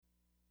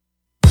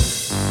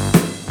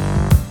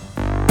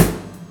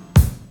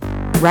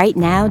Right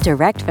now,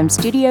 direct from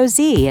Studio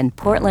Z in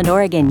Portland,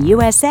 Oregon,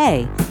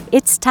 USA,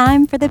 it's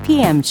time for the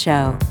PM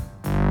Show.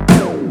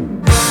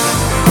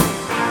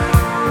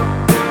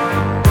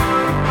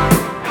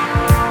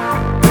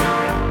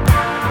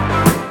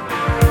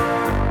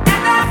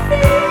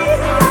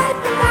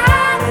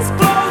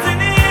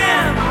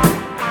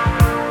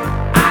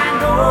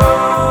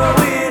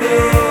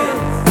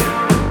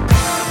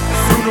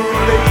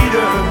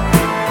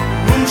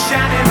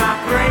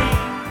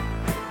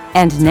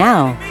 And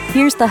now,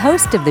 here's the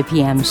host of the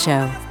PM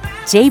Show,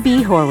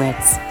 JB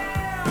Horwitz.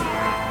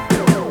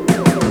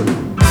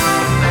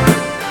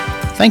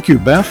 Thank you,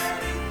 Beth.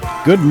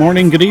 Good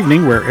morning, good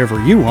evening, wherever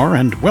you are,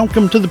 and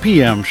welcome to the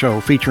PM Show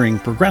featuring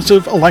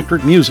progressive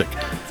electric music.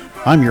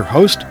 I'm your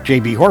host,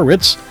 JB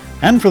Horwitz,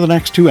 and for the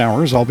next 2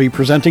 hours, I'll be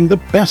presenting the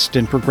best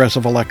in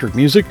progressive electric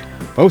music,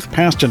 both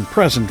past and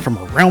present from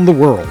around the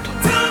world.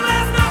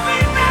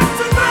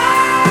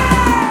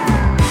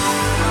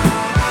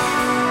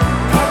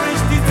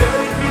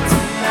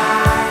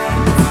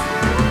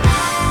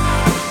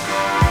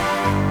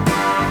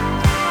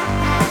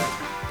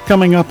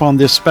 Coming up on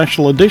this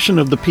special edition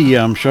of the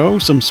PM Show,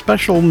 some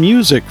special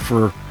music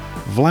for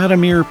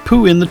Vladimir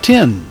Pooh in the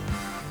Tin,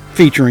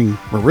 featuring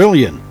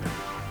Marillion,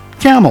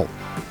 Camel,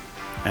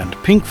 and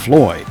Pink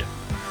Floyd.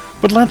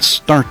 But let's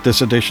start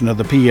this edition of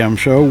the PM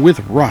Show with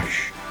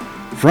Rush.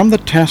 From the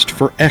Test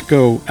for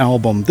Echo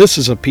album, this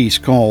is a piece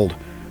called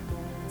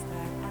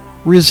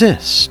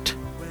Resist.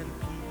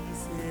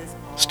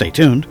 Stay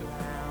tuned.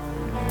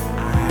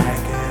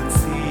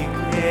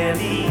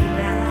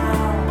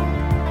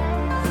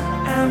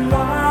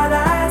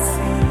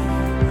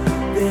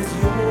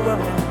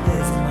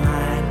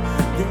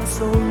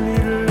 So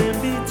little in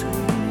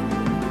between.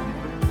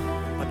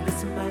 But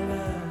listen, my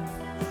love,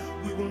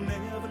 we will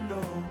never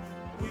know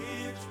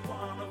which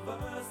one of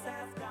us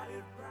has got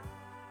it right.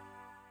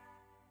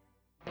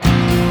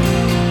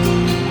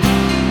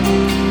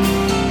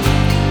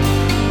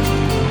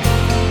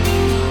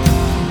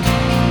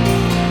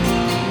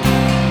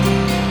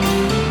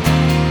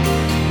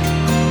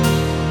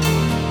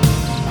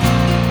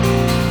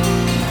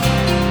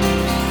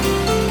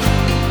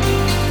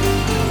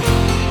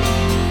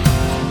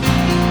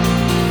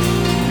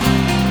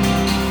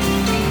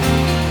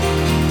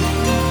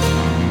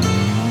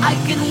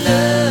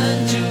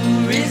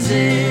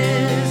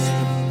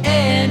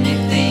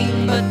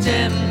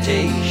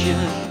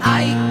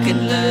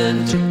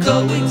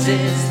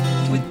 Coexist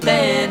with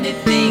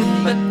anything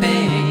but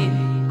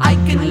pain. I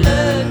can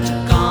learn to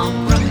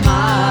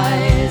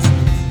compromise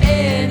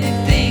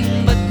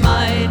anything but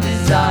my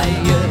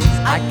desires.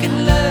 I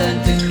can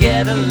learn to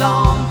get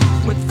along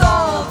with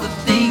all the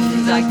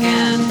things I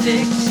can't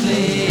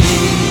explain.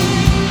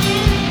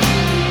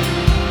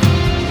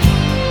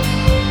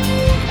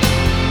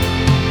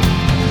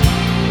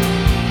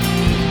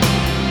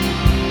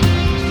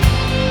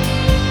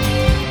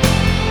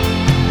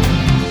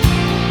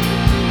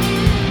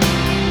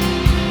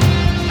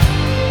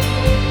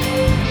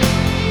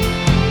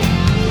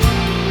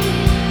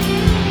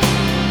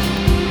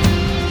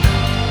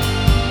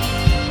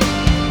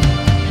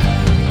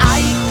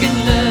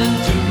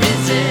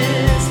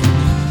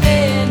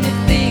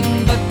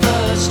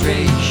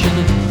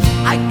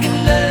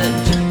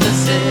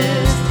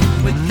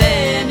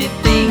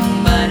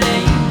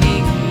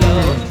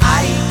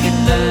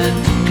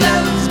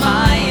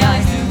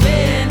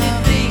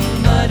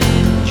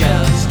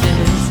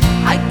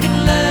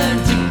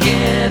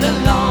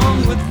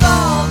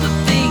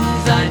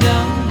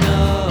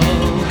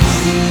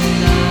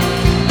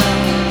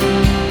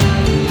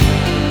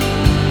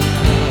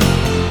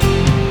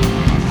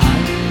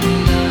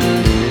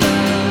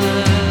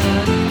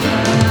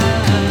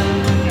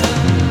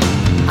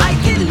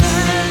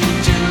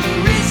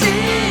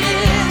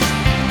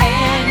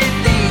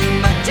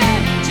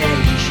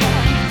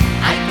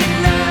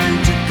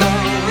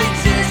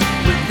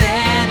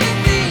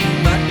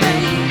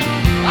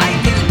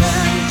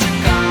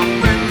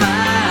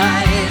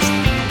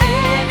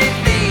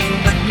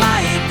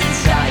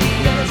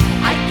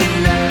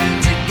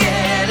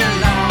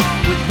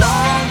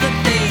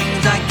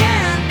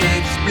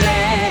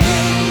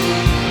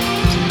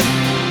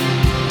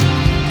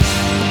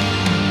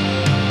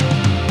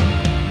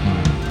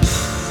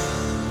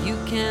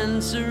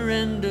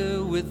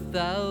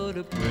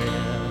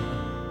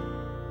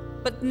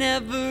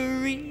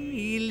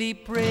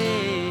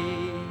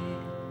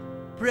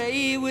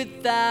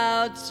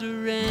 Without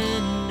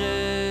surrender,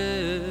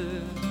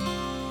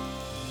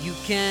 you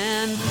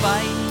can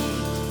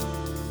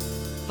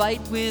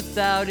fight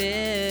without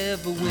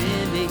ever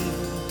winning,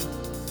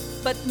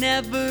 but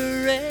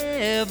never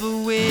ever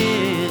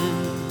win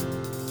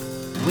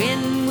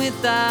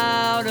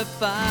without a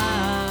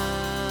fight.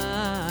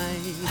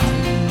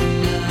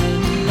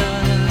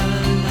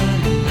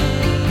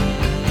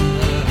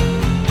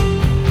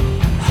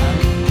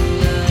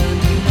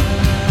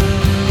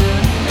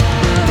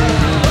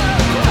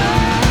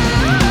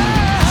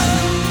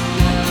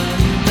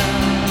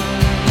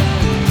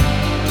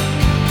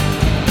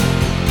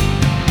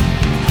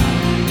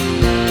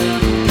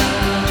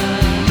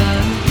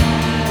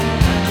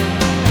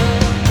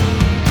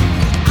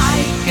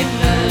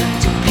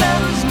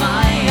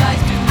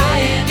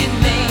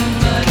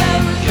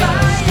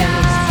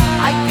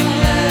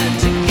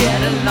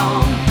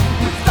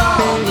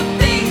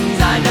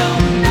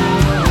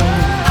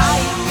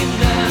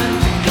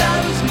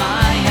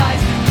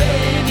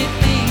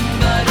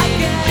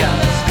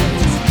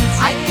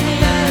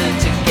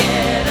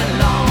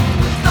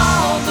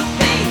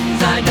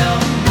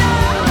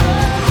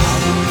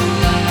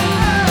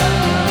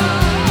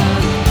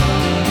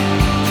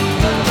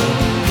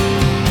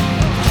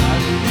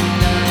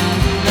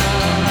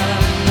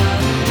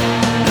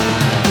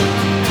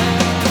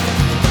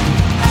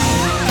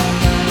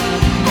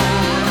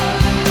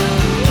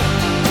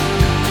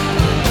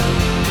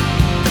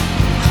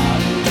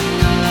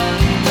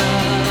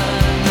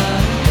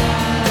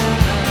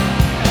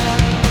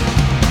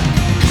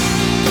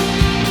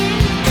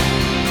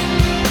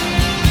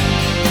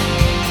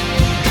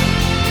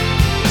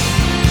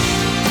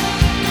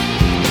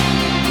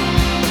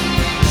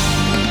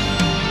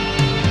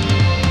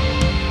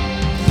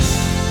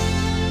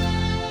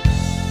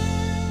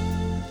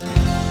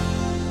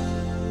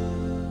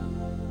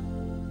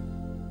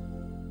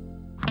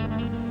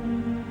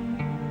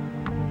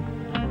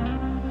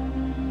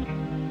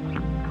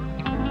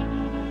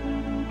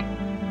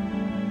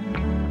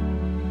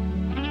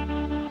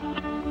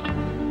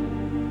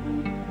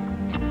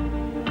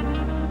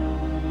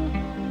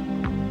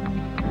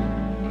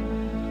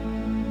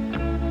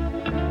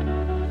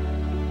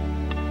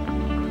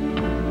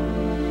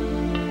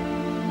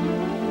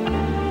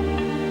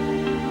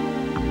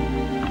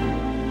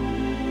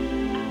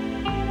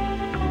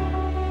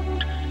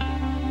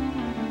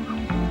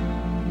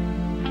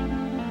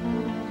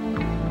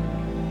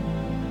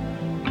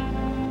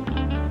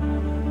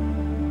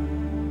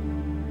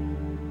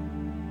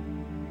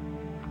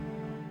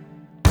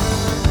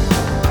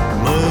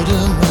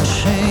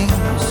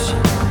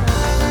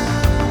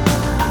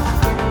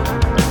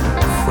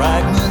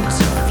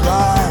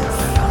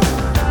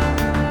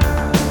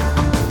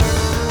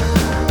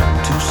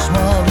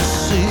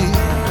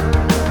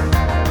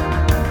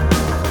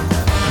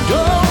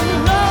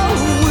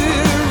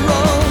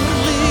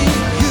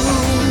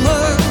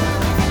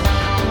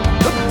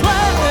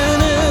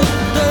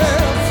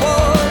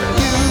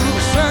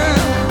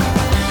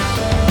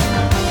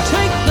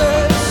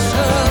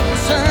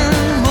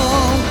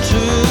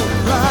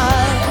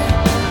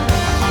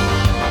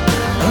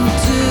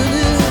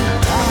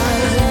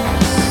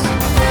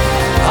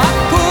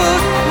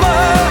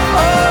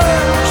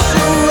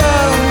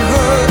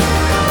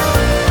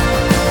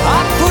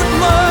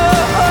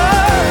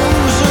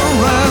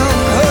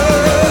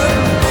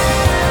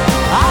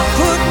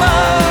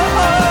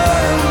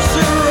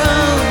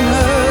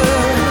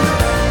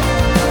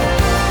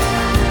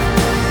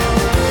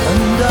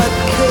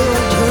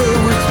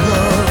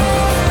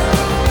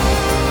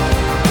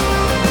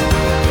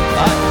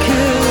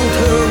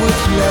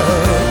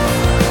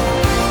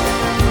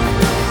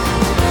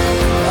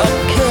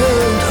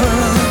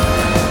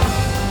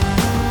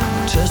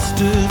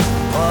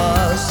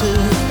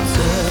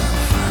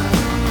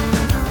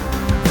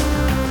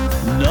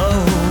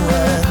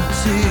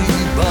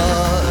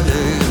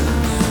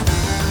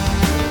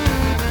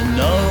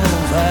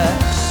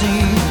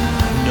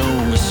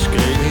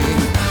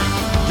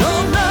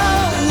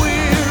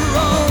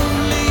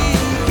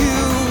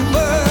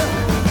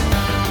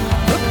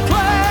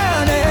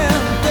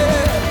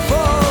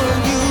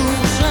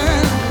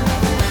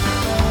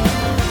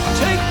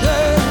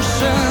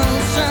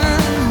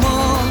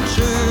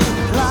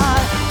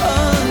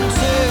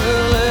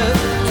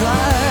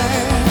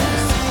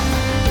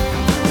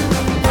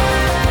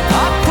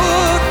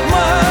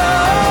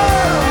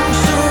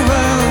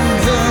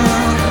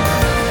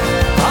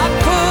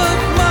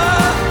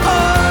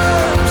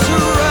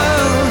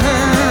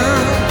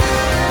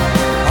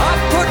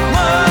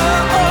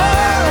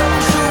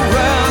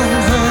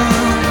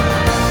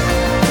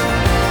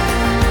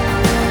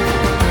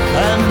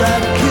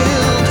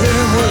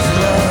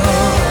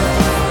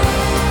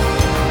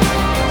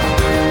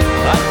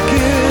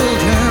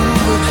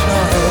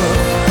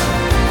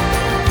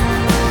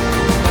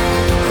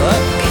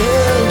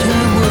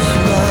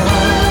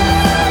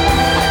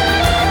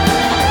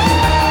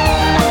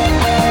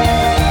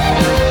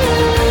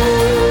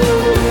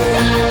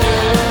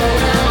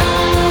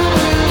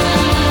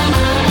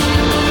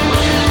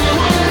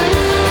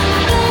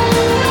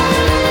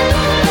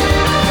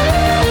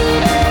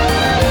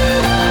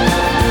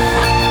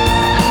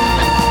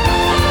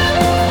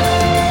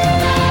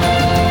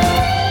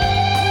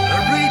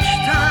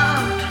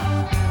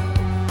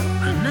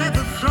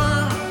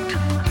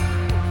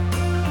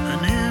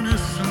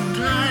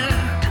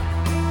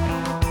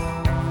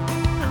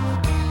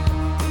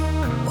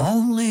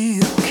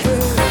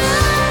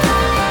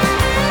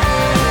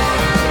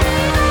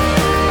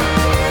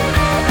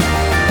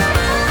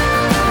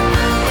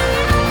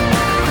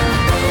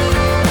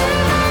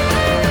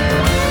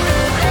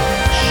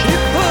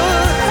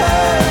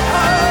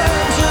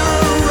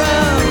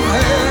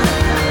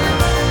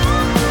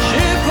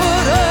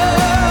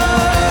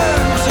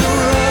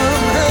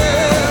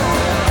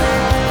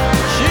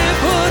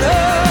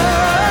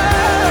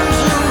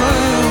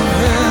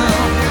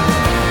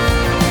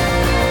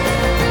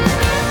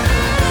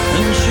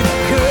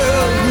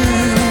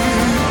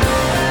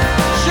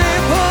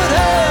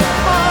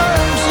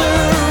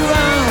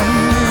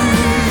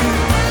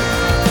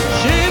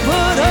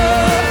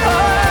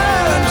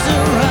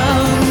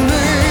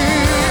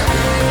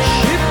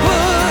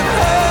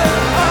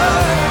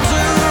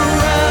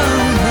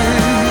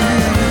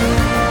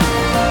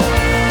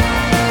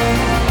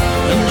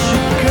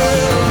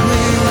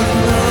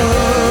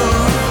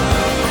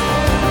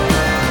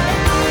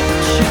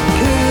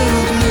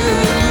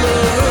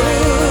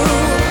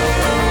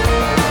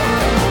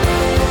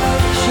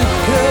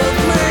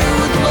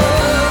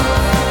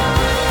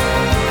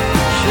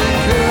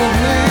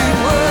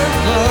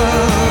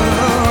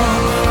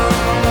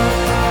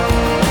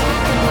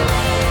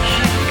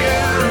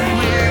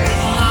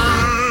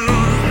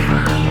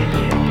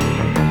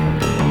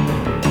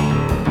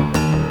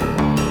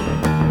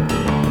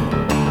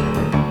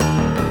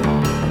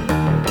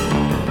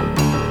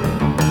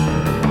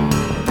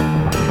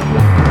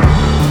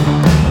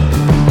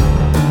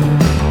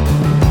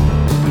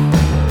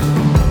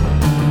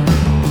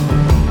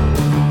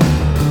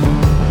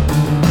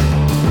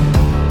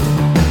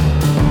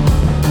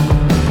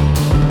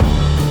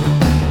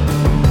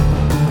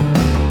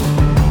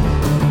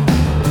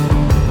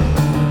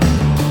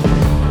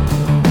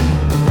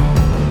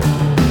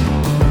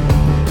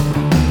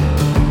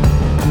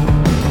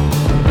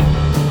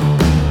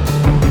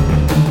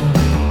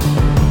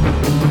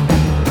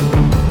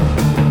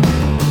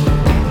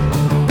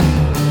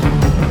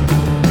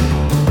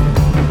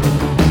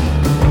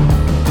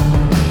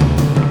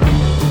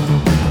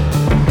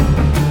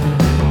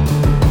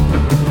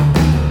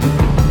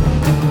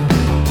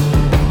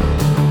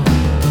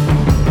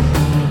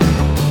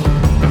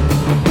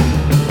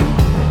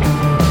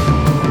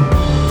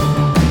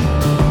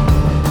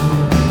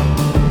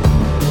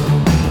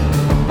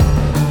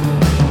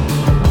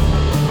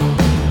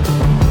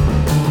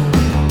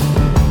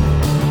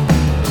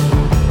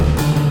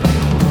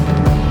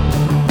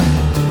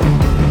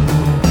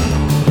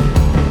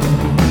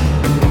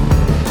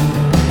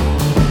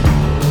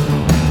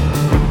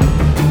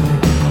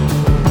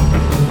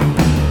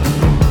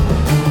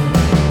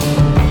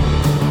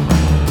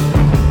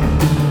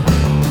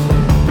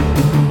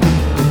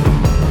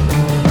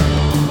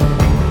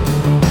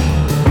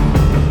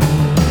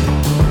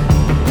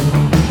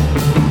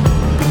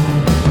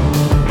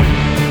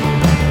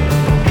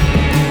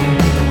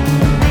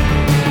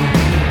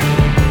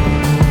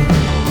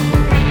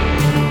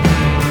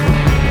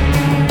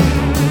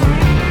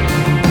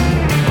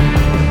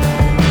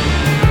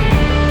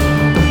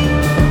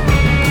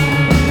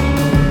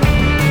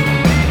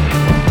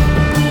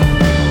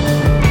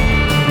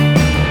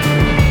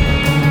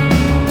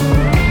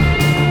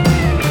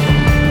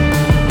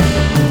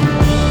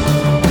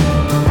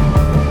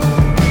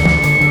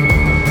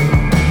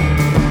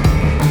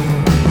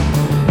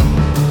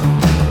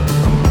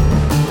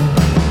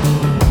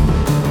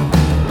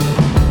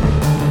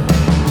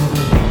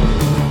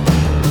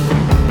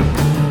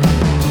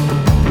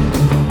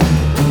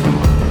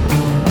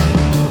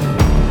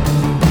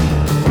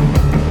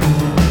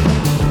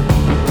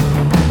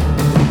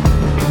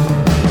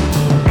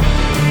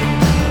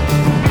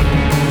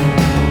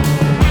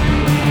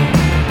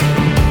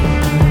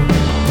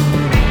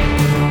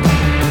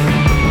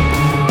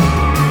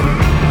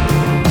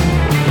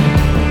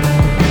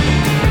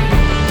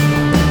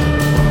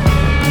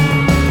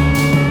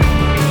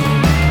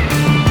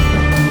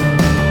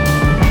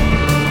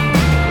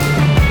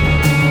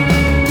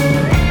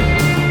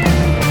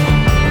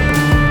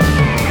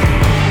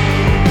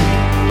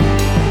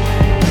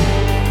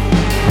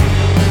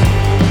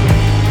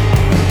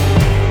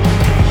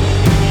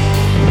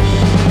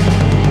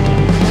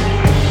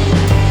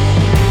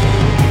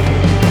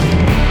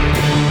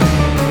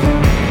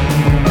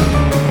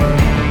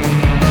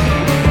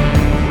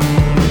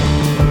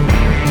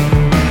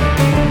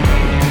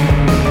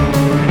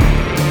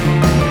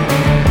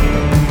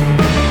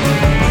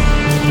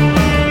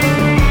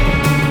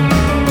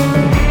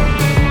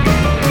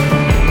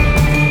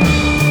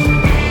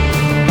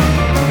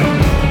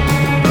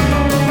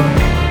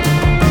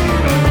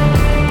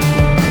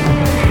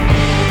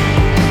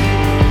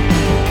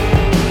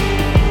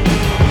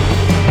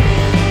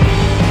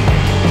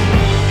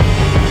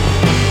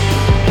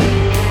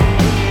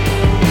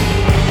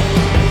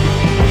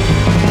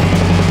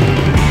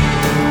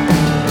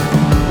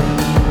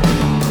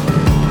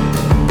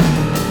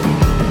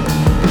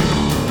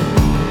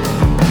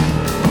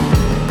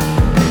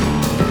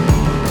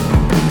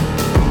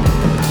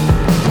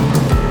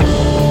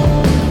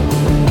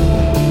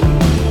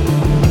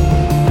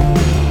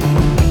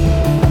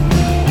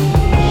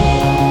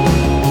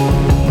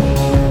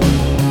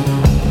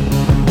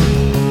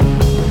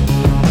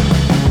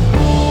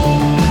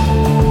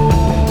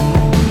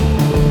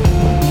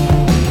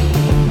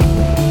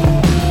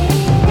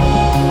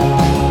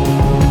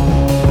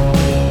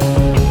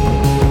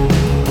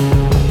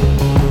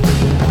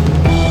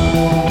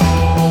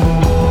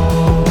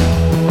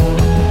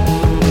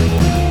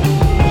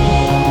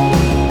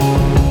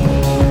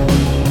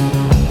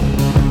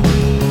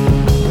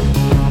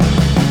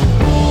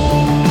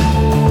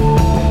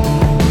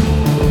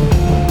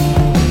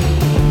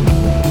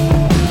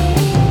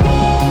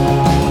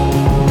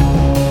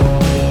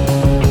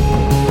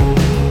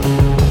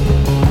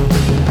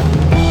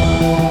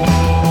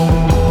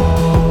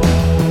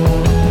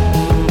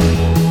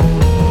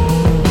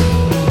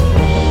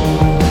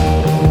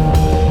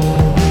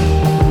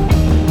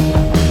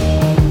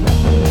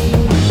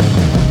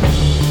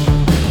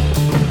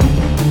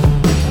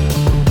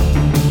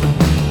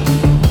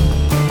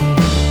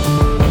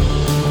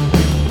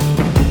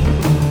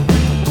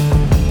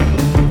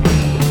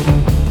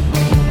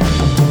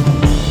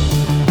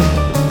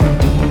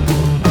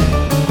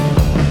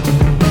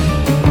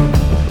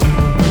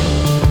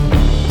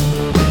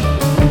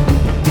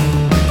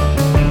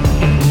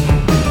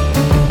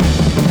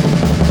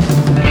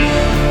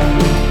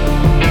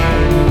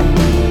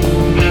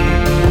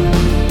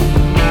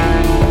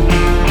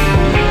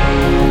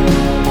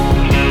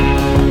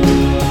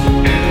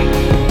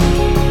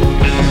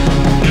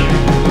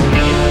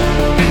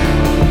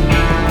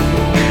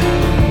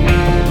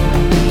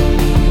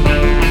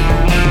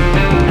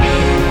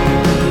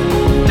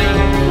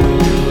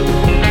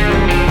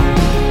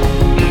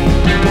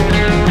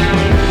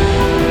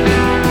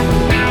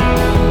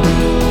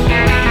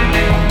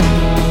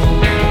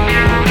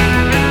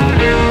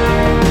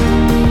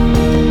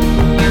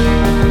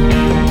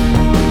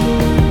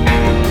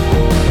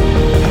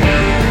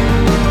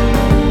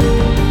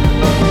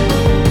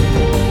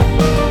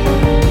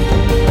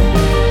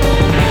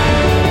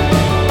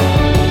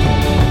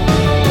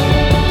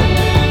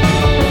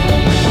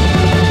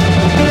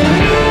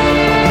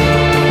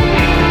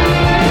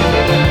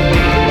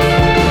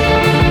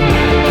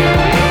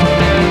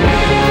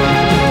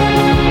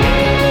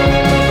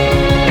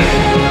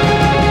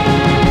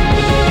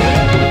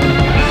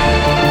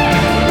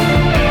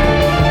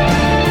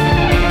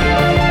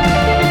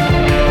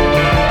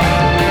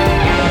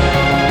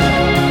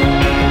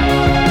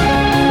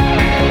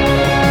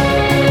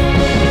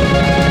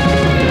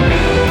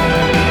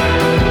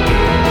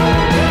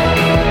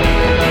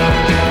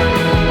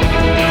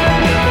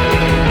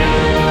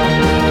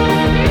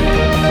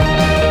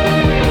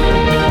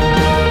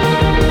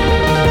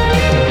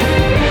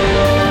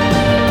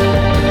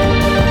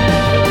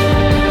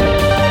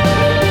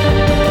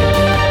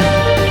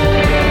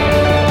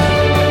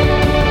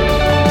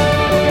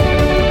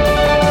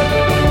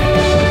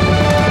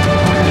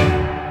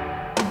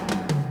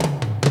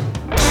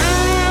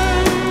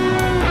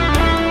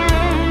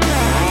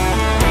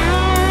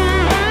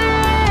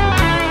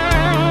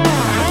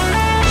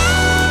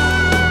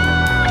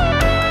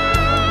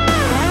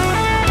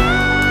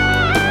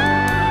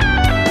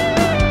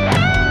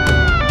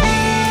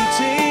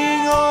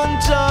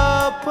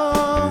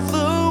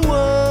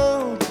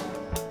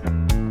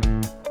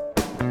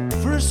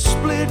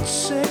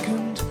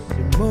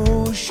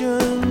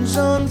 emotions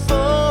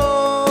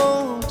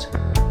unfold,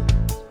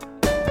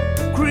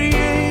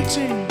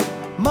 creating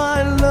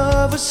my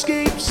love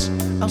escapes.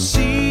 I'll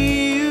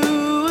see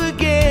you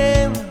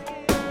again.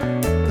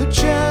 The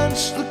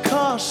chance, the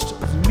cost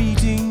of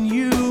meeting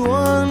you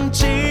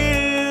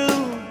until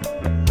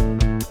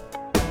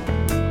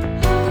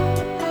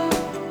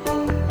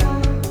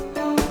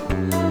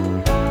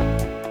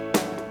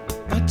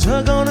I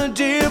tug on a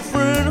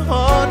different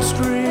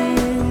heartstring.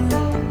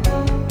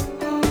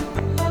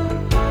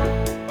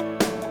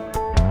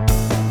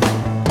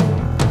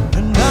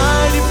 And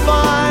I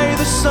defy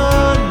the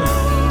sun,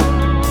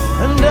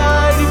 and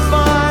I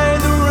defy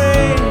the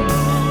rain,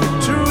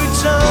 to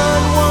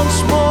return once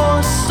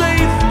more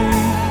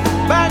safely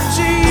back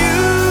to you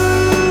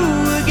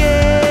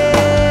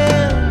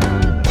again.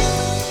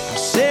 I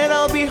said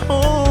I'll be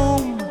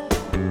home,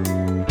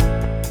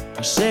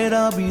 I said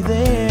I'll be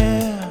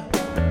there.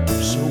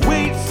 So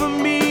wait for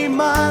me,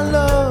 my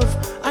love,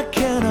 I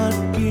cannot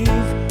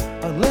give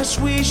unless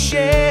we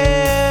share.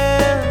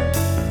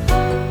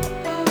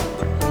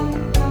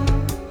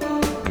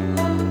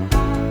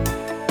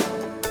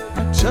 I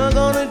tug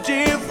on a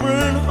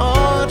different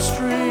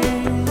heartstring.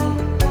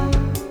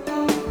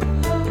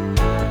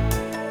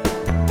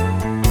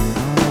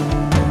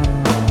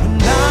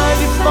 And I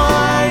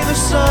defy the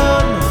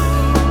sun,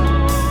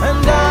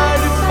 and I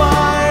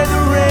defy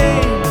the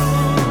rain,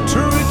 to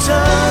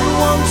return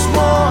once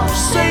more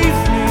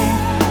safely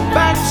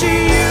back to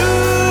you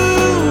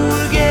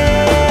again.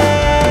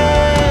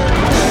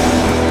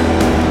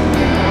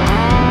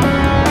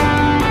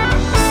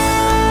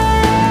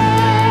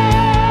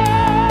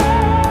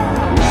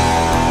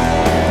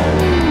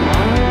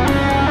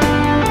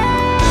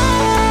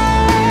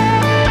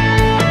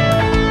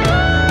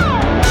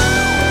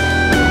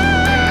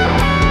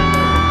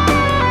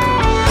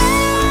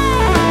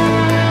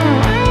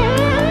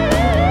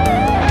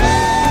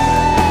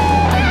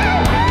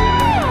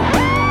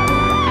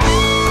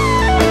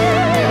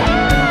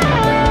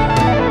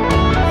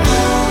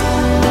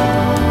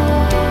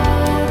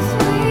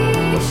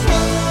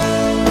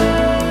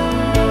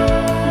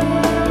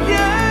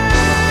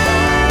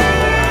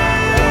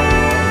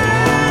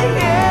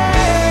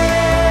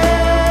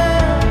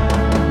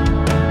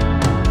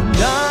 And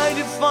I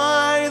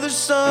defy the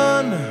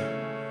sun,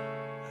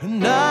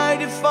 and I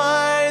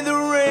defy the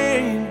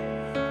rain,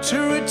 to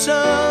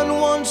return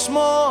once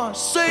more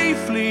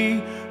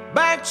safely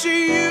back to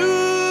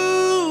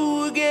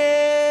you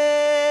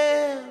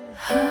again.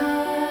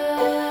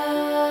 Hearts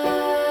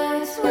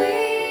we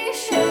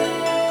share.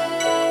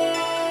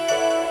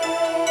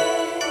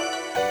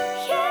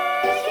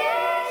 Yeah, yeah,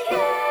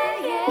 yeah, yeah,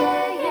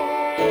 yeah,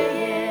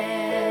 yeah.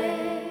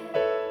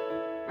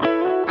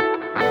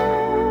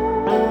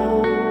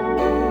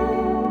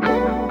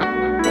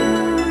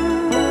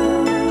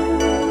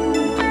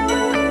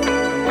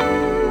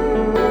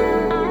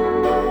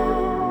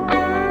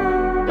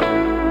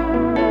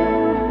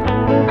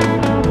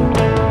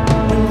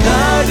 And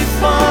I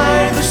defy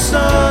the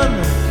sun,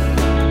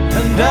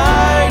 and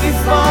I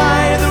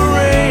defy the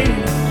rain,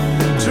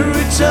 to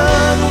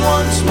return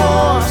once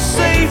more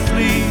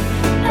safely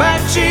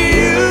back to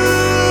you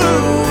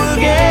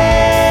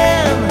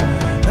again.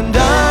 And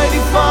I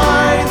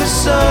defy the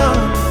sun,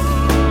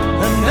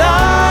 and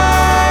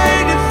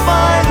I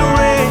defy the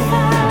rain,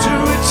 to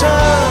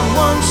return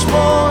once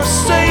more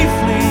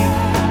safely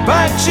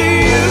back to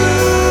you,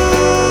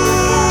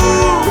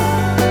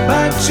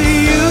 back to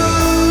you.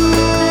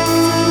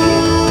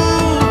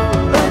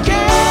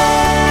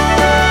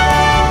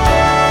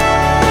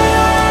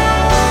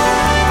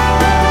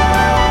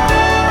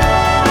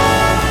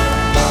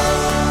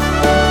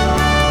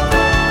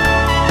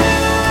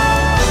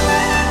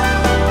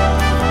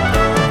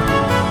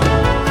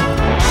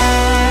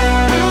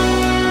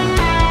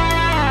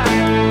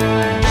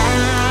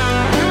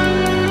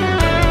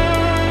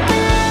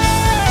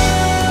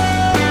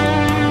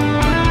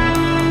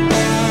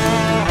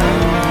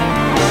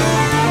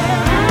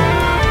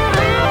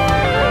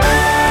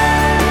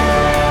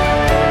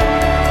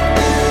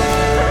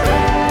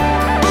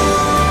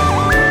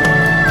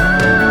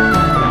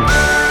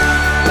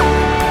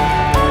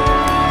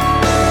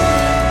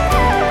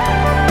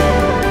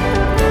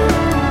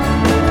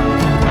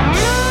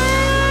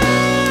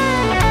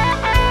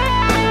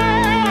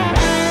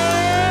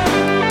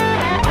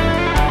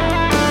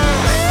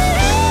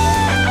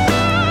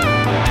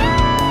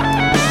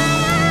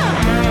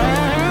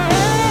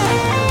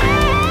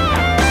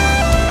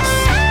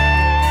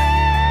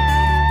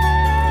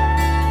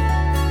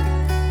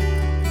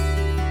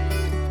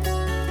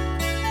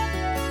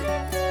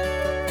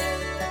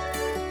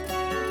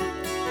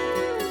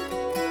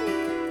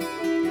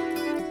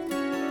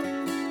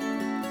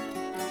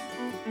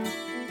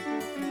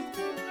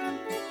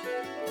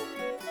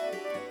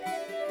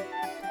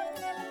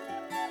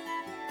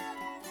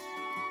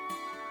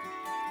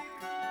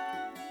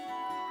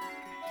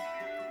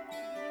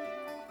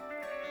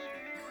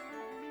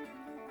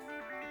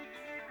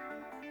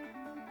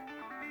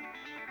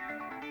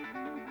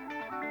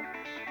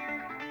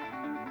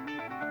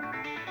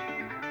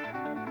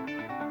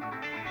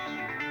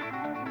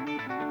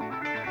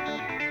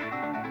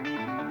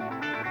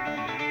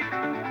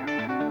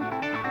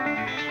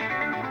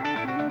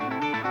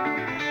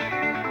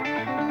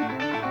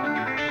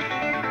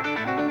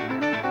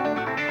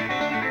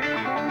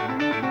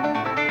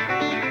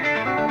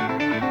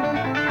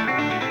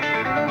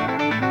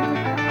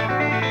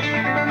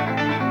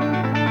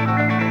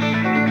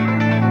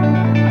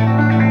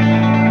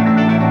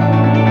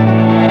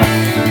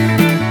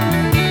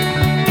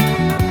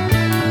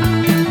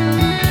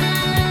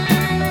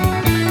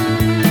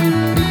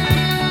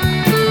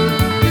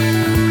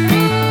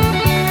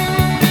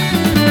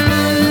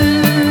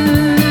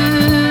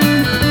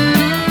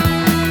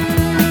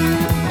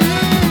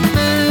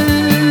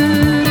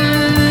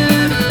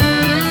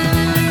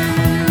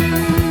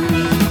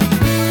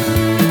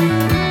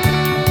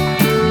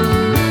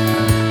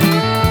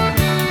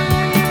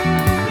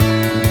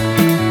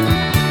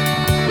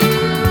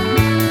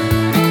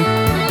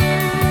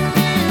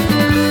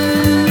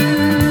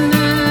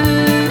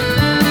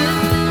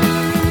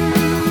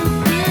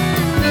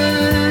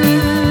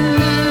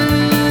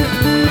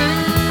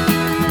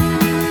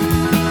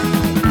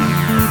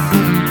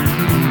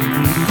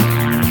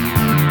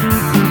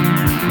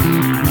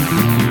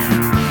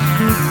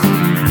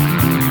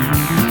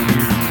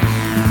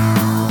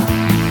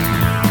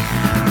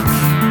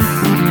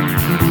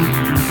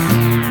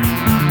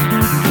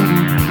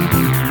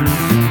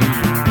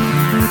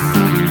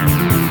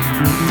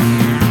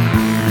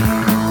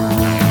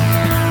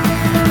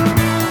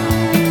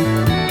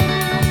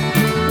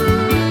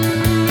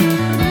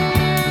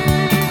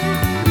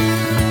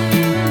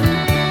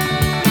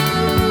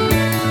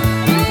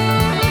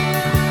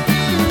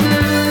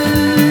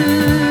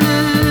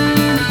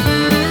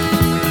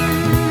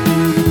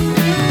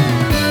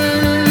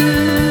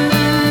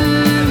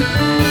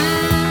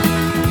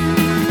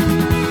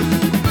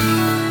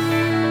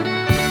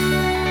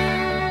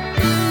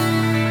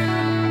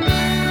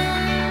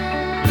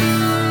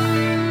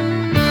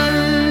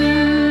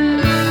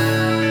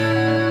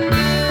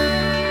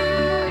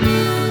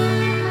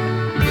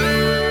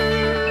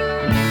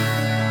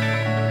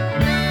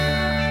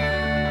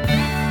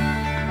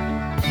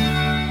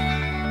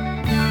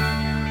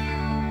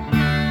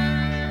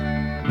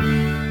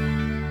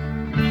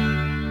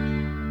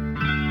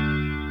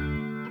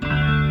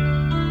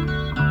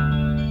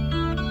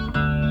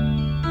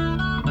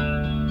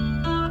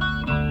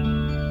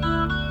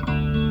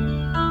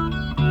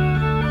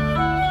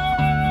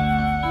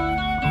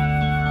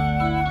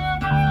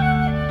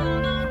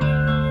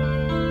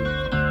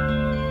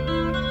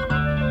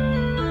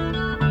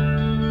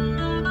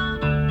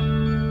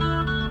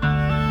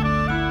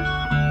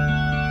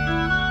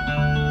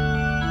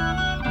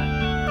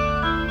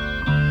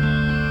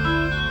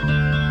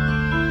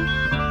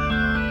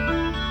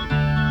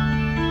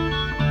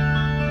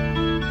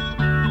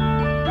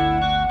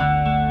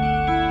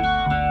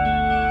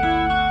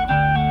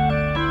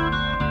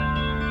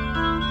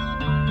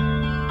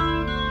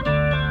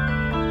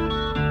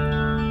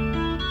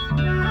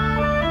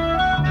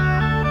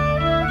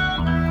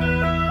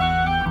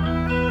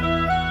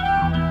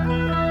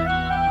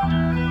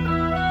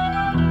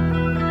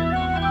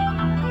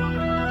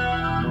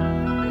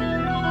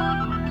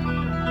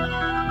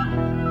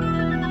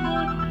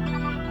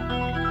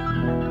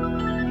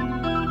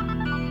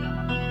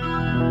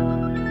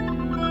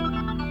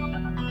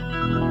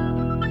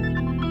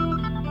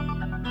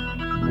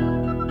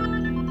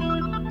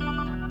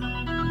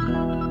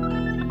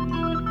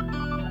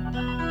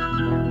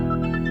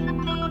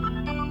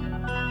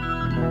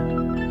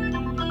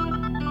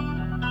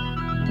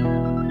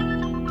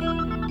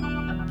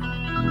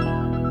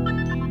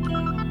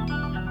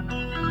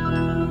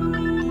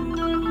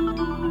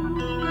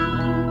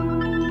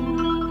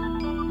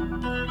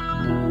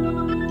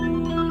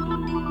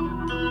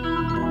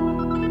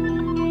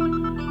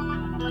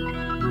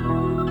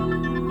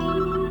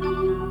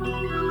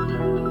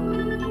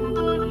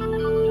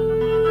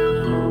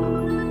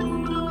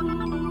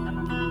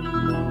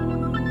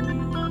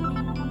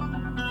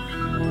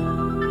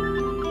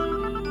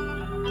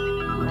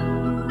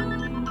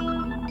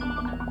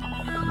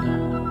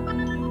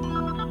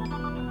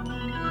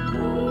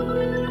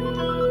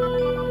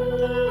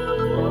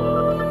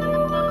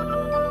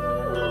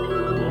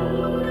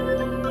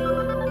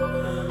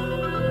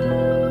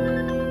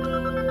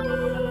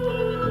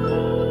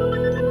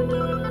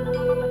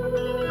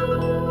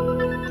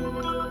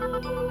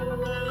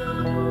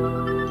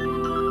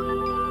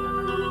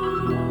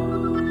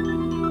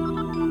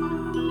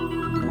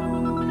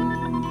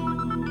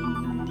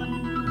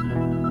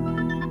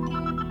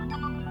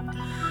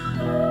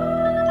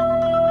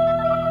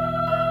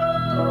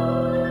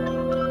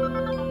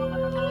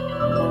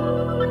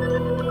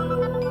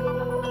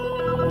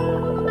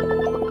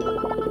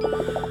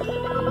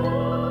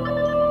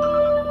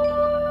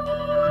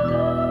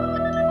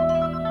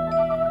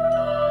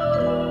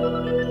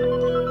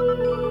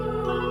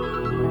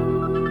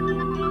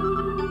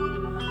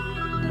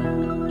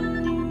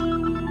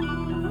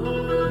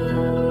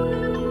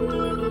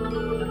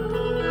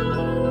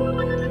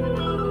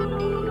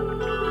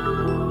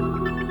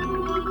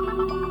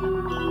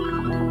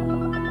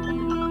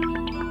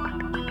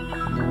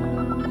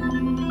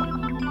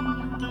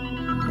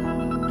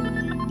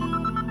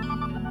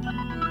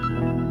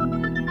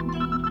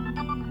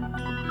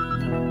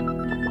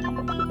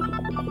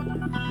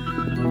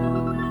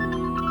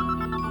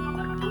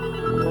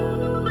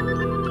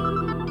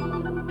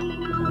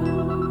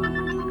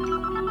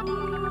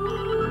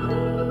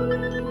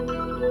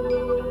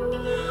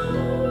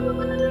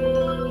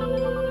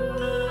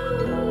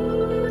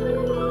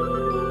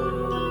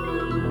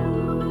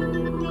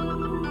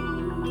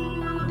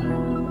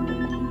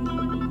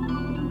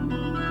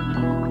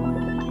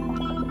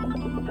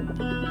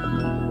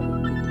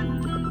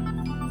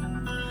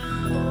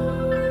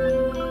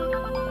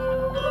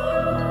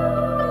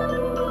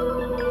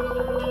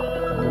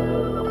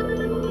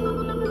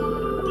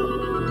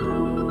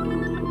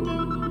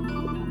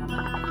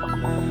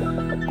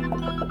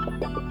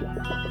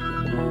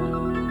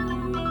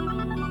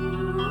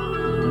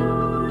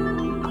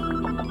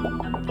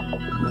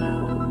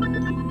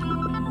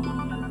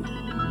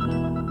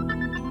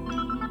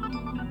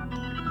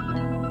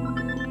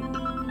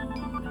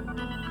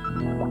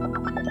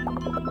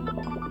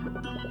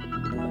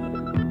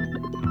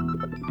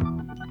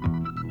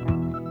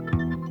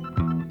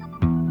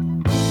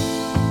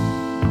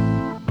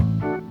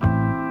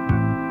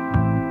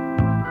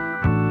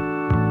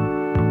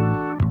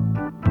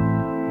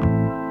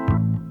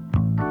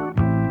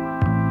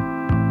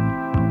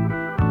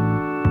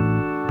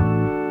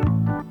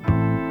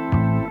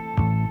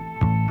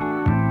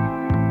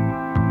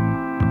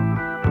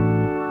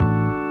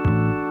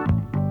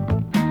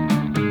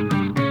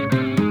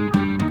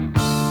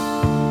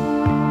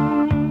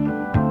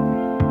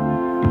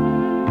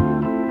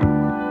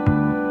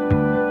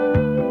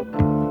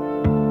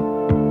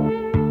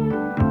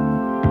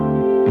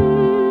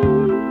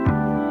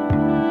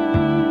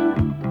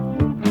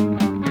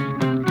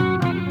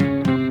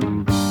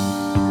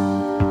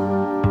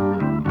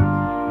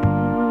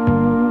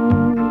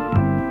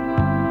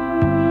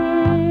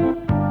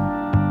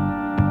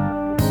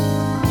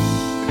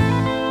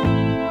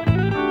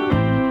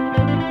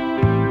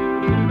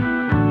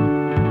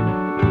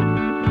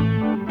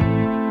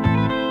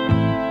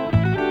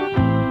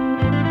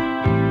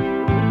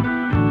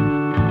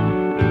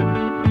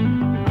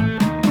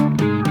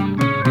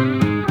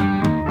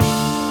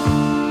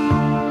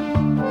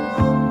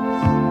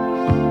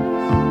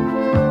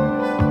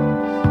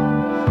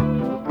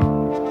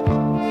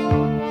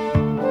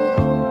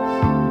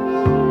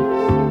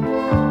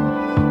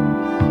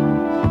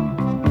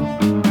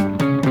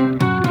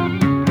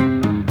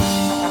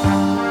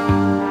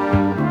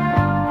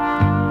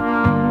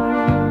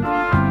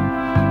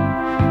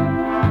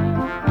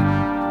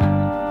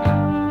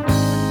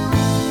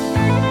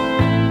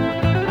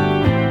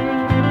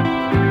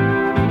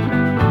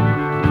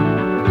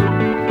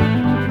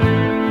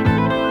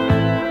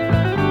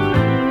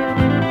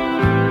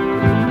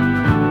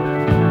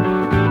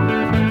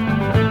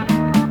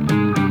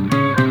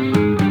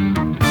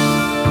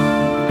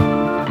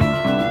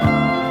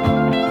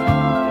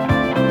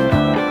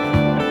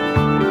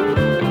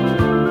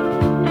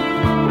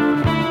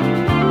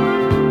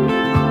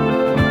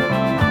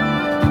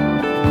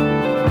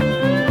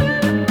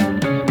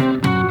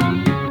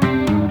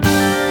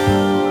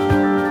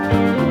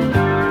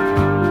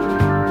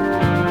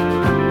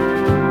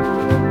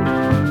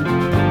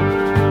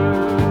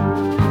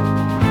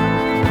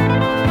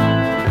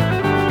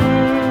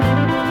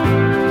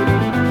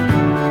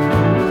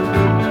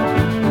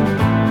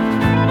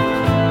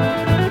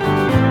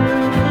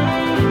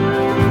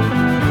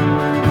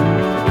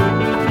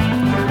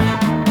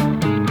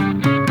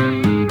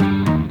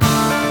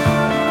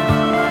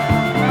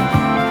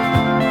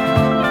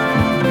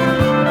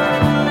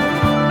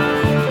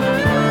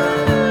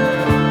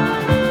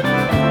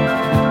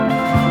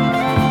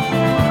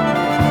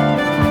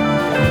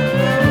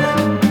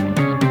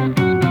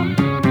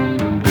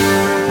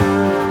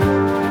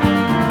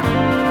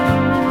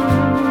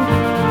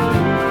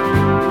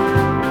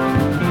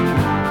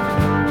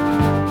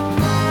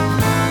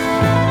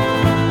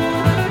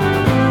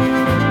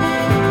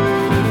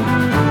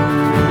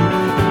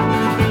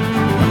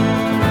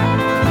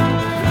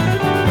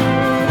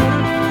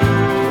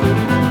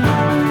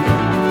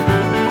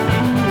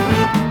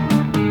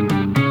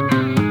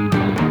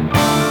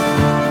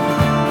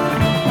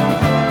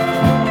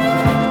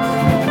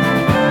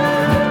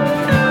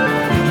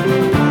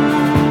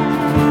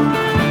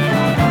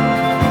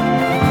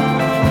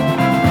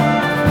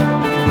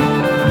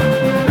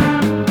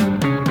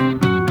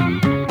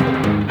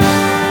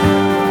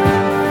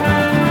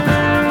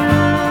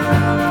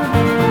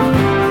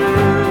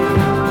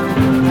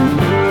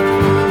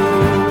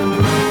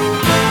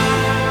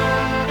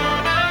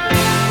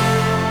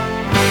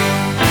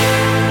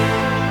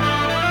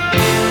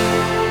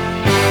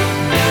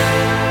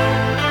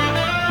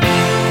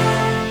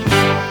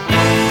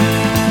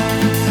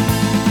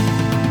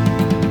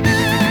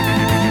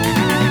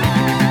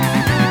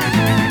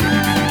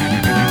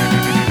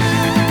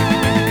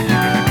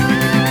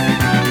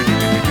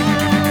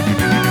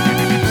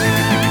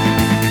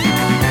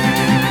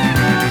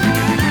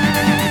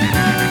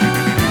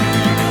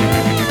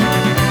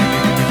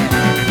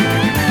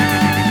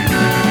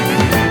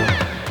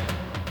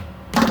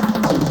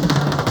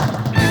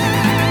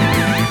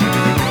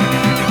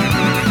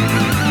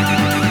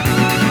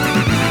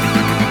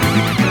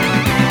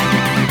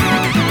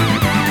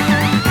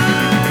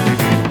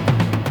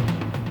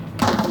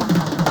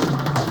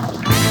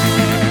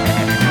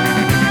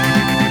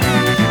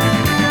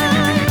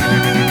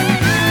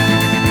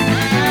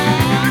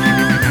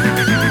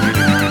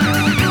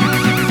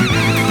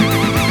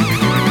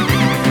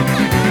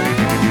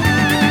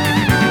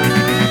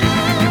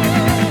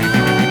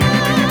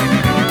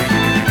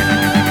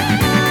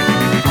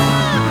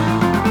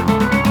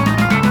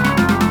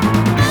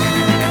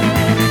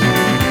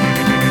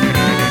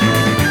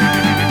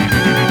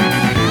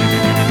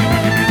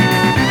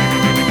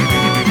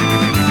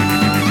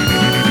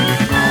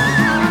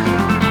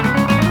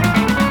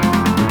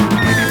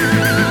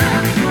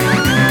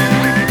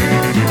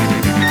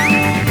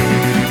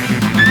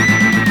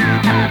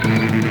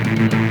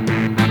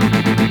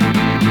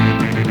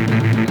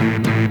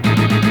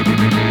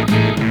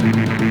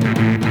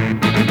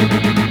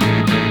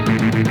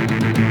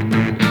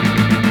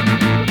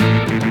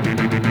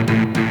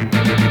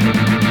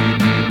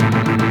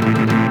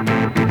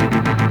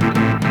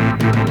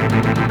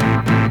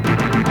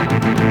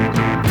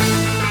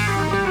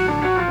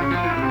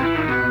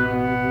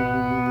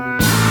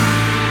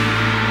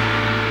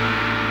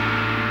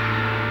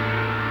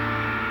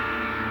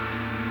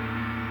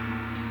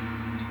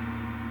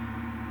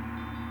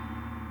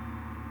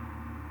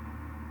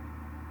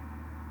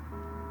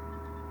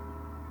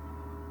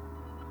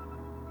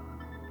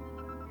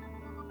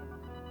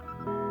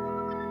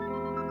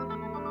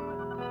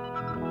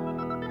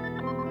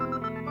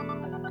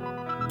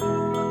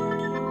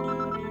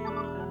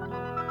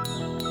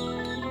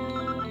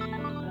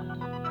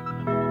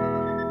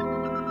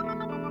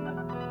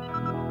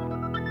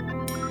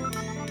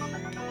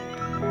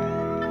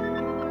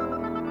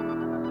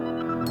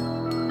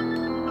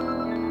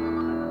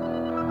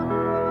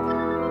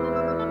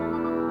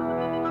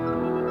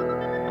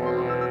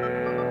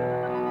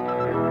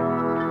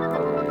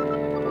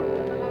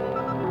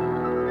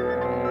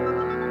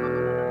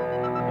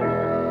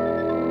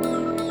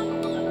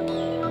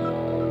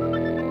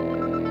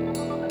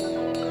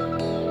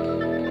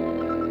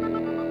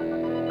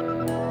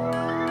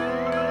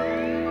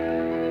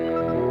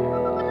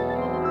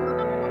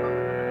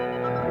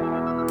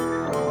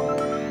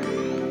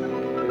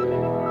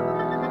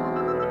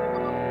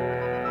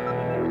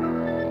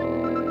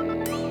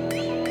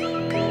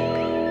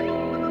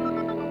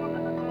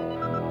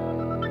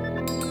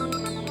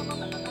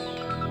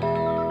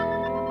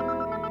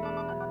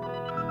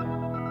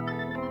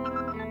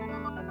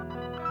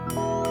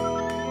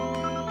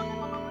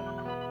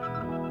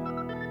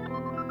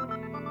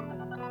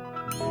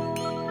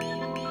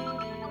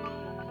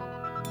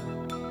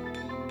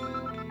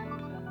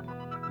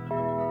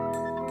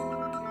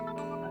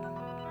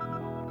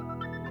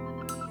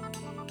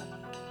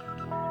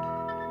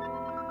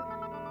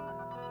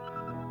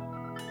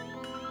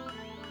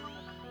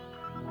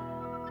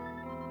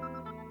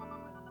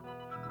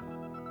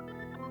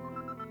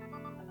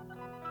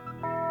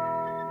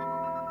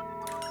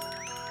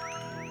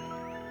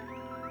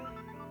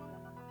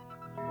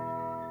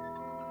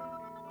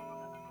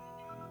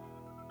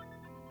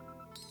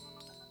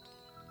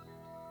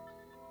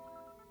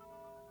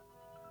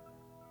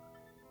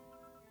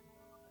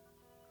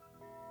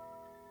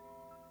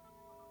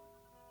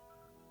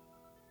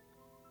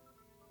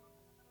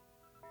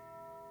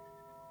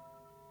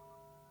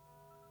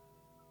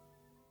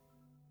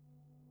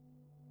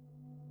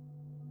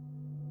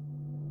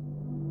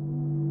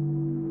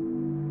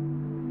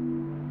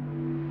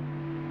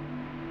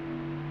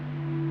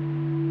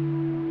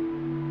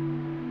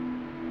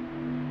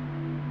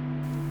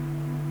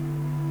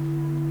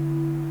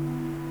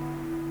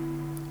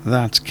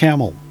 That's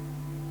Camel.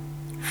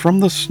 From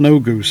the Snow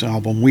Goose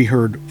album, we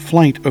heard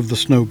Flight of the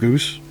Snow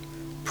Goose,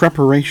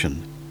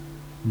 Preparation,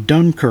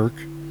 Dunkirk,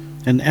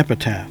 and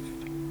Epitaph.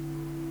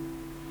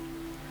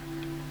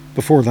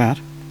 Before that,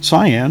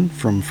 Cyan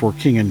from For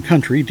King and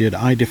Country did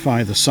I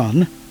Defy the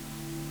Sun.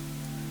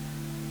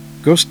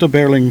 Gösta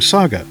Berling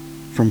Saga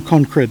from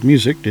Concrete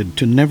Music did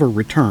To Never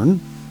Return.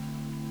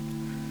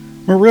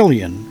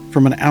 Marillion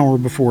from An Hour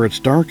Before It's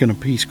Dark in a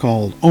piece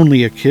called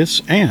Only a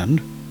Kiss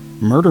and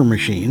Murder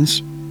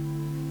Machines.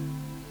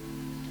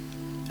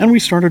 And we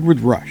started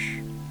with Rush.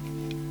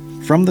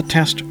 From the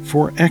Test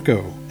for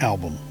Echo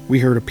album, we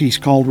heard a piece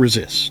called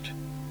Resist.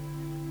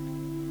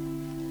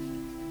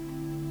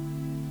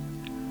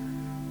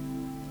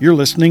 You're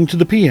listening to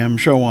the PM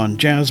Show on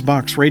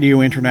Jazzbox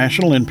Radio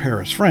International in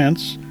Paris,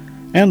 France,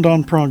 and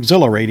on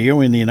Progzilla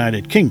Radio in the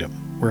United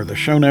Kingdom, where the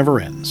show never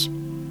ends.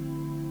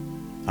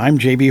 I'm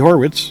JB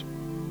Horwitz.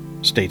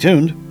 Stay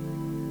tuned.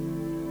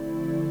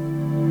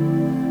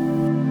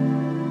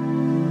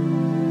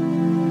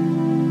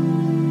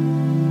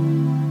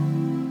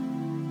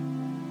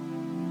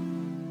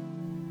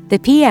 The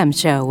PM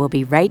Show will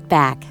be right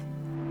back.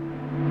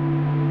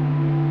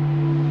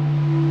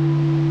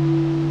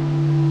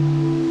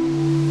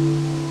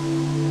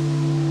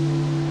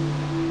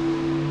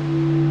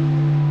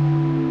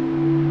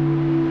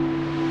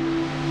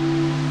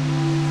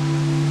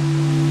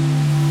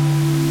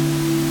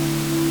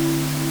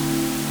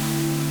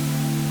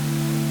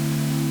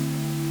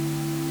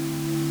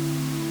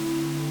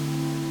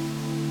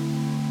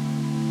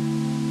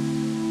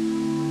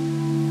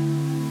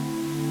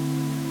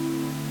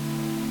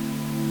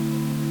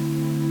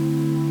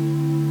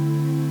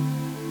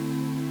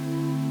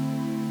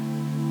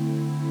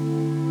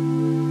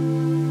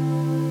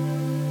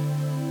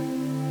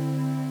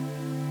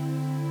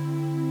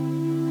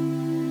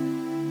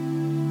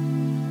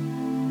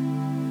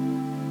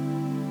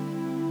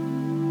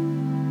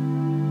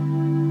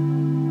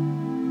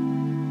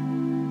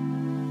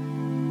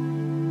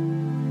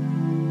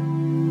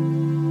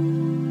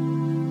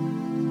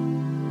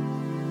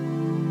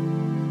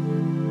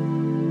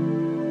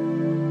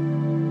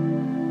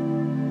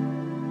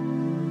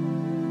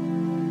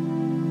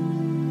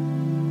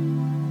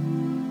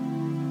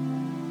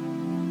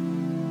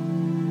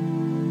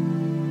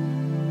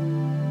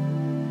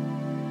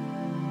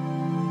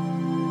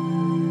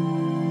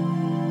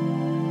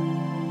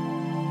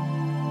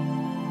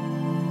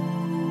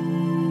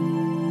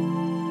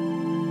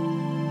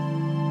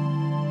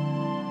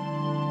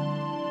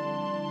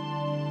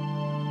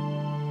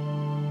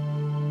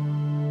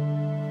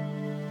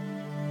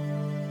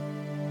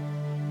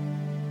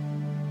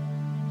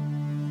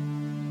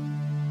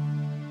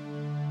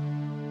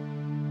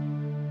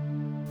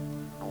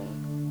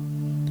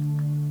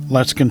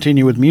 Let's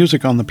continue with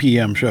music on the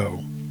PM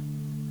Show.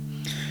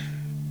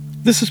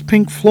 This is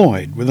Pink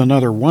Floyd with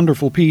another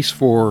wonderful piece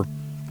for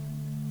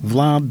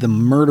Vlad the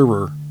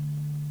Murderer,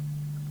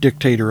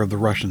 dictator of the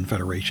Russian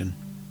Federation.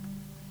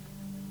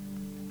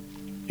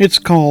 It's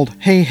called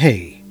Hey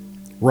Hey,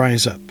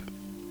 Rise Up.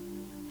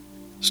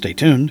 Stay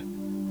tuned.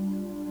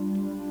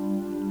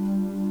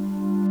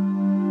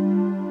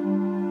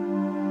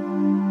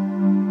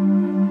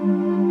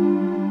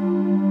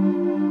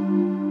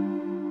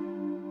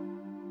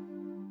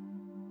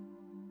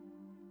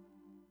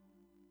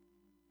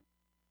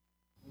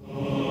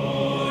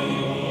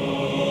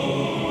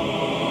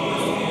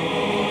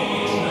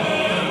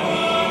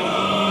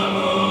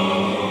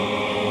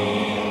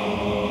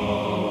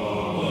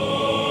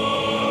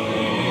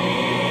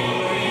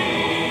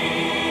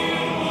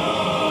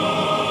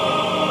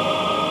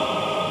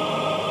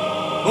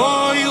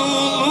 Ой, у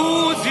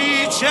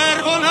лузі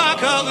червона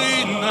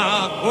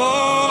калина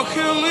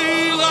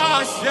похилилася,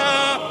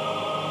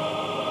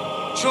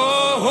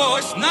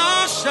 чогось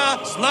наша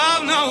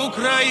славна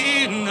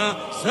Україна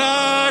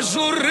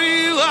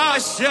зажурилася,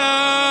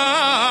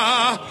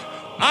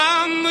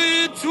 а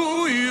ми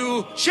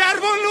тую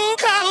червону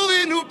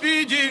калину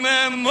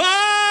підіймемо,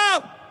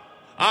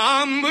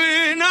 а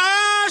ми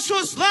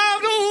нашу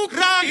славну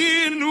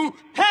Україну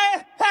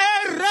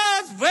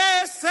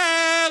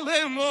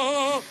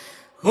розвеселимо.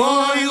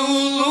 Ой, у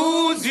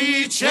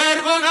лузі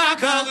червона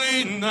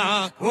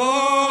калина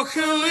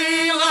похилилася,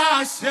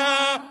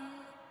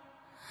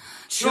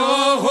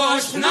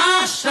 чогось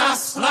наша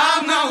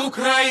славна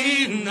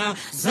Україна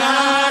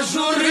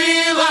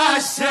зажурилася,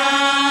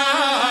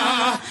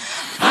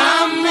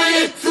 а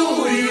ми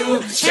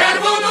тую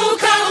червону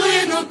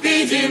калину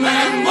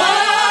підіймемо,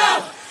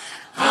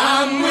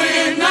 а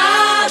ми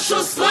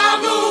нашу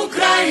славну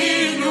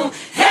Україну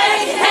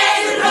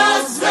гей-гей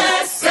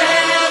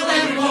розвеселимо.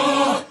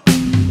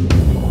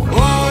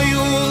 Ой, у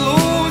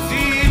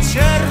лузі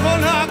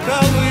червона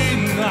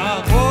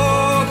калина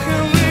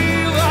похилилася,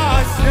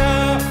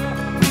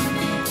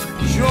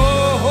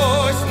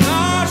 чогось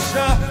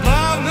наша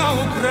славна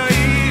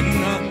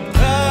Україна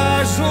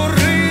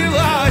зажурилася,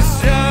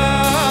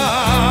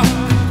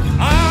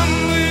 а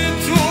ми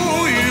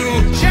тую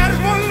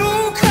червону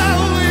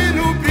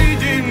калину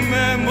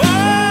підіймемо,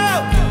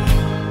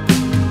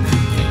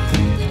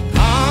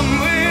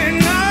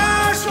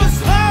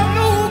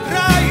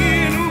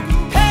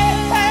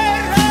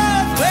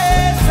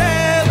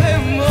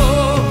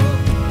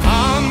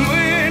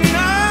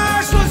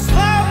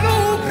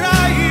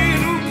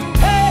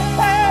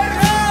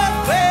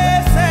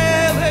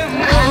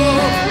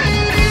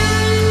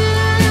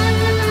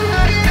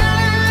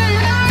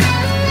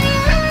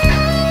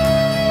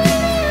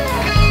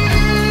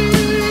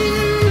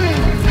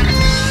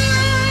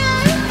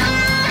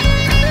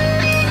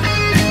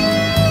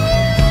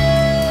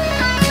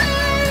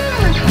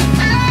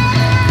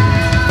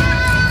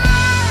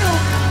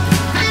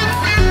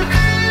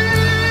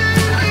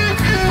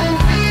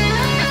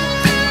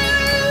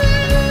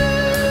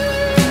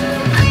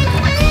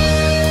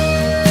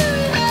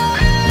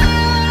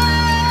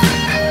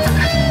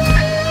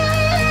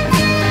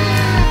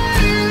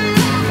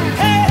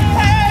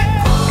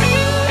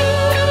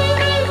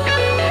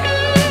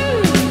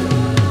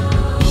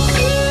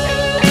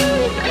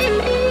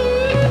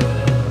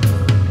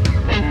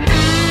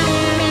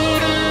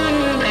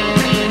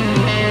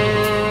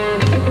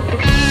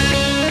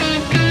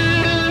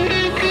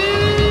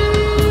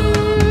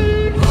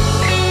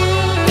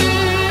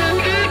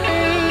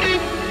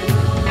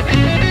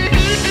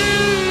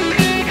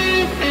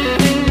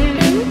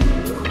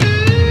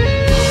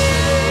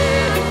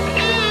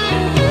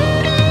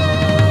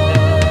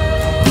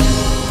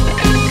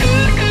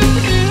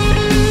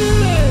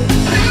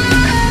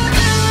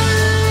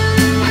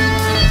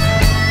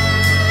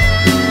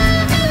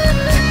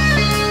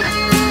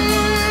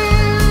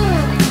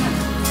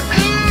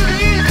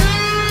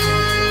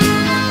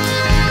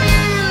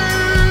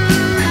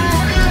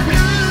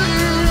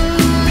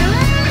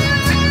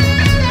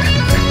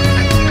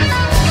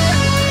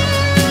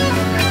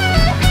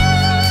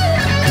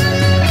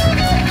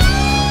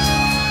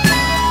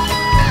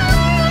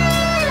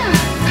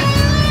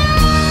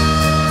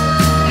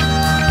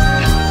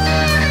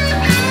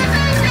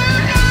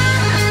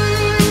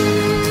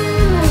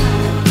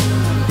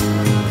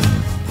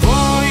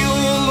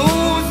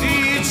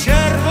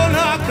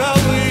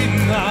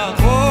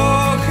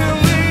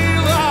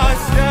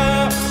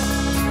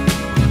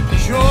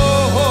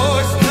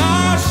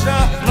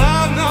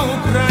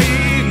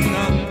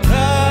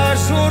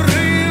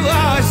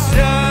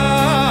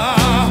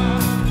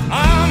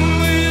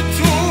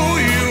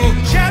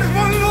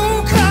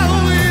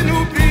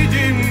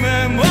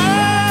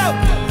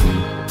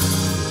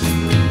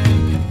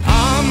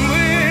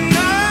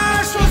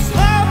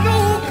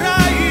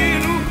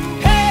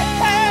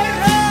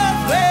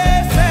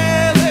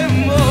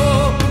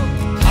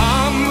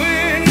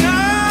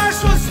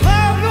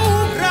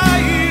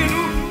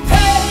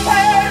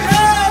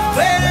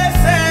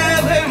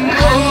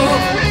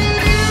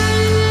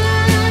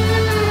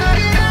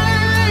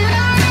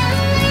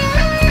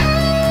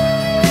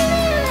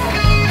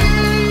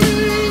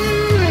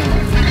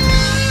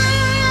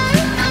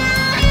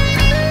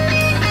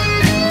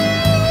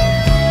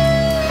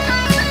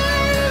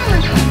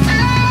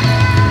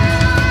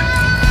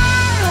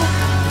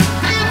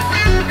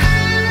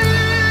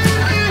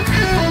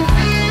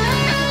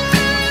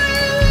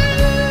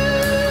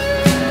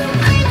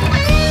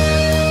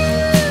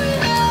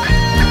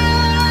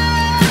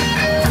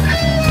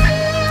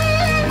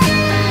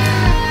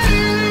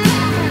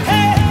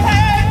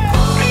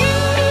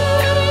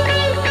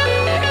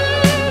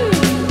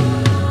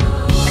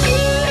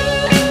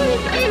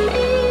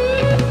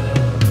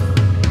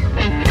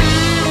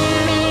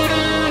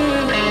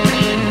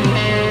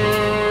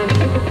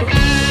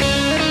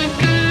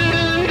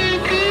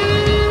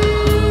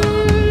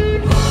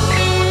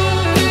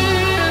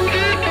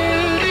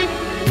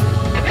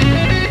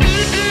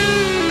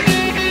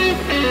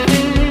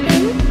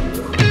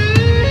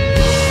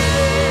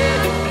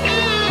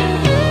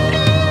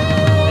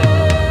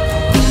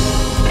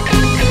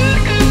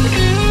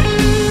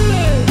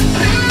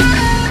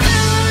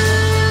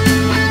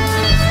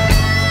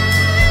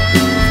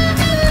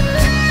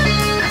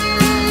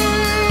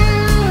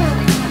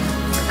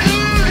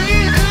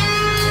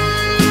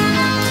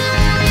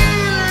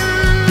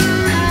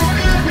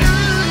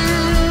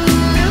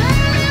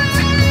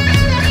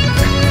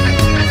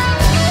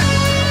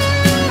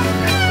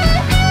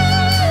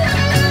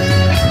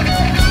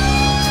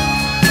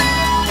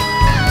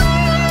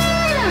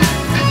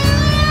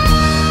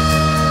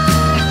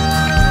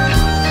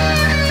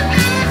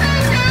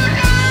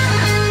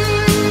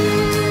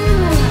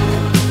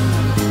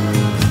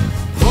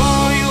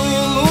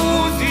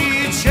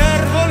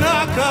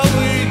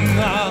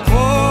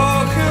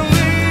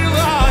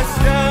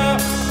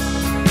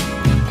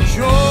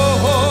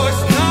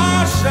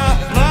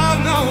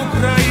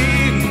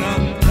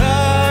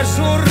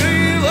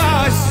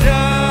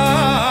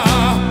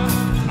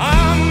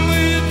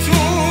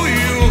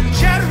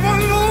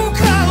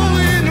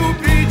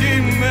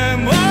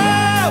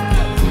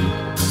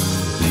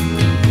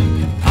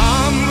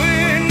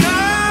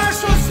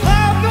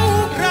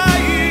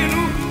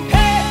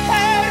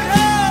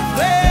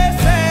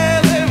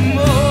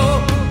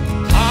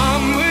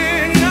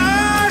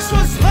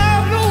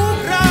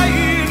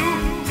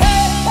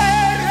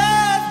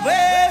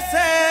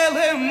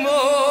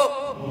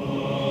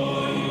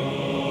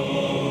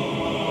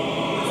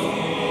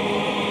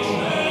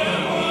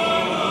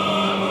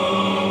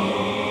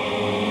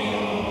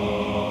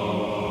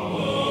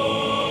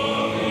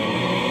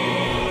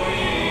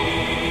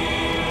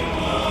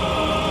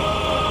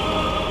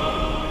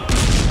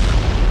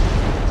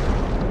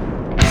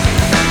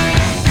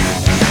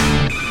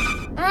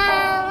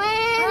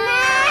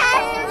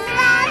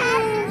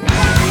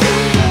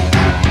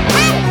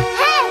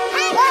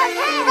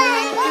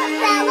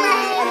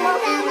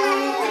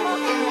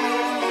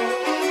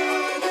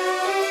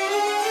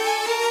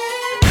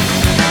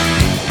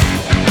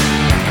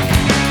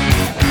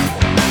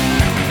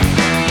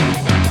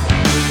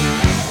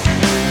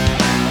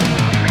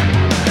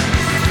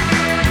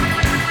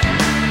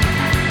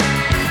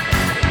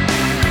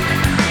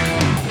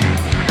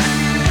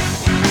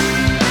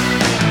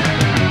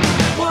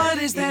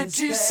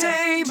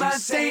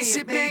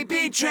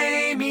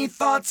 betray me.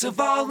 Thoughts of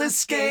all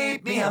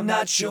escape me. I'm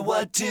not sure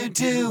what to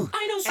do.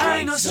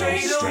 I know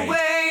straight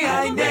away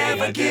I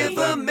never give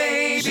a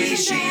maybe.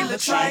 She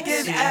looks like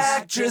an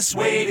actress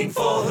waiting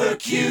for her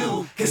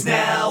cue. 'Cause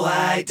now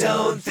I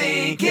don't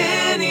think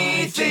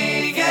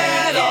anything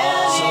at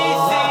all.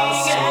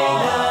 Say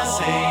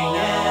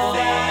nothing.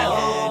 I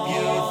hope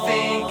you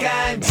think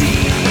I'm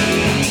deep.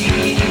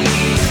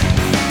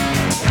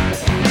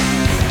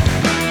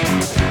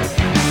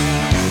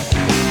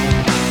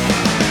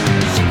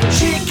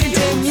 She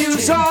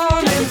continues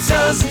on and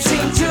doesn't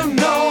seem to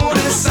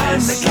notice I'm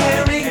the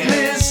caring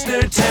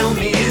listener. Tell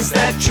me, is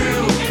that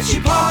true? She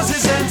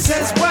pauses and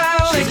says,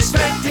 well,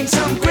 expecting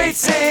some great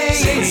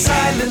saying.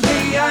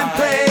 Silently I'm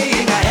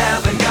praying, I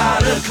haven't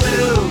got a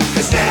clue.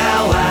 'Cause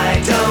now I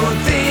don't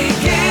think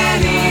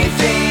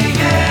anything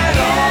at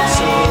all.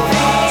 So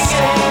I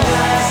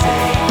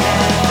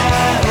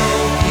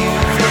hope you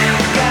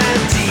think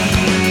I'm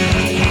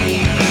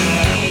deep.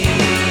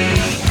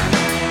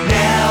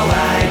 Now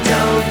I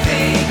don't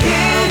think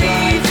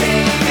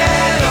anything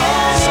at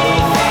all. So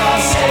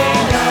I'll say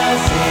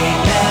nothing,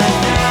 and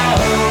I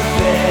hope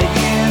that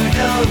you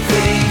don't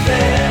think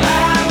that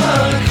I'm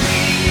ugly.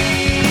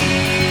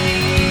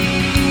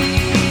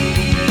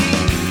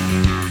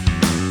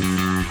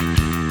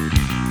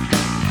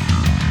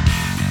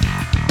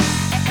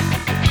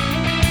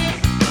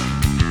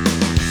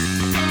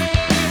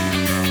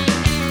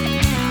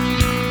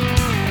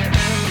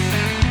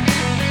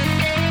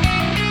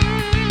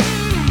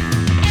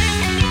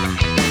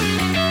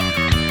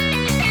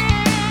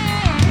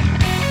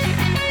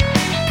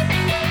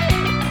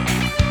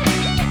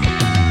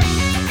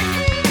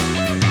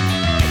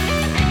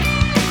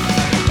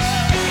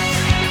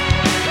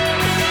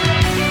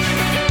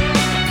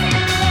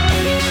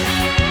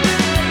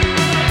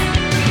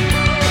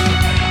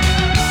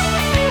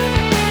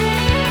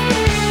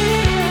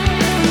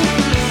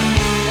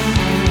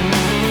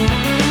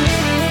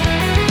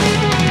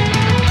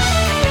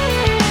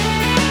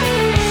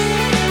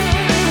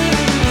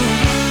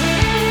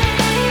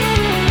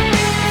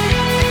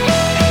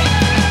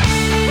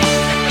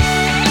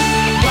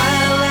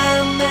 While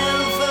I'm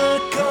ever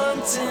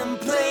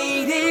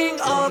contemplating,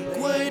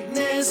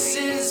 awkwardness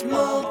is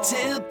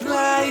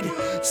multiplied.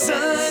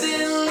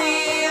 Suddenly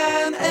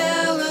I'm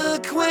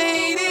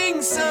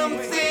eloquating,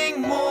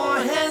 something more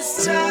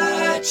has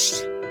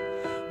touched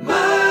my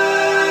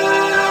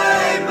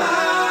mind.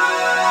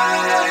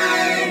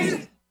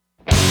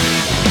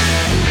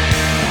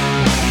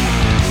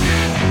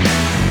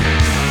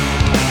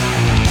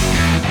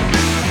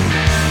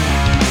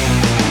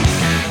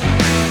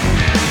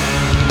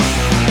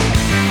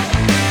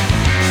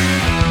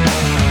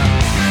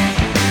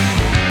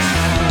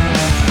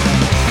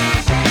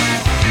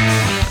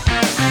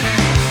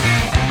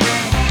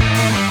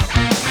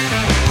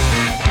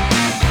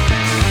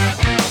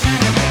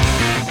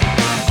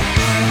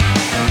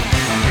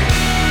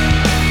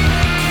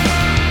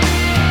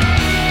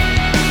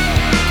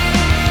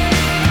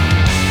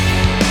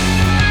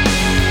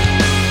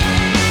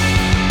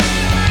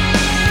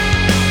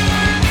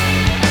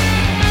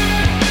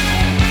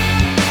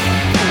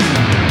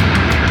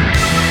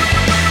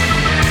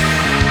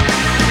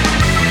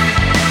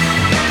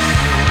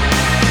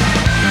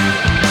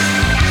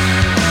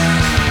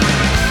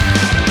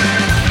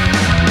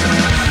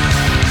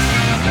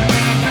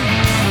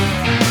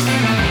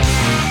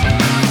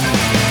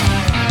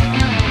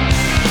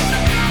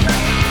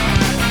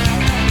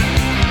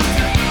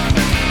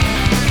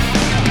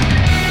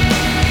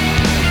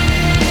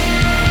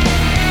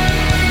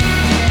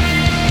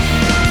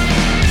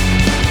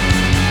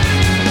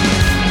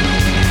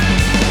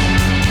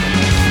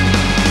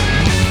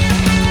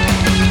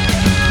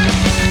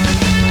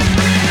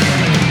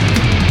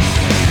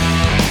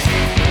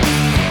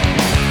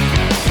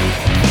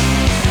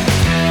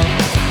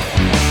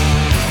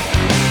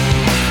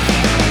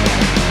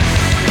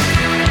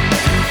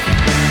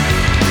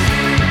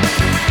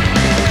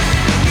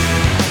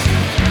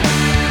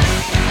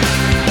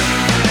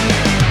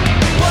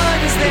 What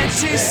is there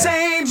to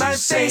say? My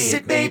face,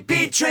 it may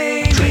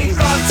betray me.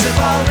 Thoughts of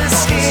all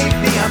escape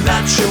me. I'm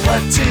not sure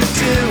what to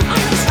do.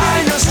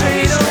 I know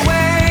straight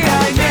away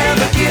I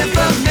never give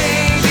a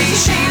maybe.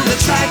 She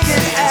looks like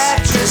an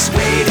actress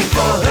waiting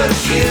for her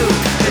cue.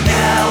 But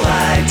now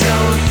I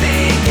don't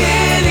think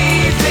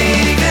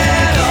anything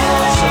at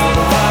all. So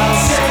I'll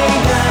say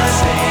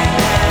nothing,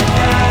 and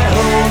I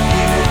hope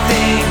you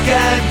think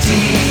I'm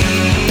deep.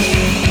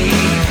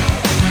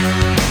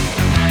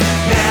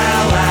 Now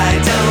I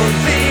don't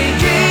think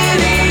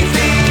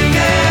anything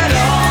at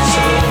all.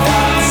 So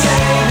I'll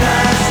say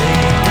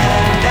nothing,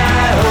 and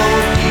I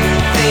hope you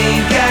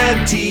think I'm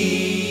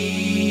deep.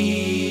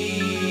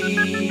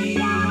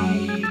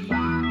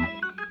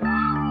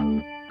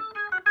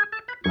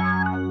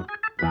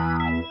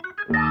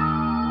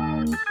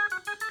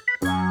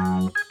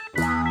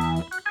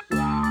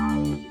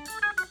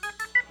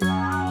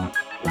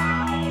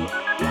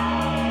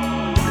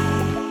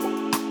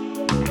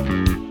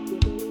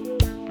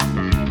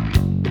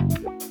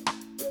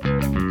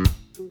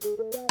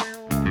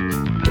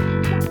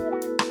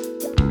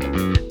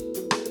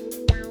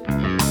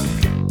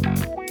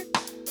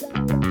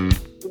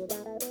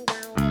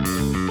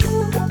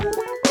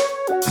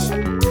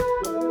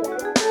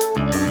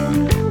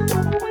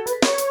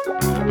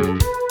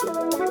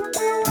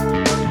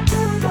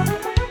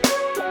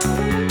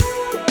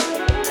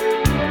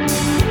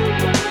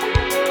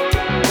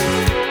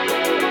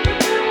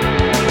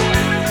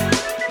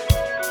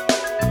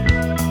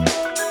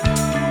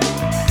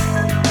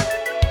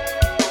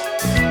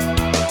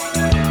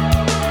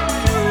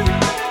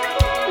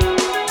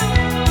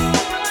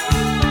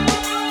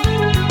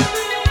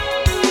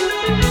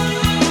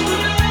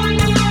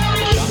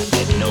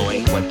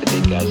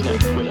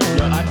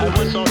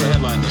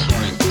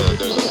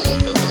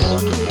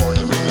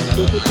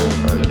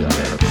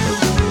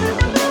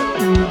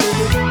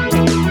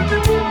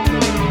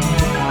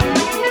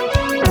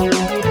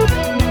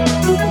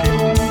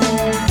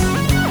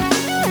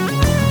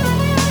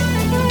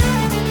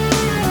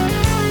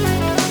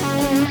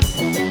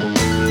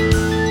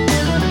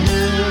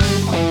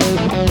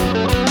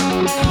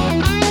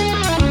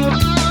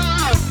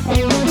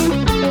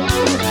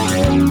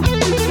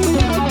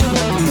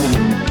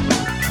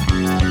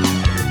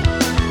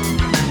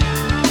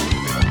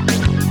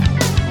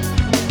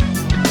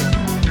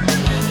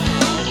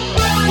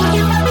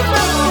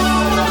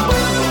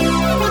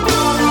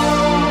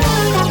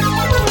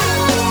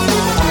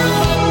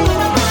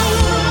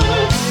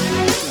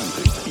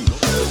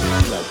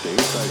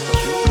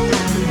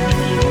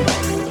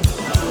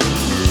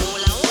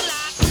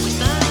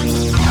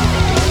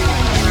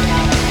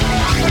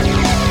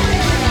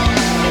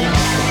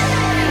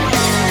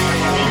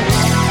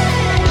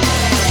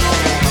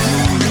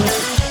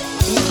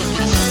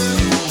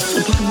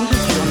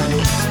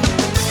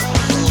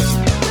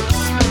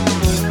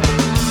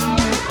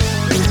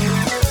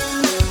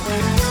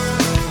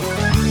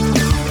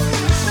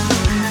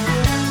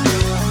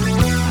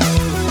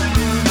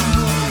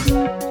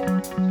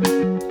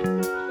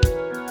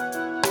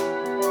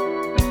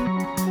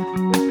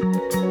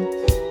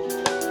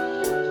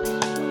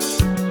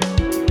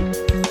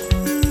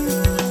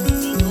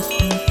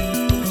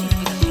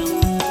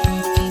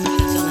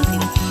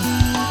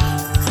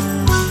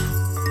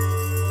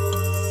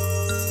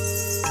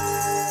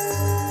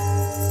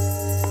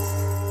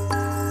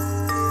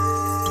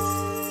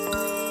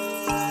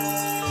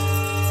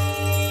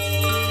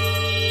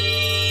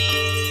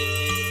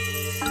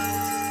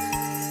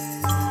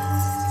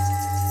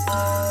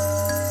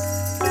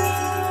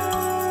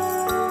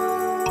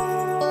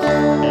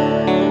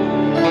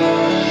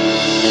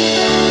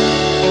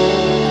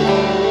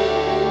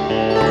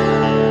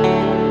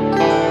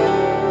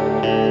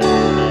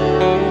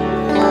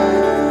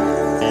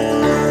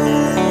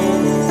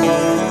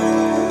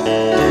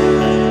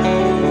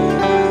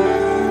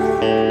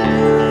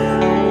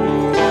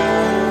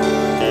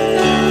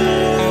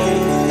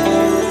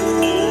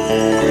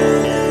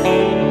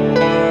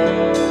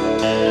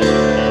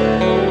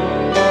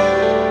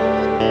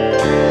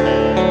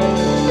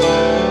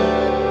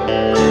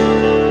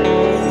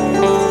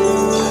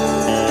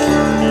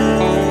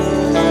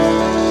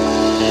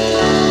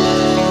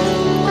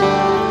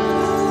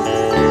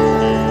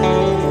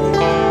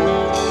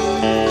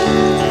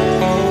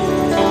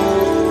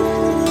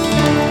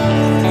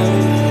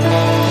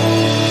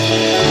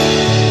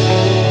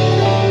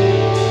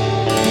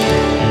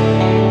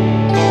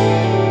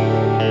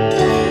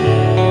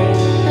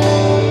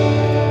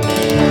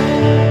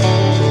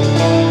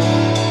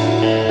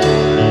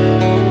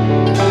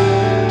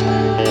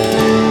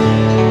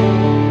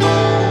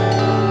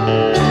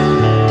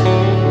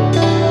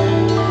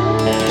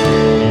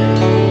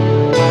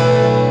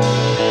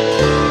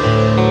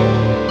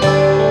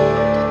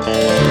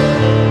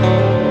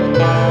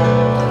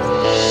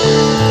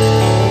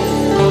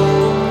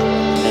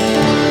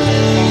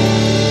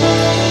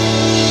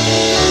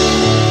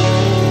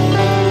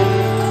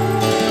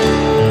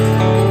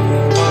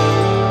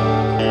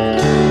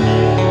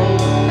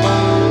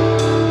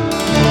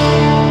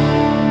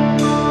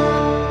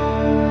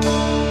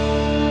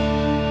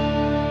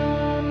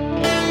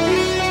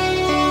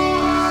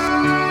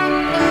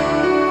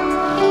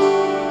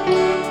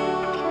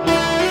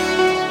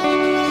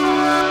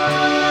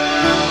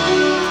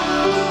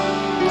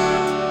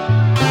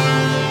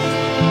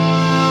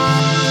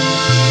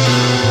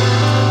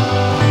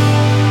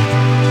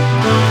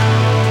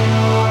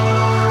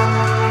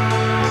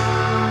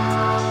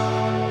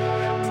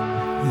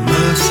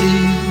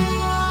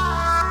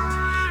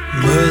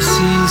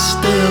 Mercy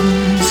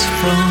stems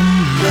from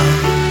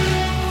love.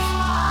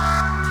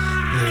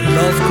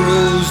 Love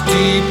grows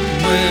deep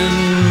when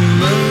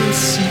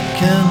mercy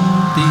can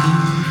be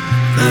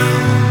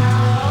found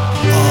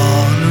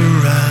all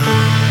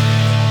around.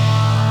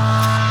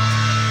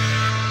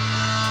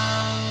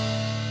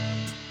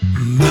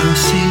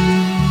 Mercy,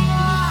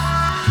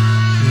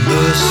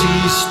 mercy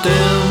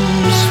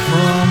stems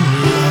from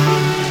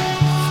love.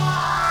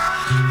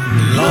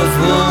 Love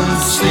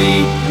won't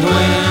sleep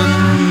when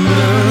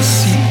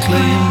mercy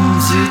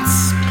claims its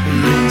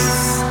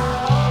place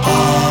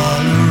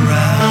all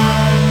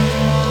around.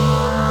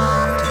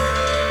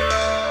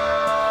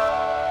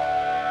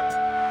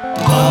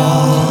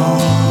 All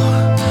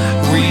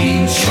we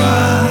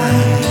try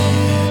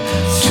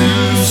to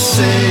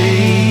say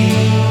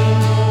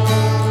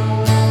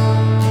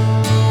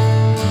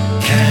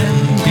can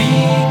be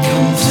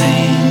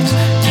contained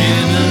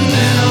in an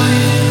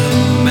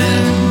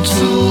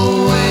elemental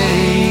way.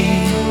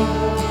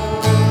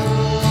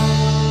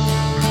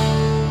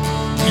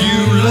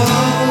 You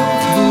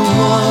love the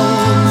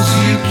ones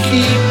you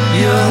keep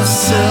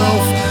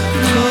yourself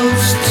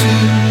close to,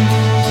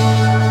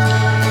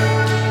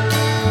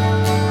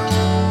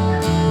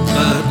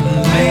 but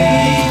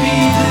maybe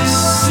this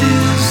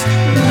is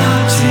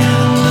not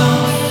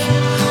enough.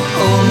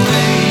 Oh,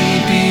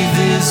 maybe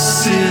this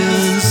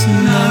is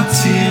not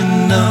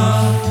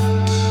enough.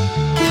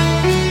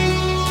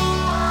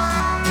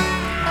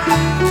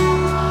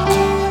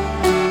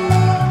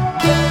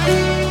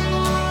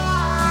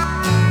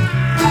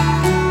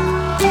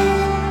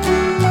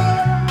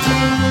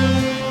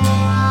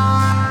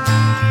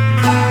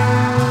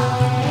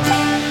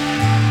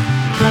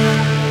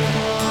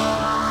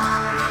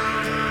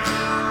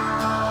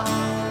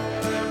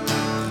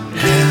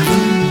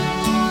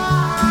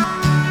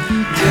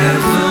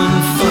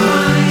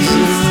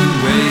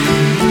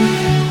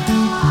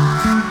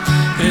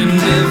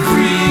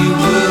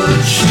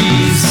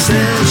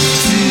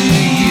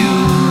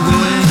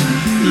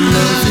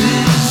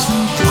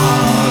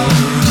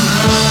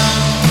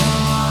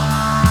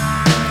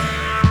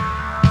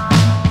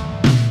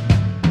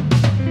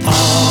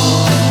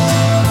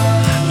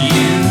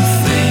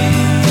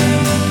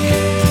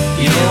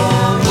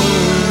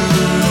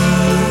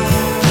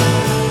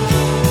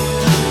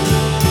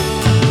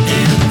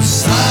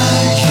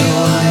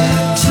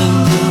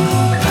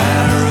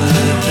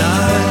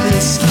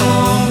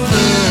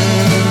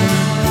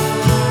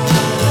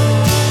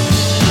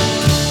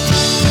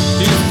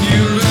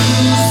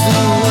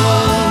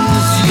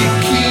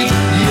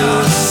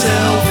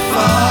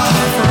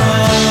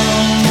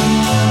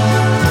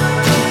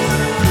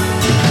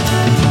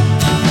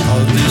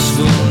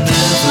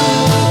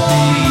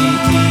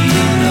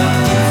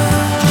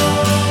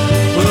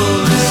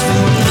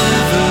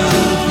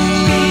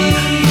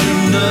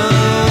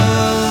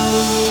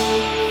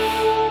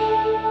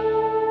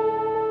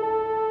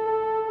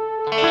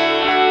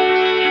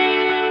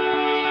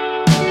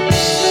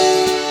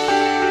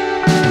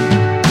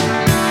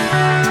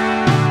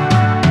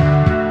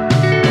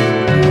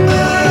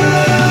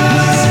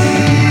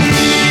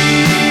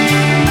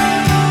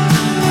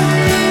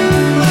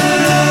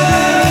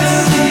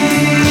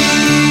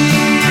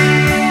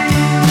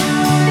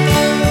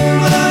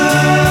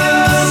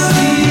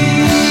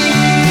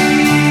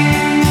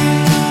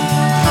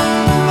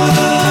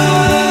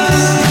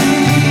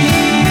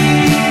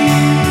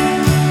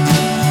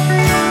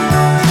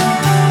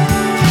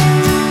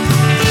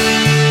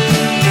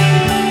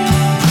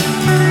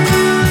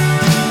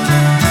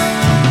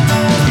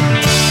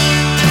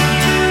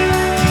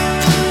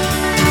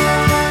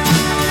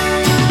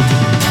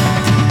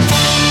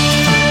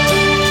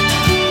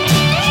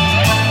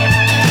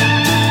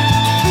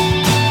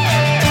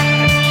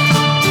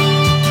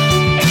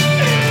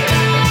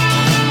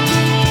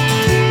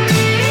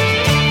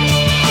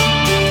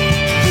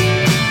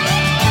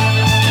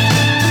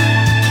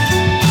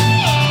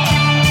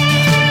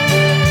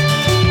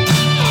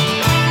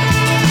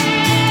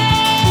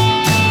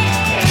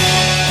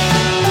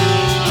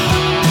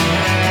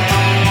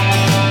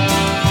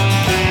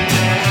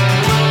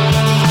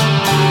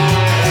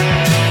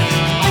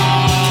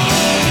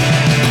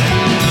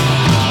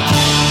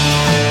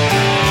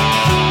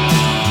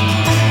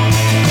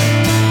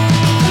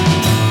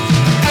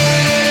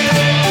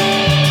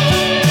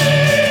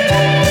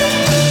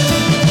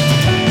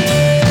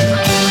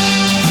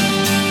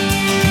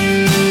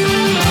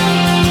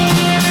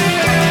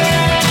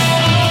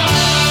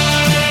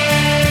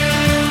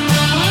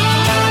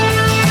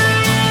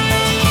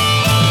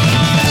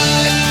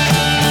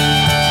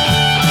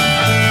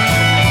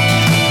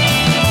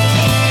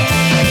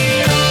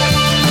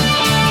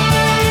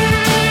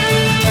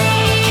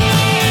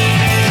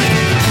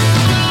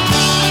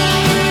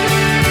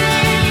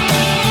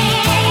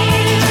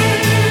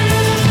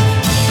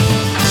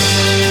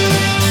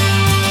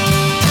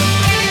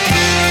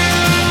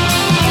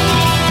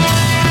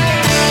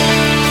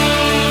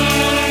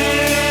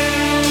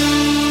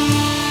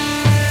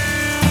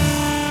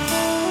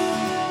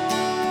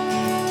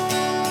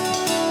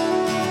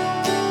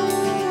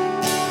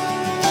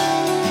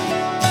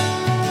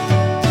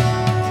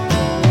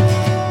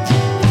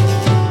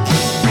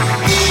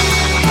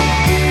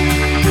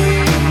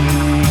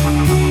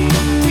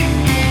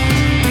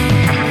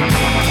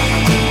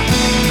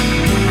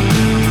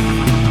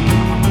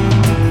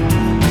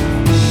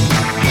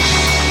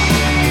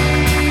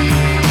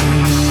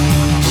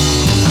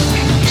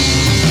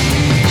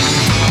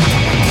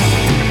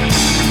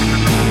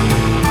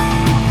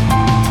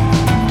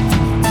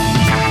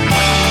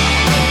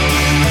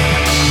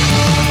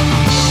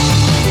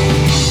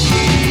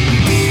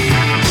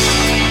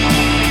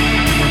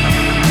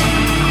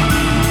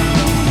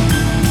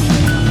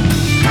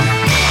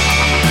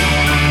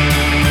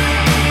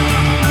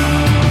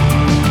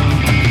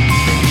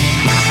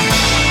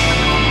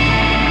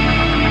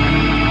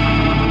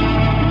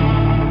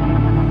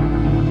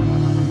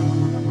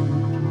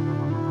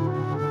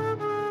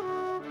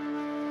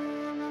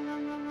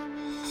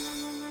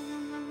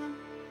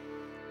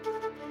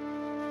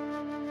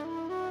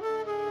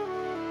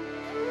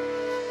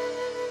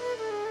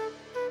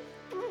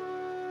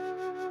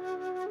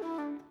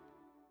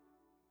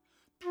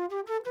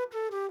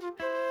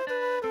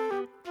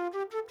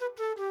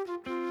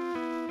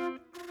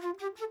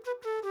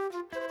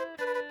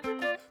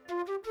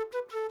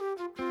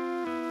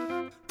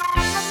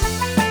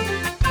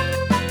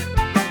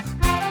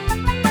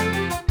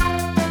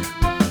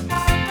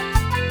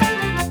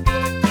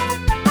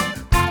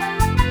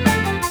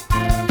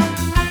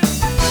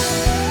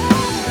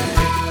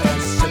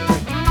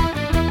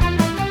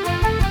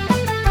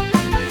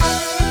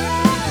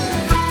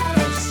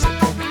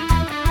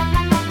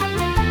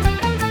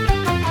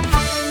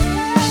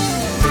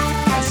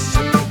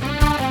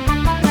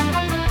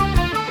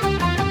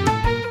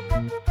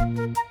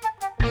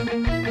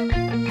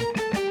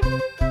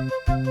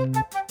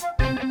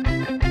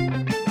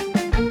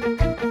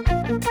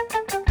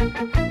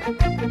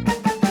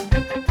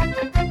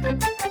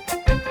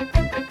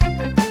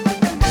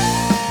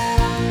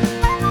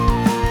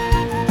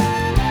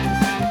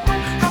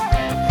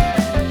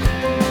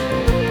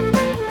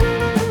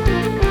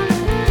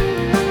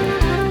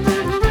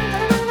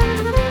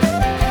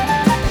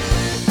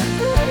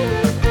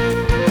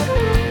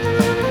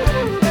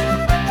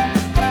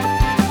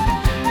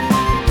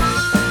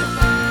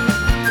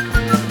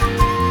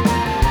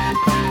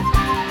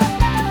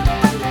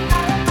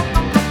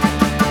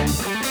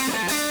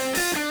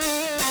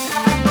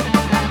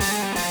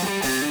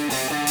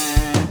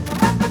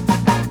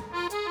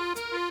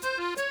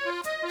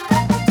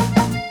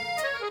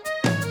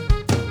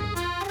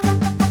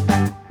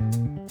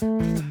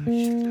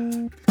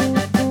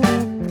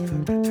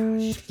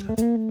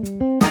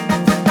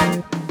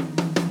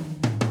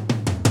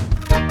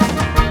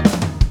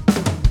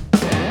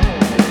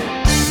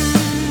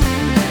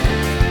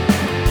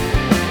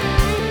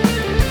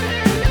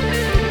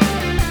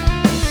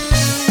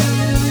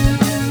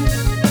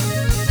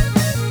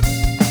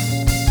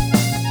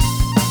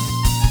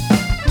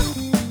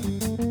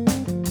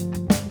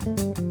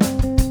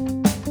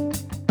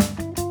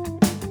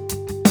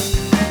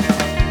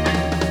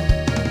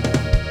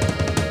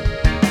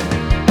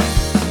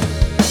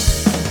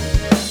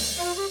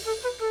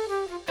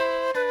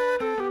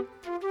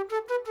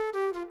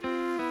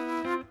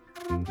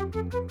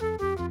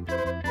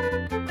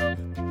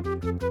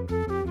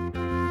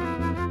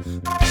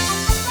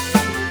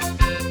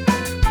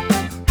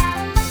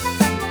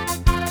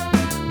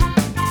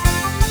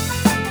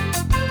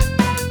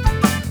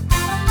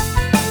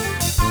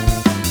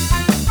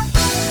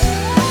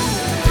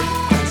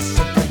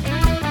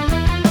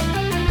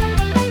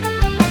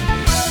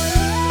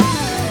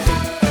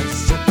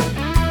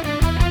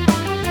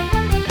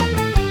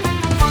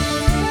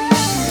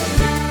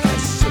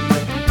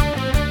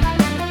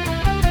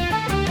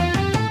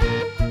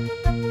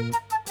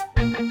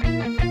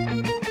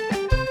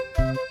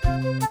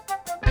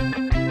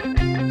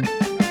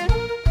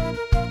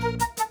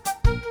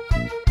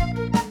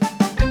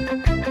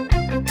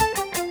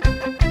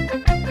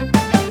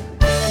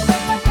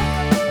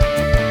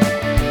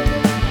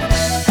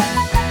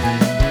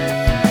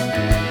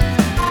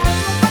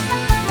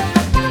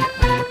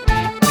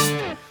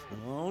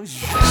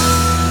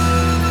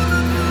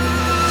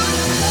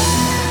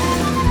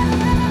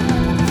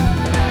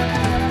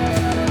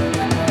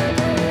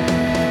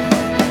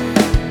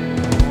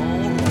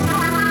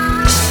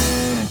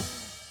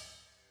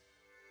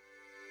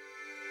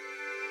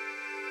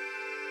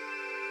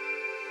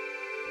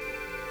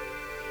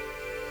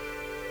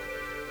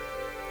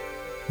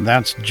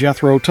 That's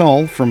Jethro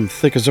Tull from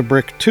Thick as a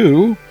Brick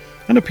 2,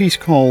 and a piece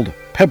called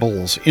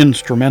Pebbles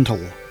Instrumental.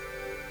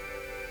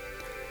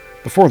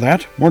 Before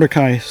that,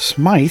 Mordecai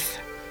Smythe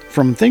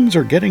from Things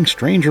Are Getting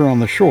Stranger on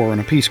the Shore, and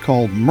a piece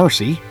called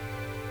Mercy.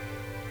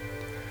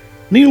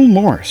 Neil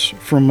Morris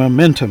from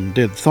Momentum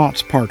did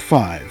Thoughts Part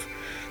 5,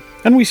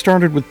 and we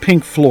started with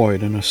Pink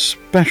Floyd and a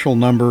special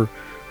number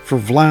for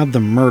Vlad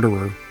the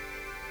Murderer,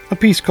 a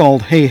piece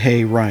called Hey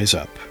Hey Rise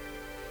Up.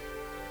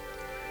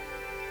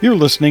 You're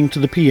listening to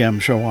the PM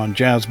Show on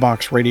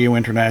Jazzbox Radio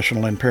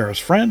International in Paris,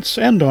 France,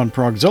 and on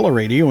Progzilla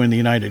Radio in the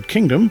United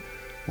Kingdom,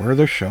 where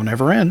the show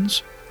never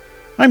ends.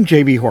 I'm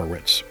JB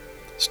Horwitz.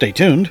 Stay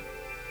tuned.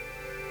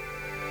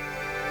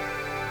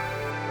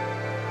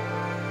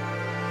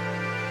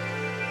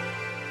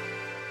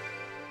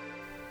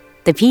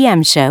 The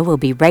PM Show will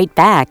be right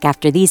back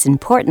after these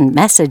important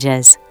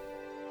messages.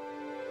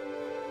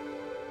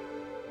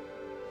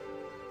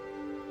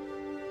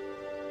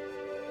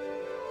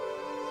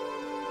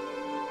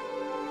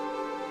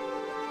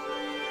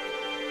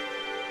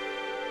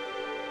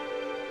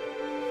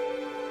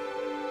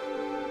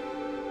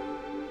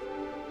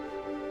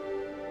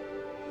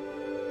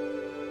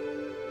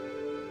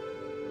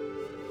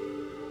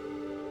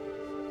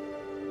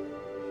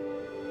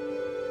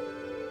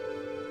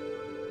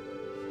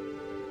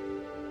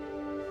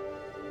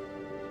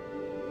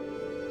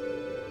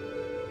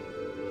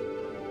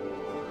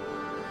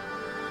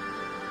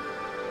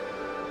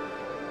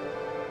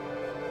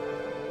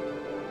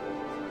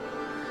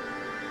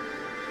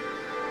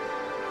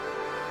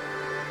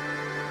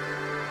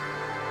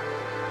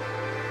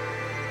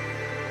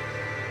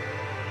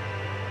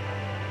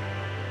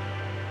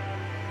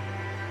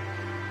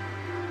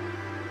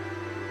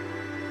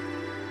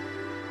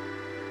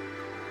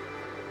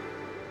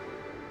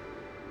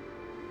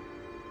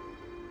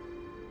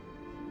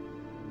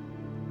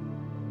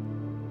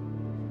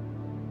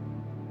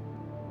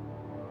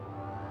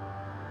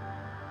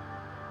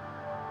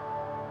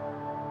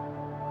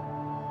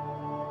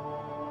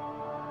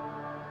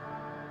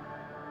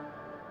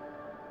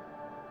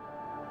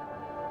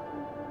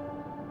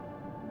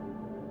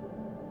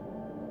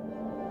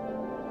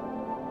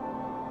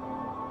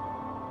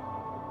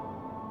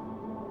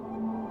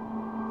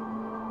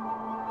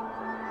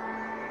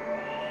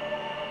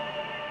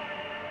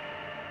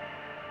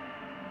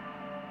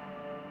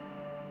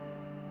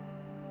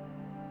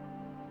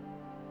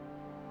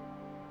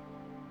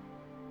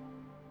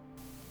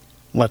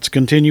 Let's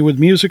continue with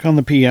music on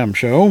the PM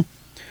Show.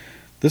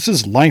 This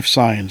is Life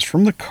Signs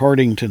from the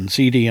Cardington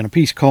CD and a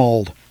piece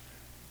called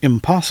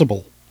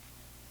Impossible.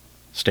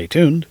 Stay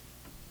tuned.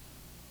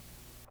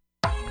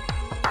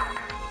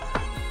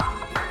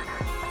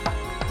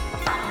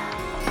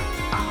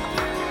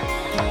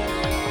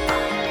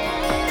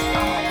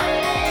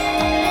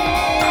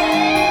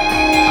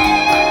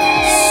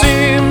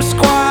 Seems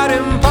quite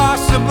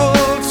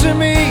impossible to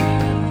me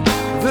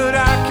that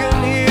I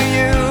can hear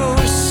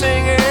you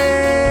singing.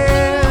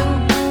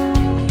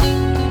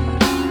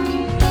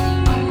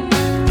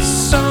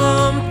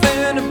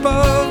 Something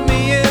above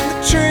me in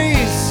the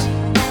trees,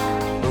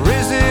 or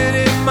is it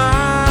in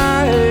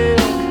my head?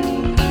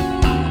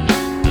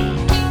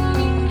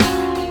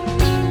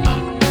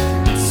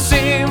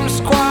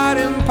 Seems quite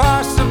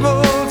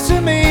impossible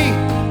to me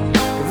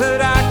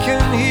that I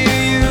can hear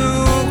you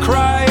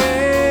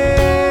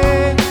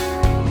crying.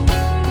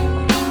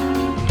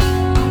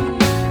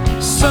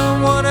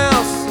 Someone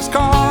else is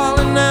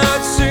calling now,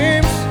 it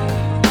seems,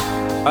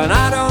 and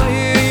I don't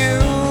hear you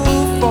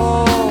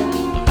fall.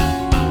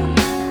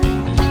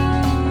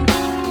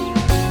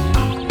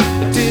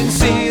 I didn't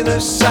see the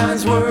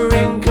signs were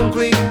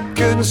incomplete,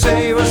 couldn't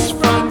save us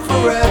from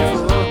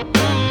forever.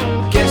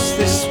 Guess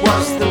this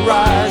was the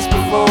rise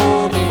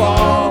before the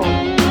fall.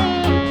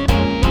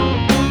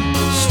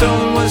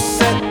 Stone was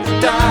set, the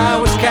die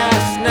was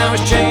cast, now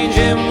it's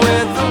changing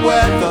with the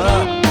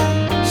weather.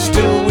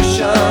 Still we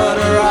shut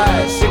our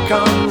eyes, here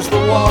comes the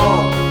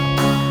wall.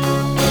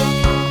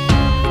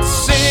 It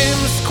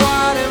seems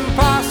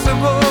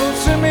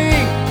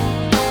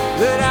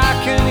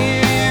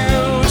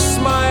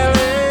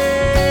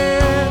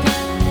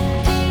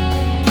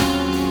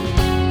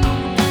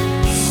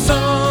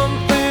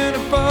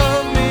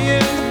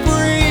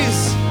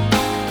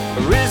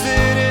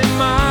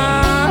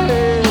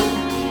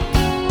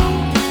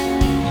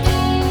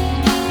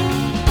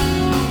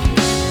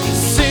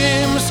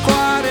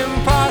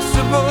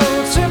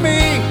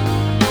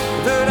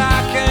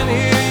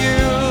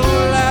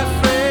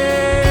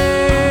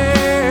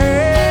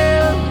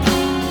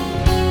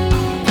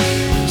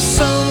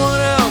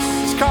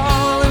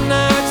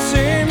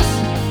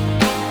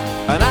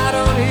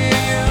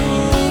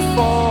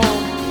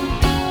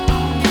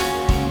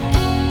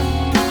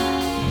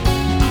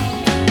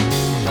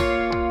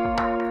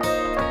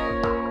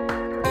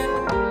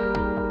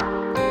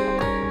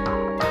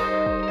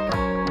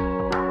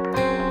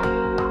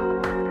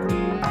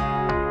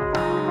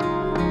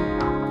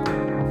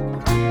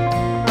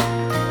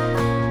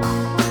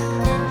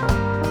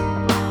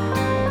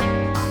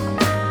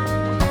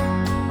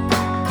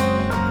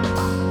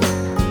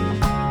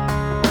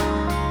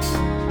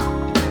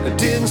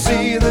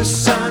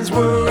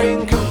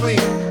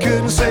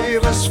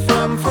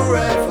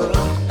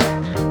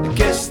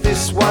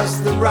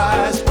stars that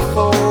rise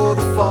before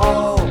the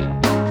fall.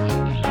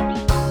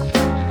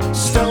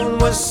 Stone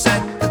was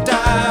set, the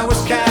die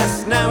was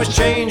cast, now it's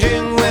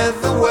changing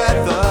with the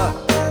weather.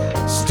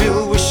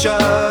 Still we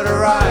shut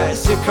our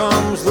eyes, here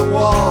comes the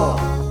wall.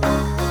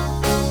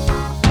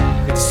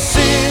 It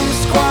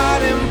seems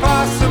quite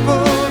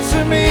impossible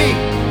to me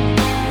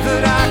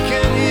that I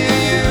can hear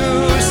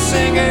you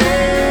singing.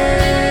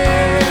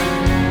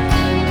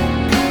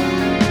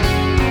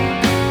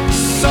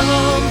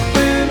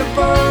 Something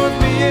above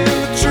me in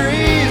the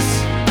trees,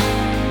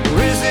 or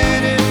is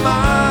it in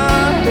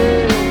my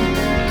head?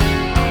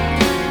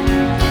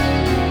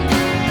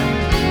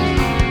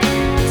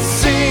 It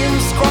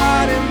seems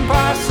quite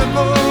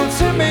impossible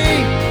to me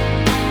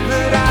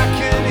that I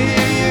can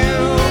hear you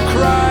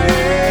crying.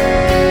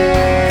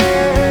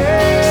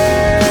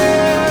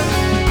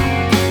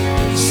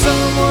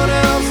 Someone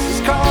else is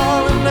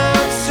calling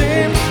out, it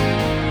seems,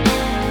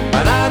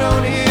 and I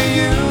don't hear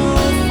you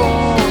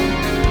fall.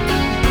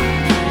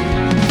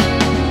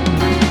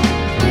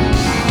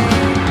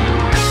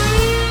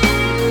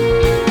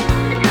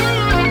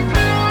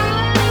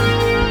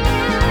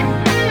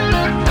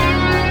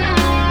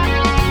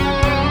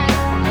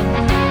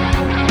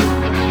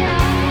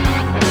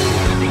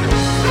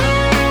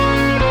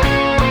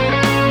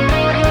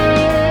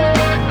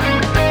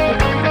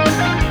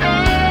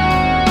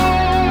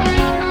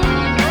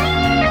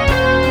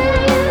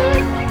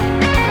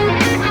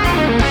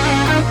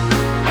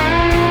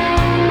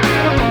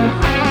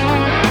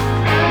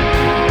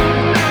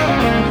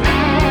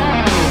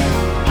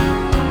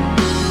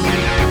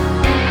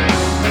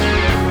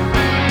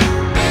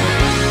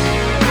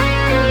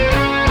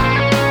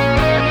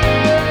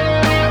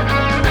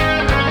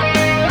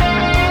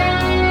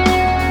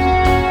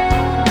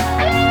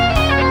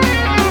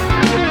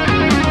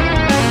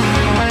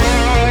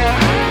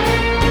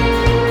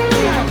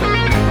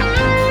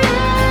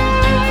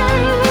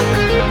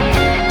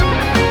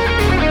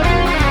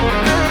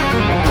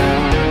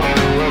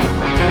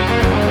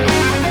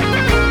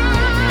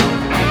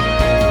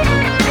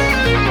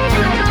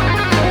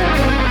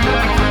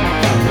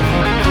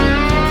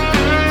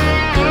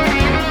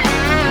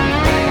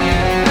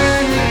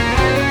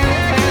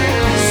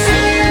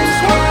 Seems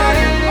quite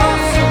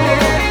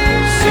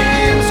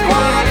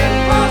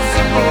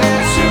impossible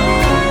to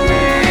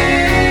me.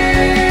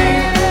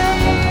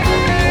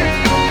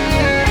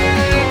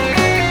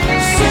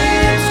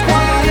 Seems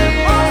quite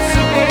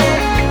impossible.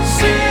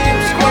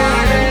 Seems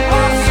quite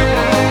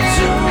impossible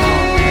to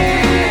me.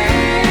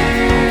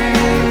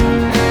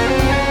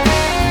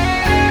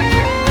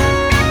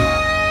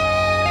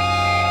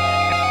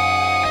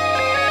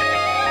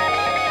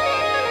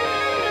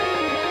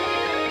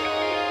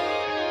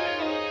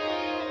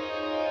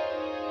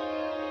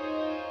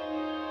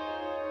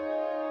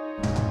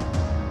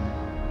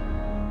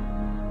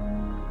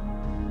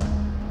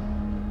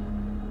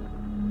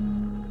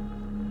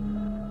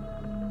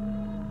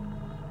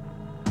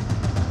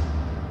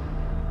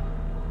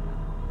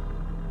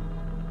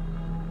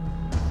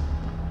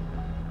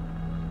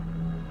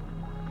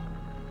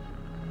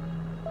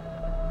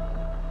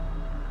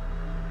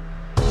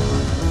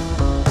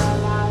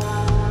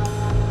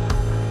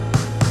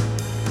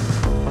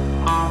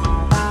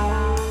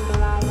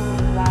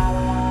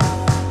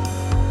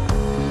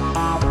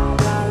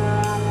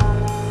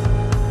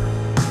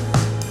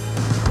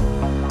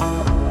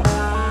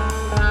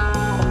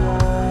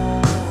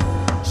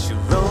 She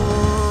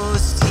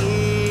rose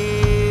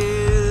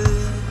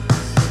tears,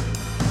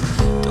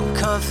 don't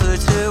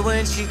comfort her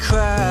when she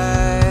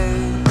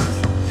cries.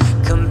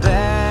 Come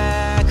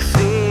back,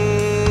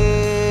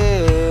 fear,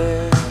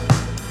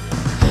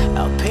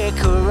 I'll pick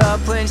her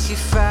up when she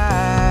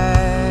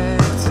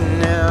fights. And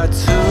now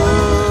it's a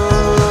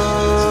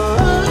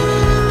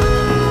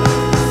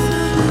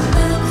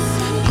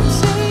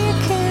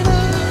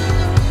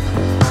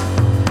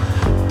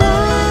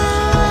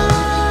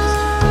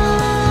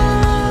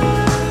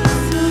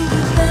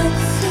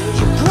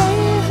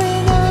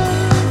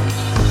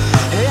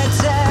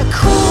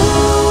cool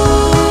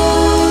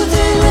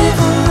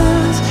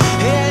deliverance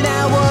in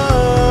our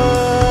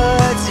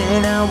words,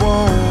 in our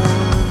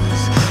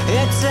wounds.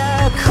 It's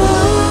a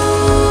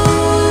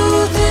cool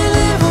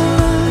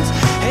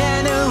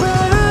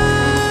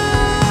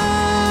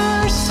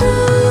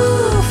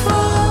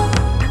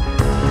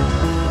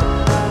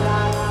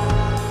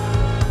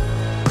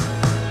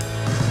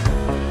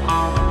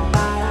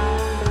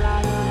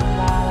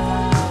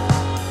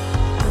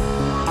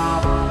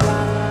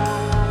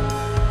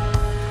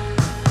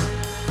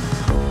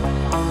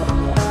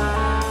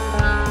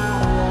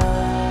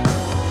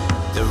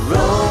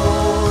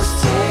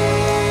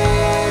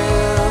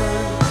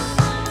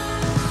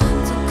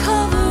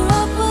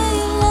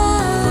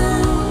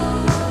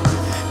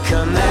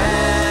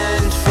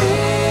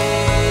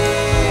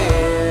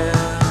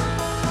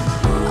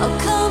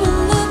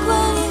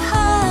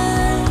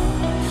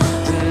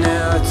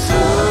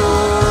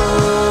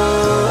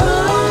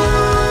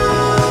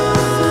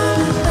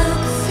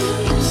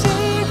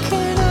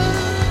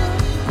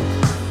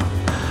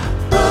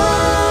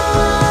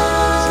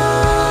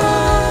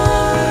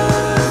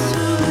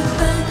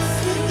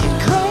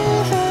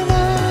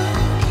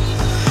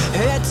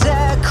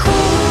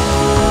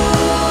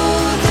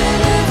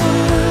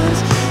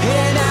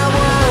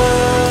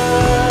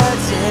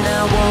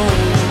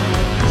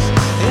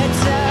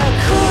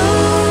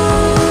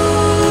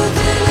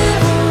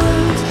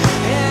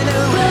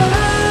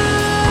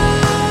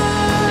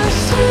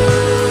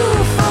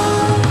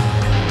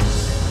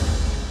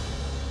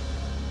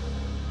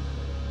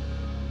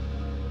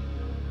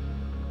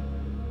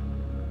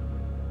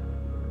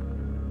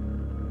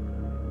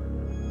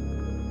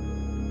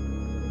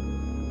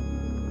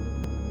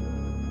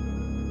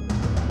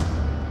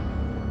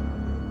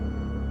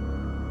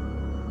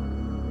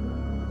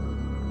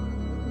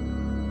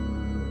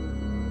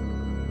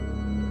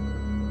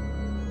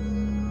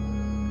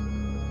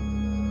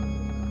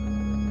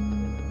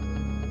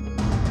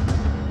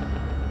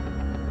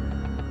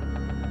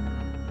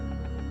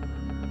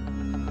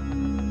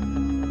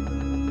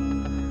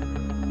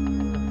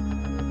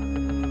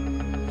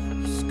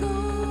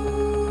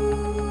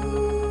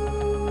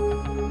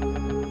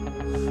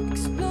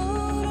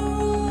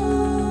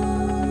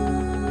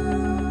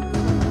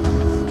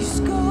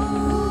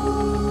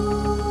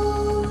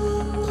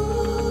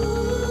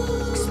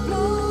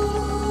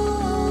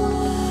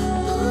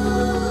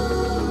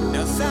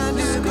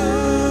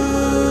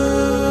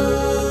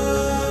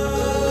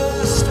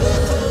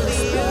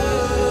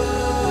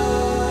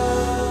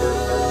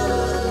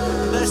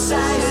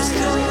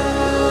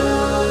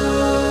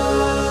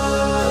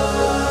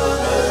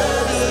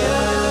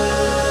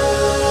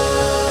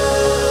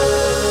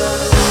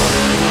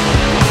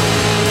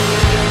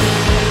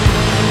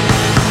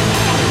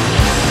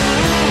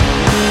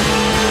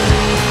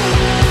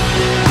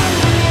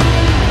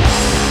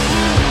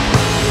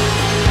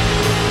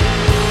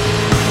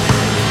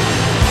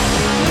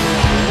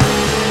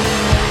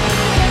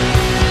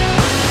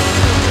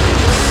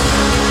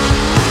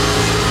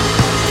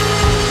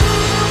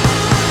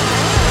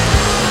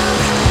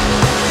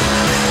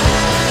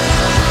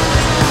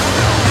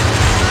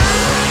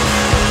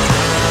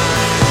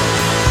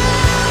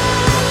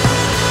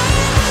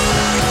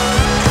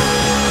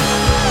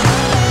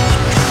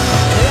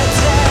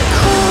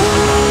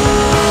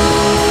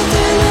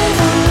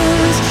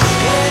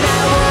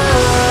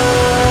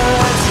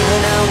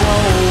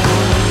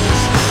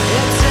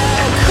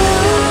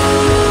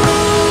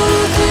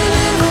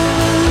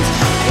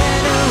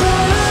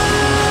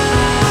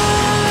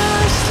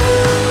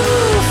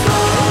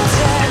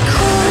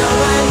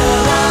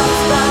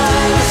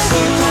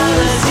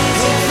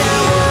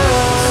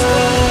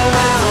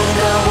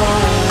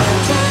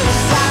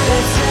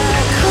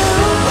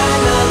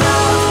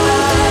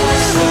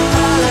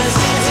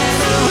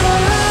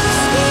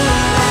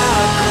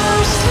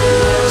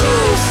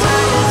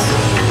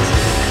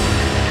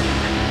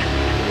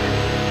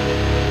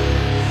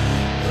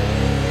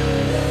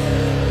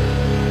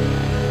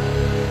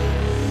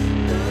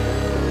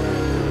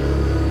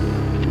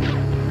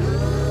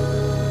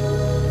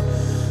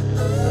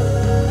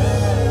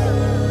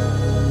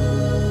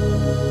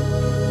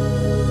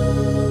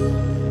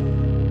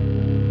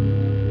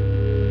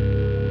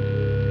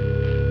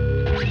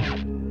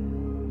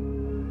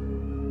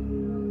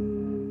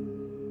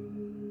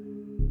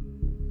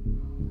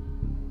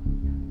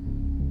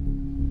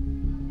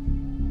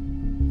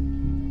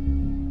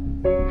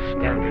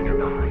standing in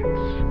the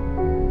heights.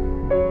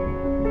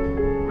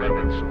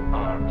 Remnants of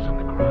arms on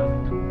the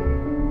ground.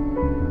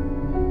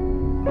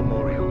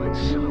 Memorial in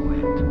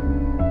silhouette.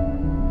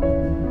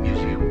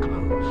 Museum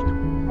closed.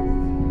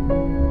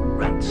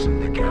 Rats in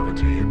the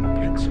cavity and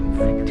pigs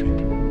infected.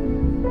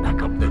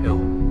 Back up the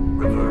hill,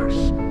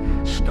 reverse.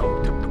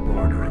 Stalked up the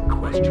border and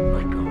questioned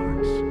by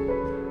guards.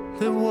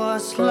 There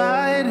was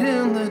light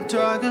in the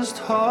darkest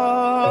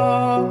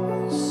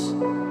halls,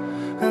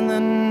 and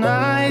the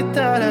night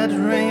that had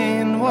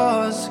rained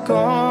was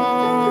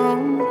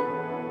gone.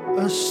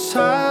 A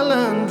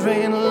silent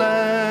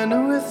dreamland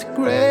with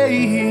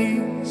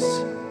grace.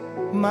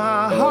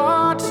 My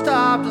heart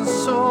stopped and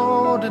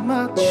so did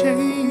my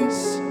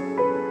chase.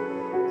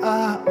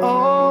 I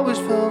always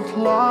felt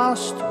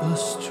lost or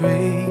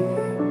stray,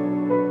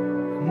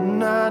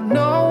 not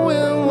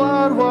knowing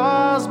what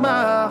was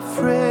my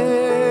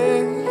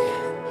fray.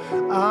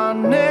 I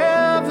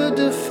never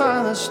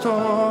define the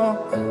storm,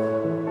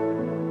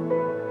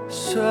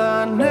 so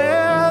I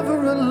never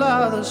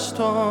allow the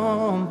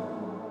storm.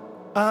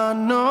 I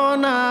know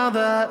now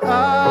that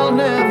I'll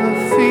never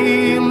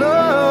feel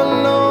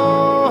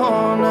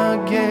alone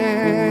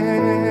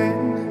again.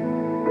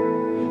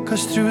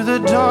 'Cause through the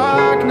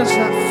darkness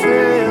I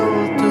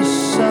felt the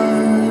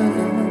sun,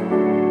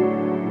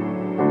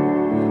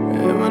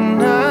 and when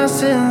I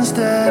sensed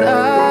that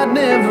I'd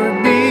never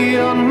be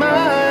on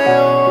my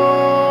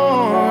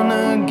own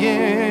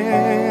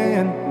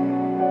again,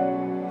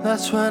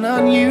 that's when I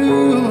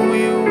knew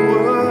you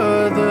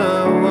were the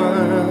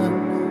one.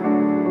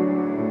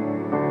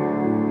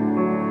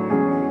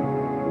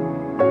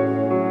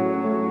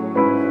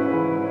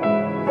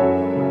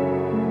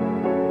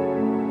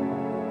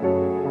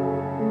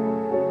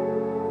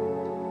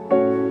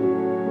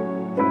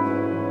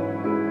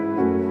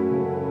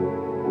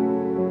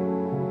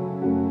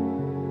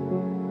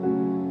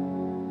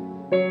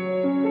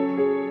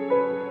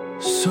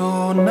 So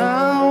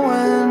now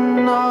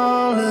when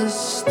all is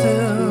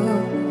still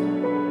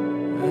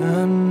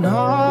and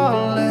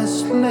all is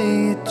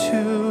laid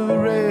to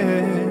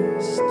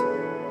rest,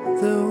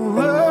 the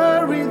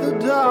worry, the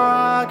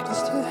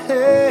darkness, the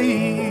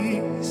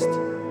haste,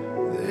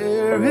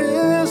 there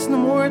is no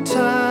more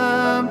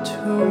time to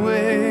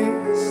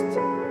waste.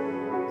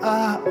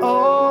 I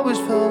always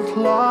felt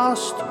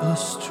lost or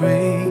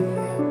stray,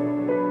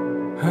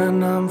 and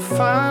I'm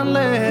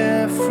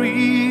finally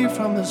free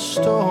from the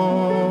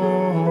storm.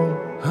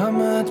 I'm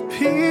at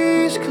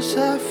peace 'cause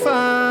I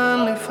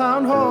finally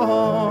found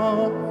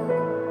home.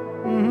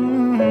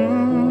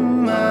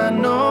 I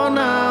know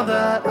now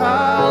that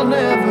I'll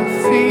never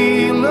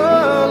feel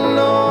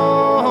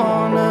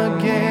alone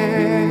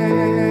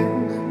again.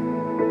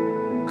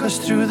 'Cause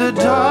through the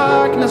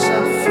darkness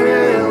I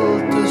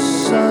felt the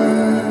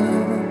sun,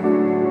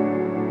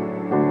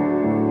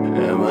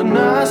 and when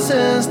I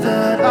sensed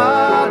that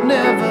I'd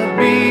never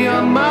be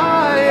on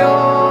my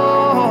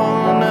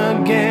own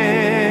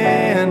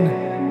again,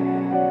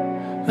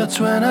 that's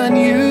when I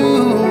knew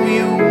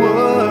you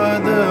were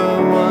the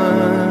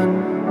one.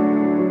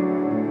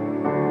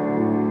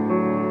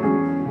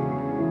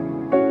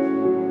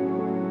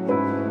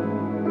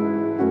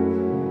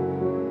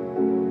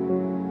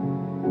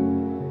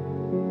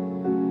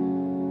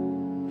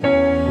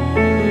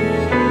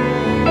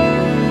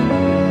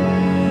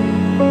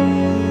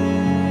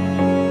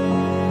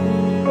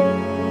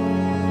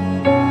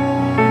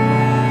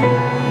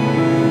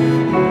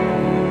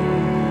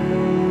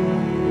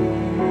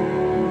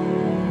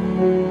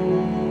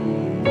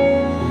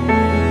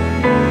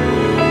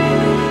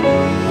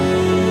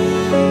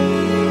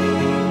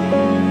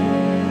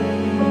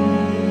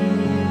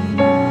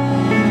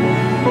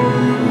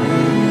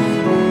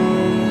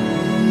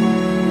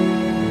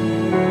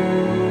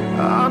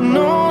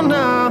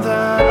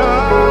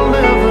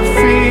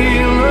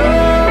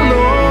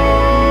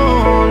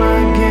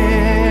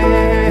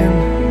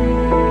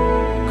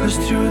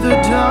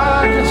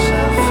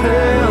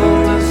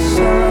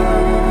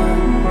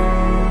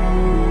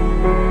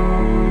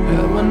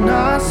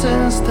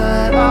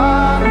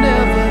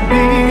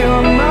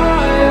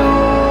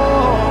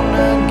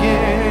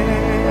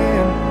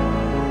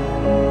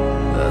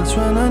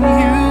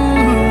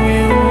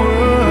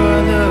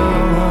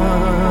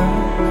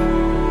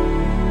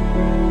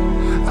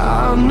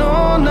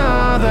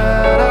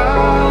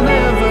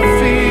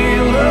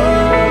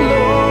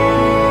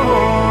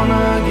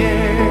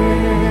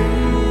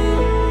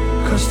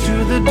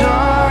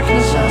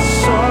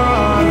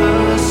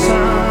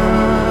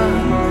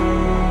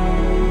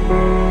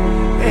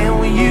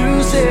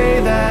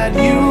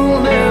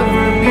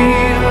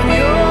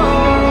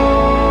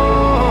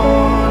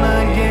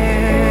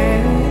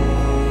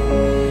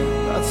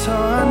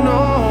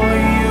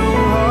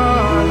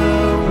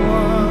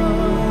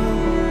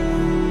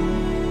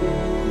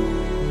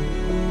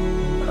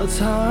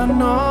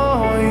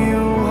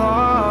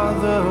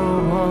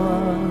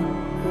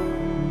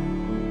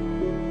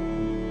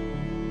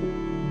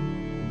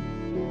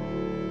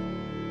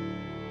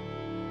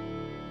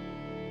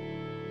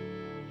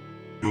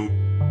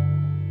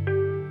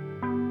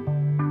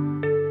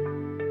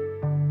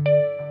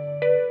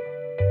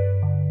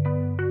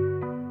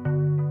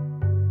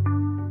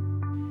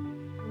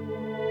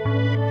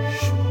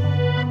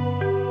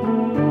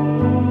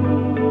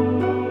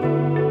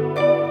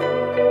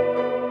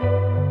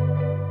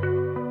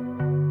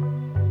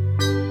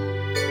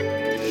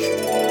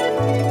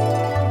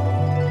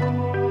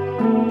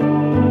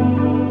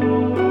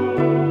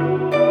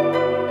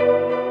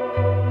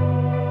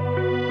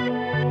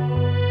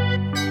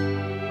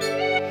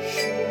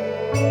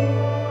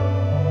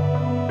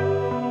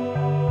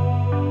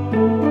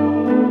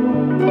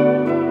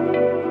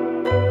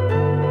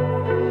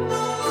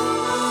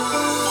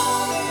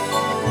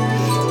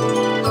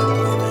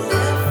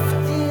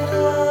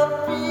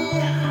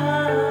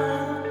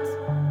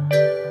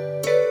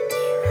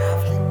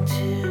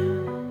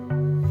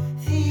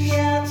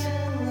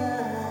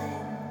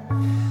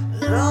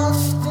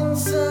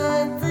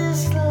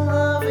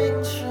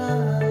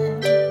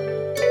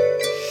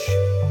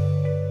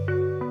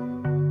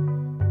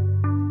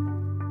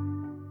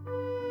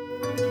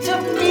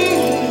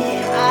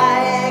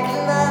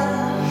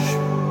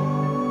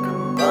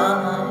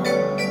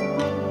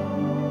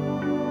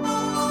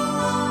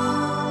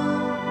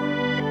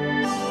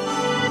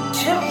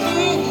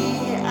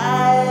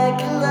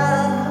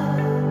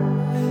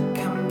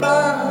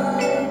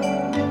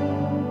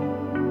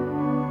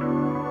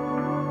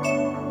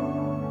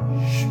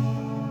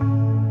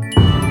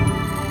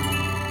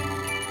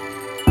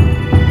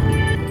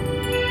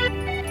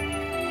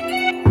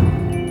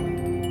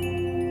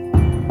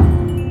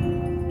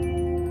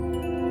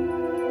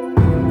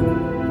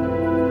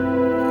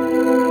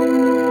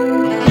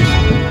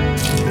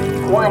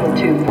 1,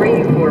 2,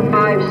 3, 4,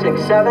 5,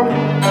 6, 7.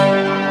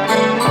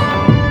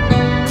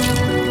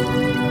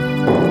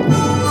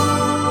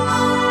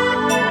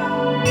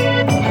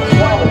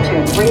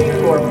 1, 2, 3,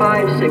 4,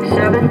 5, 6,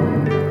 7.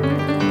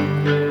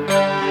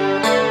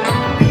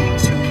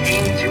 Beings who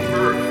came to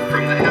earth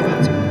from the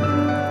heavens.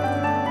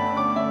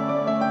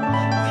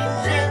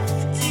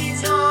 Left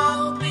it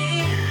all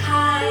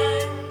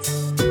behind,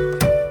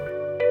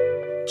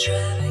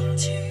 driving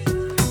to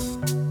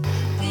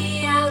the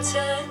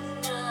outer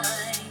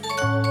night,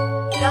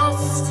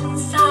 lost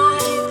inside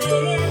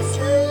this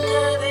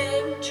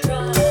loving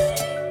tribe.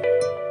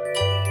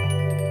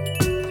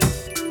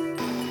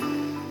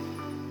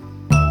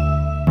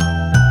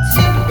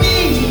 To be,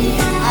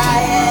 I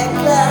am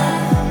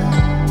glad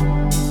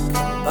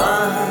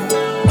combined.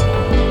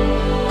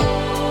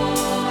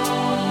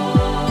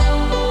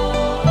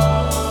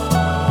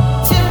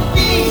 To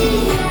be,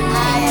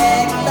 I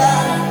am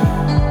glad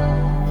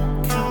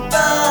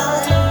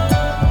combined.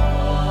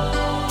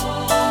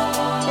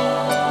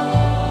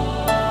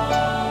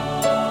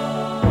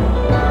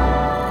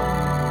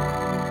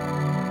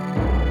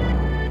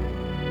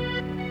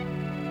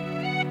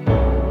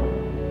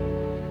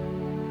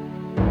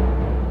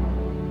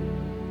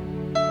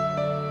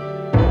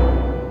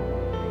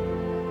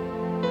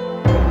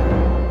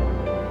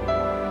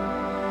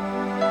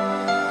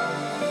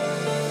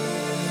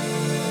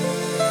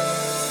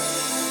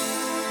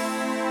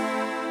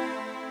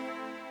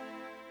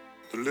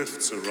 The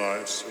lifts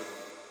arrive, sir.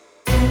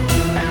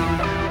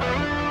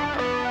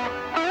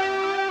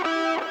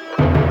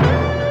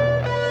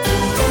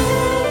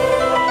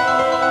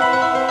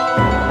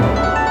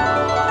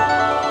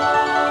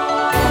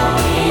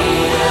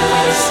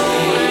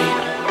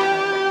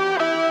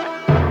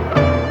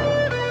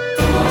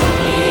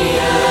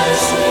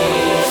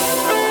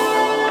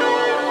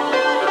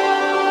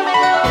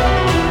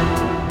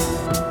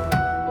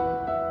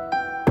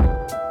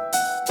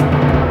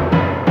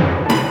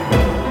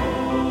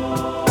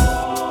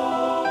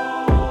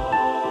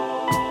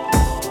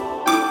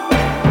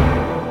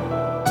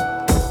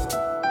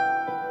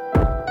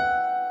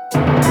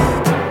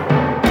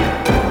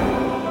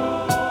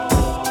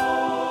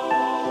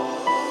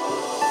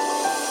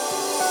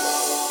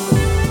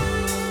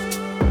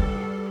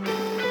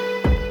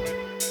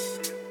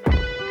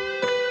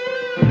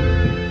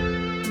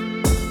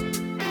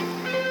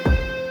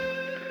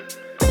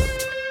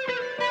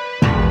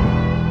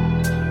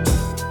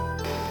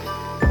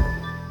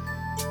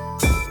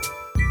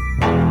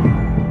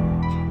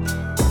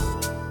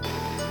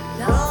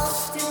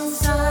 Lost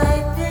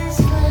inside this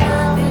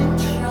loving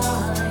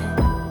tribe.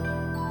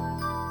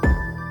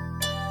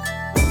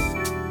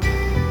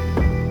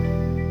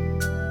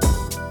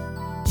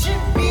 To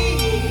be,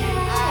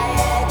 I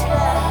am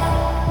glad.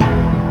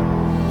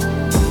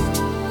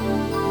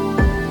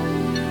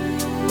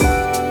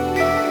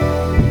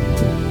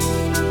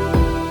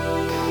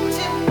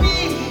 To be,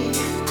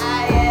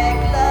 I am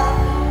glad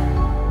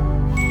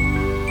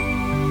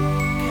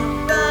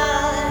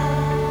combined.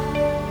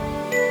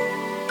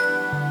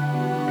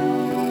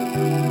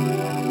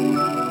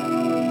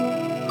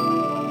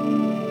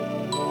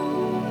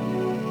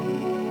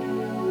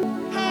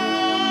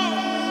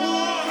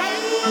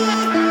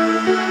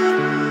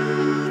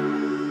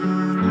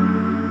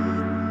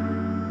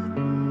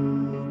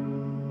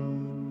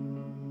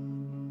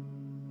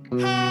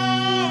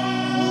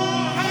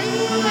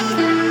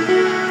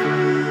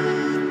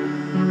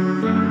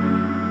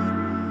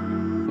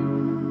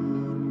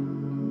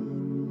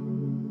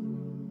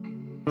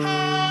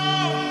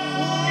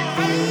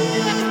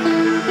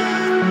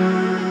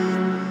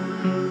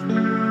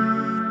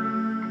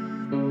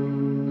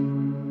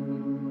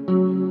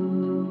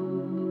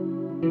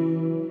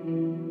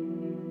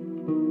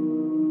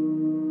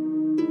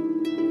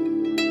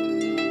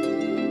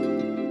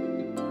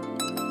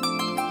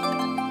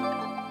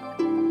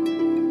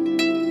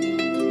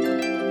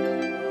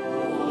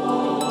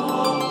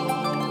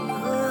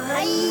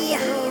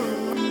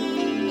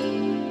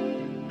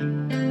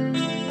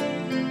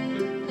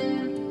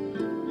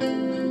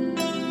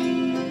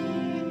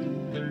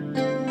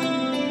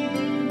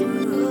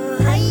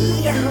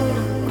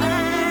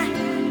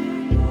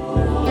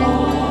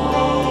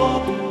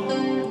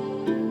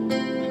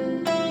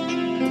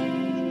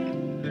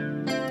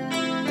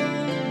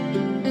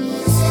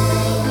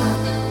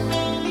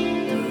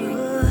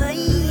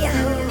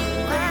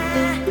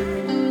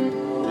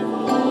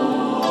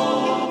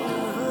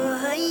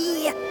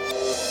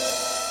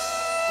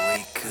 We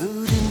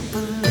couldn't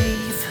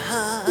believe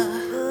her.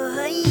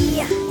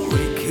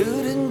 We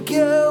couldn't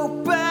go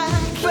back.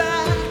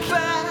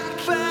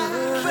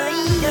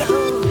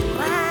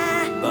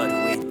 But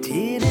we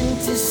didn't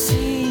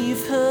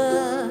deceive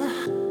her.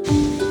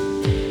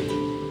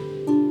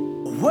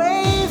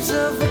 Waves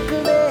of a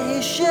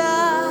glacier.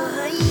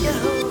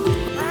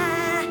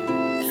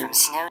 From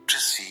snow to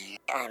sea,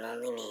 I'm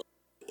only me.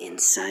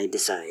 Inside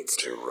decides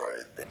to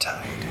ride the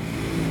tide.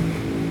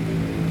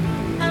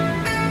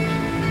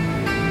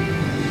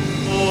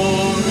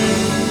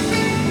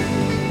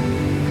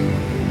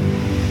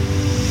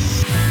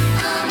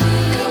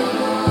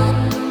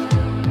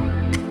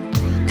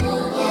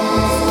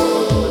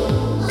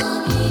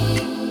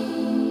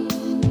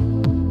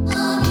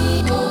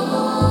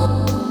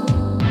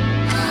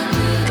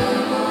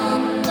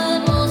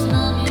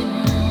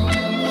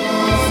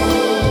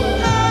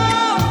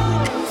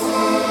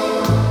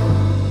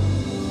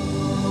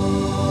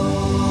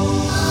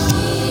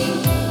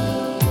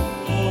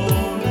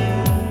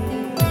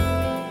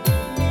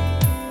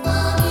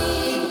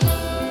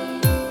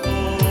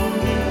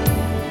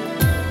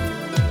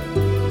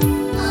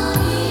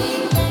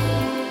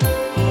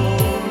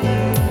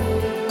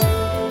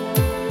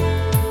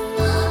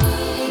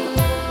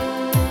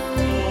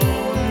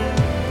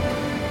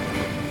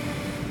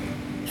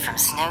 From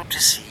snow to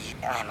sea,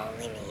 I'm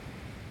only me.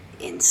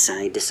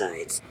 Inside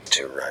decides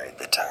to ride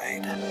the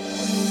tide.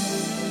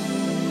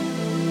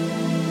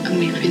 And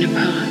we've been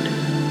apart.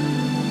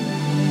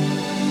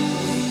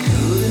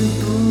 Couldn't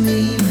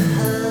believe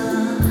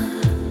her.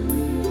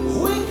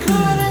 We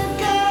couldn't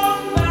go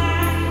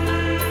back.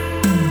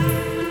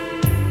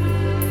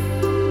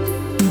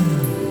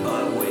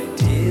 But we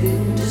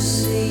didn't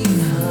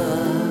deceive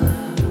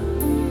her.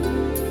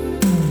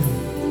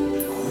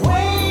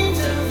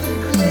 Waves of the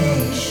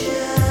glacier.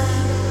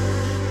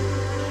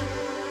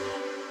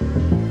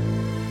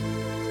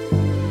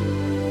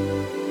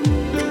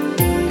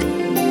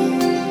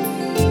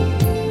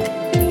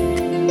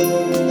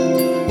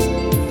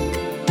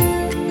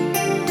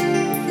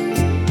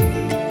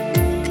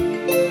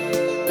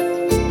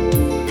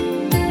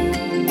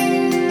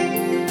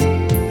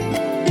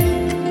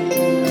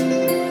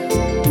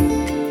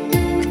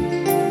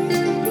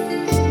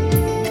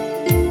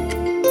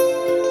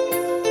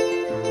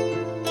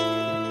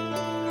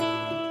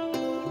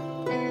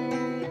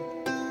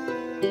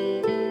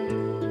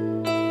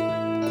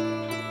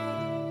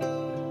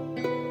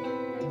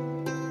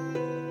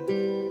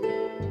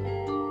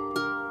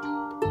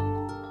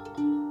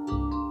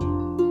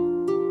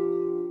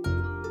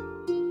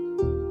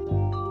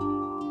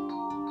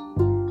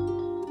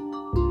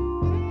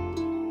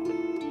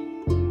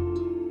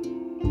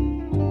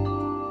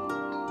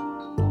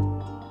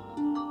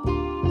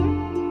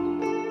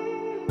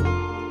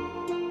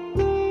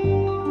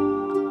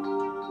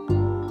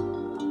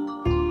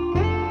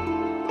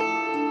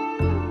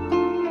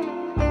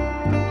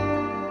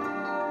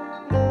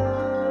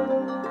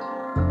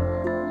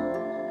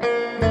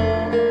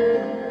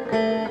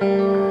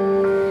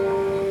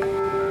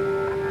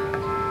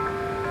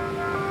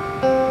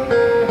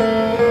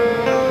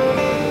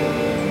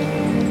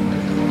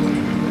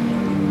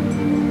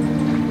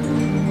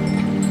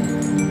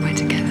 We're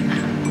together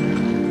now.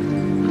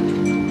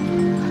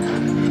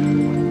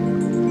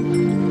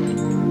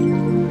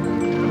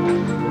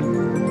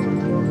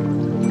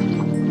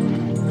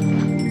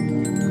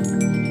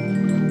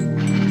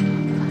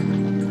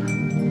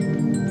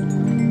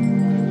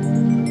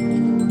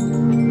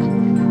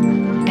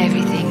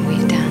 Everything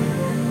we've done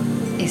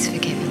is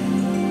forgiven.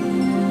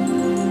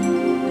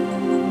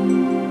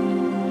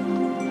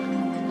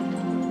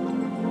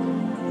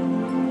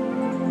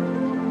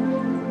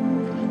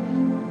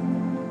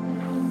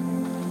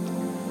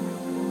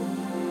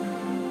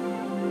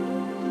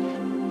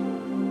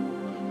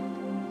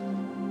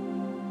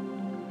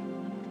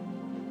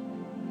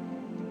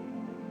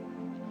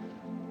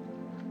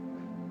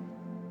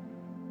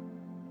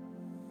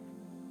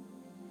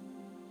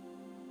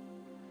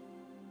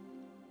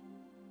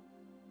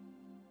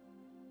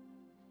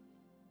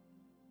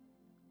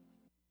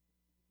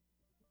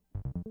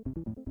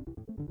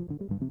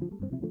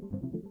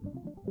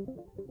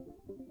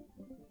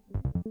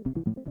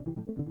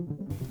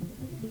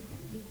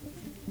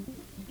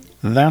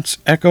 That's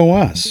Echo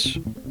Us,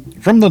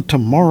 from the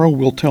Tomorrow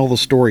Will Tell the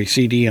Story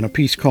CD in a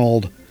piece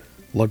called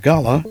La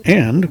Gala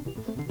and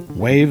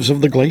Waves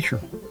of the Glacier.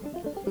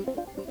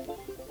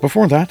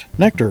 Before that,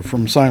 Nectar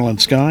from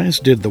Silent Skies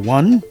did The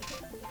One.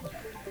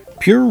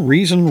 Pure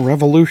Reason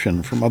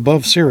Revolution from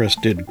Above Cirrus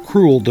did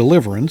Cruel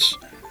Deliverance.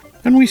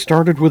 And we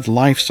started with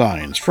Life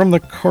Signs from the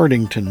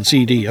Cardington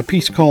CD, a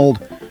piece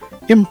called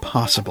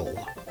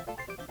Impossible.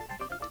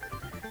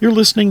 You're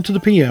listening to the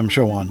PM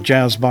Show on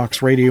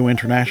Jazzbox Radio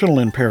International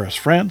in Paris,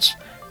 France,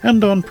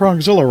 and on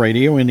Progzilla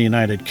Radio in the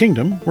United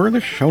Kingdom, where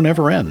the show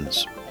never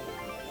ends.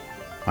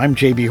 I'm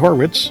JB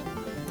Horwitz.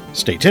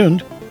 Stay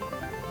tuned.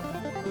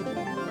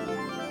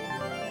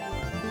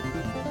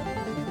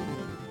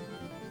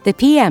 The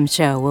PM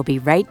Show will be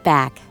right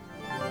back.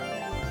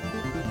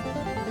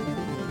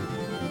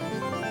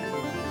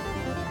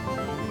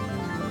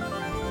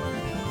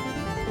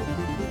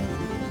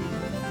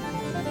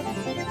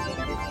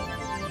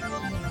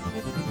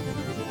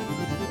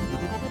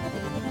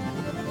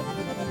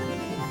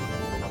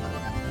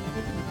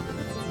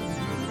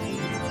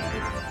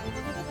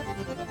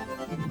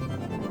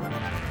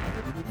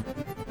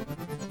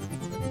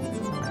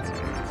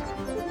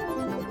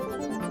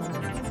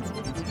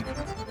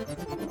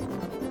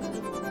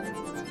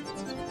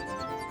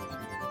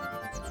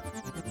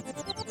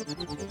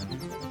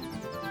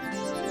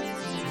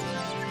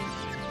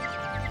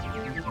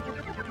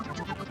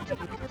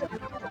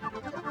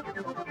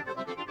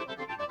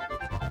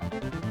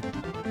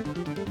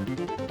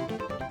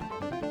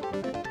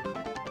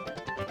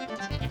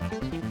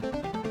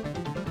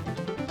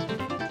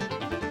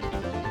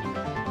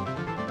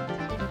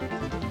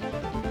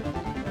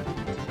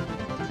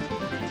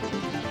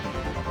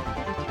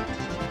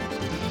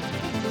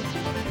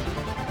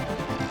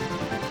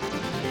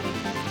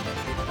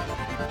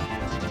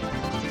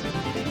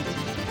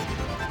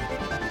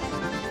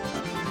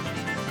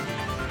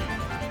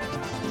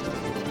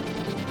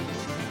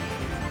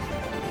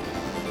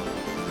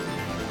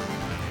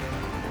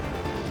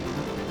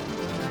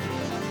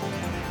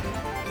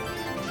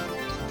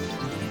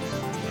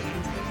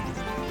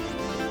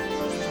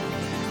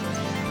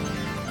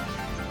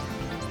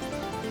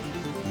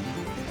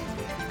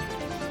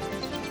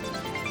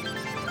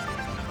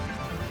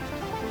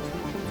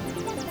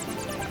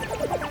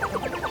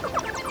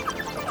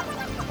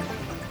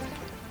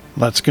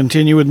 Let's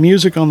continue with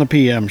music on the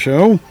PM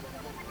show.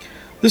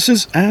 This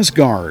is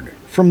Asgard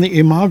from the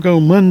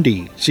Imago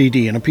Mundi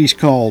CD and a piece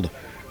called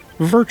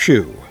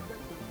Virtue.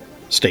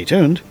 Stay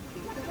tuned.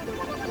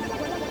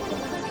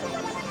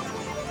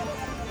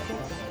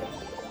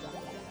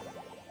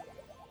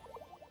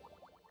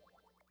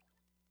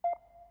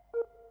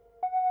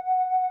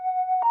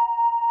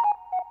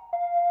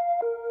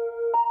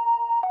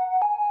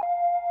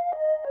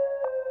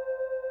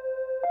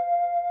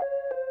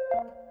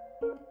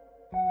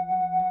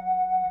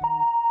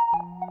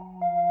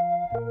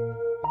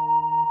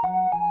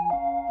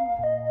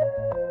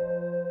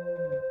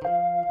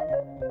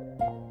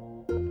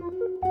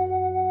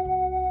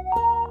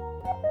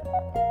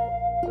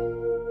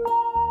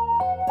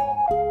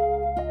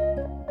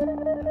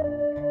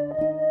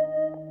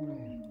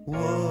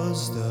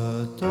 Was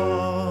the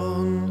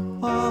dawn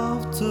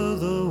after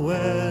the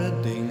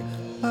wedding,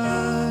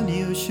 and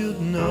you should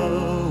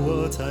know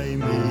what I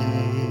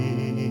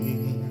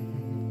mean.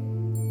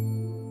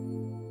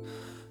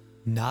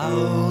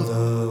 Now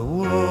the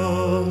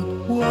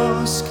world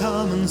was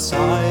calm and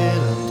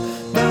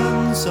silent,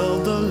 dance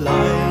of the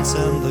lights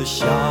and the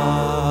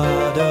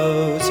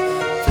shadows.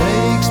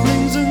 Flakes,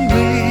 blinks and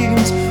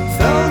gleams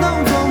fell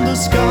down from the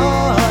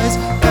skies,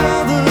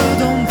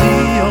 gathered on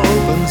the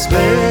open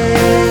space.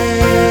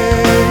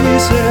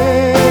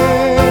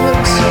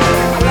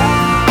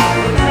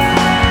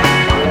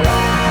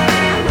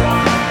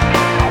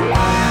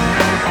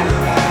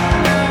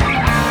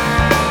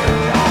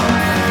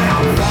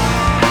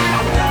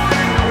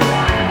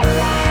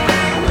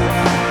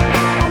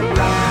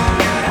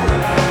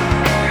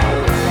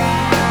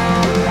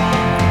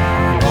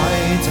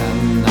 White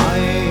and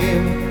night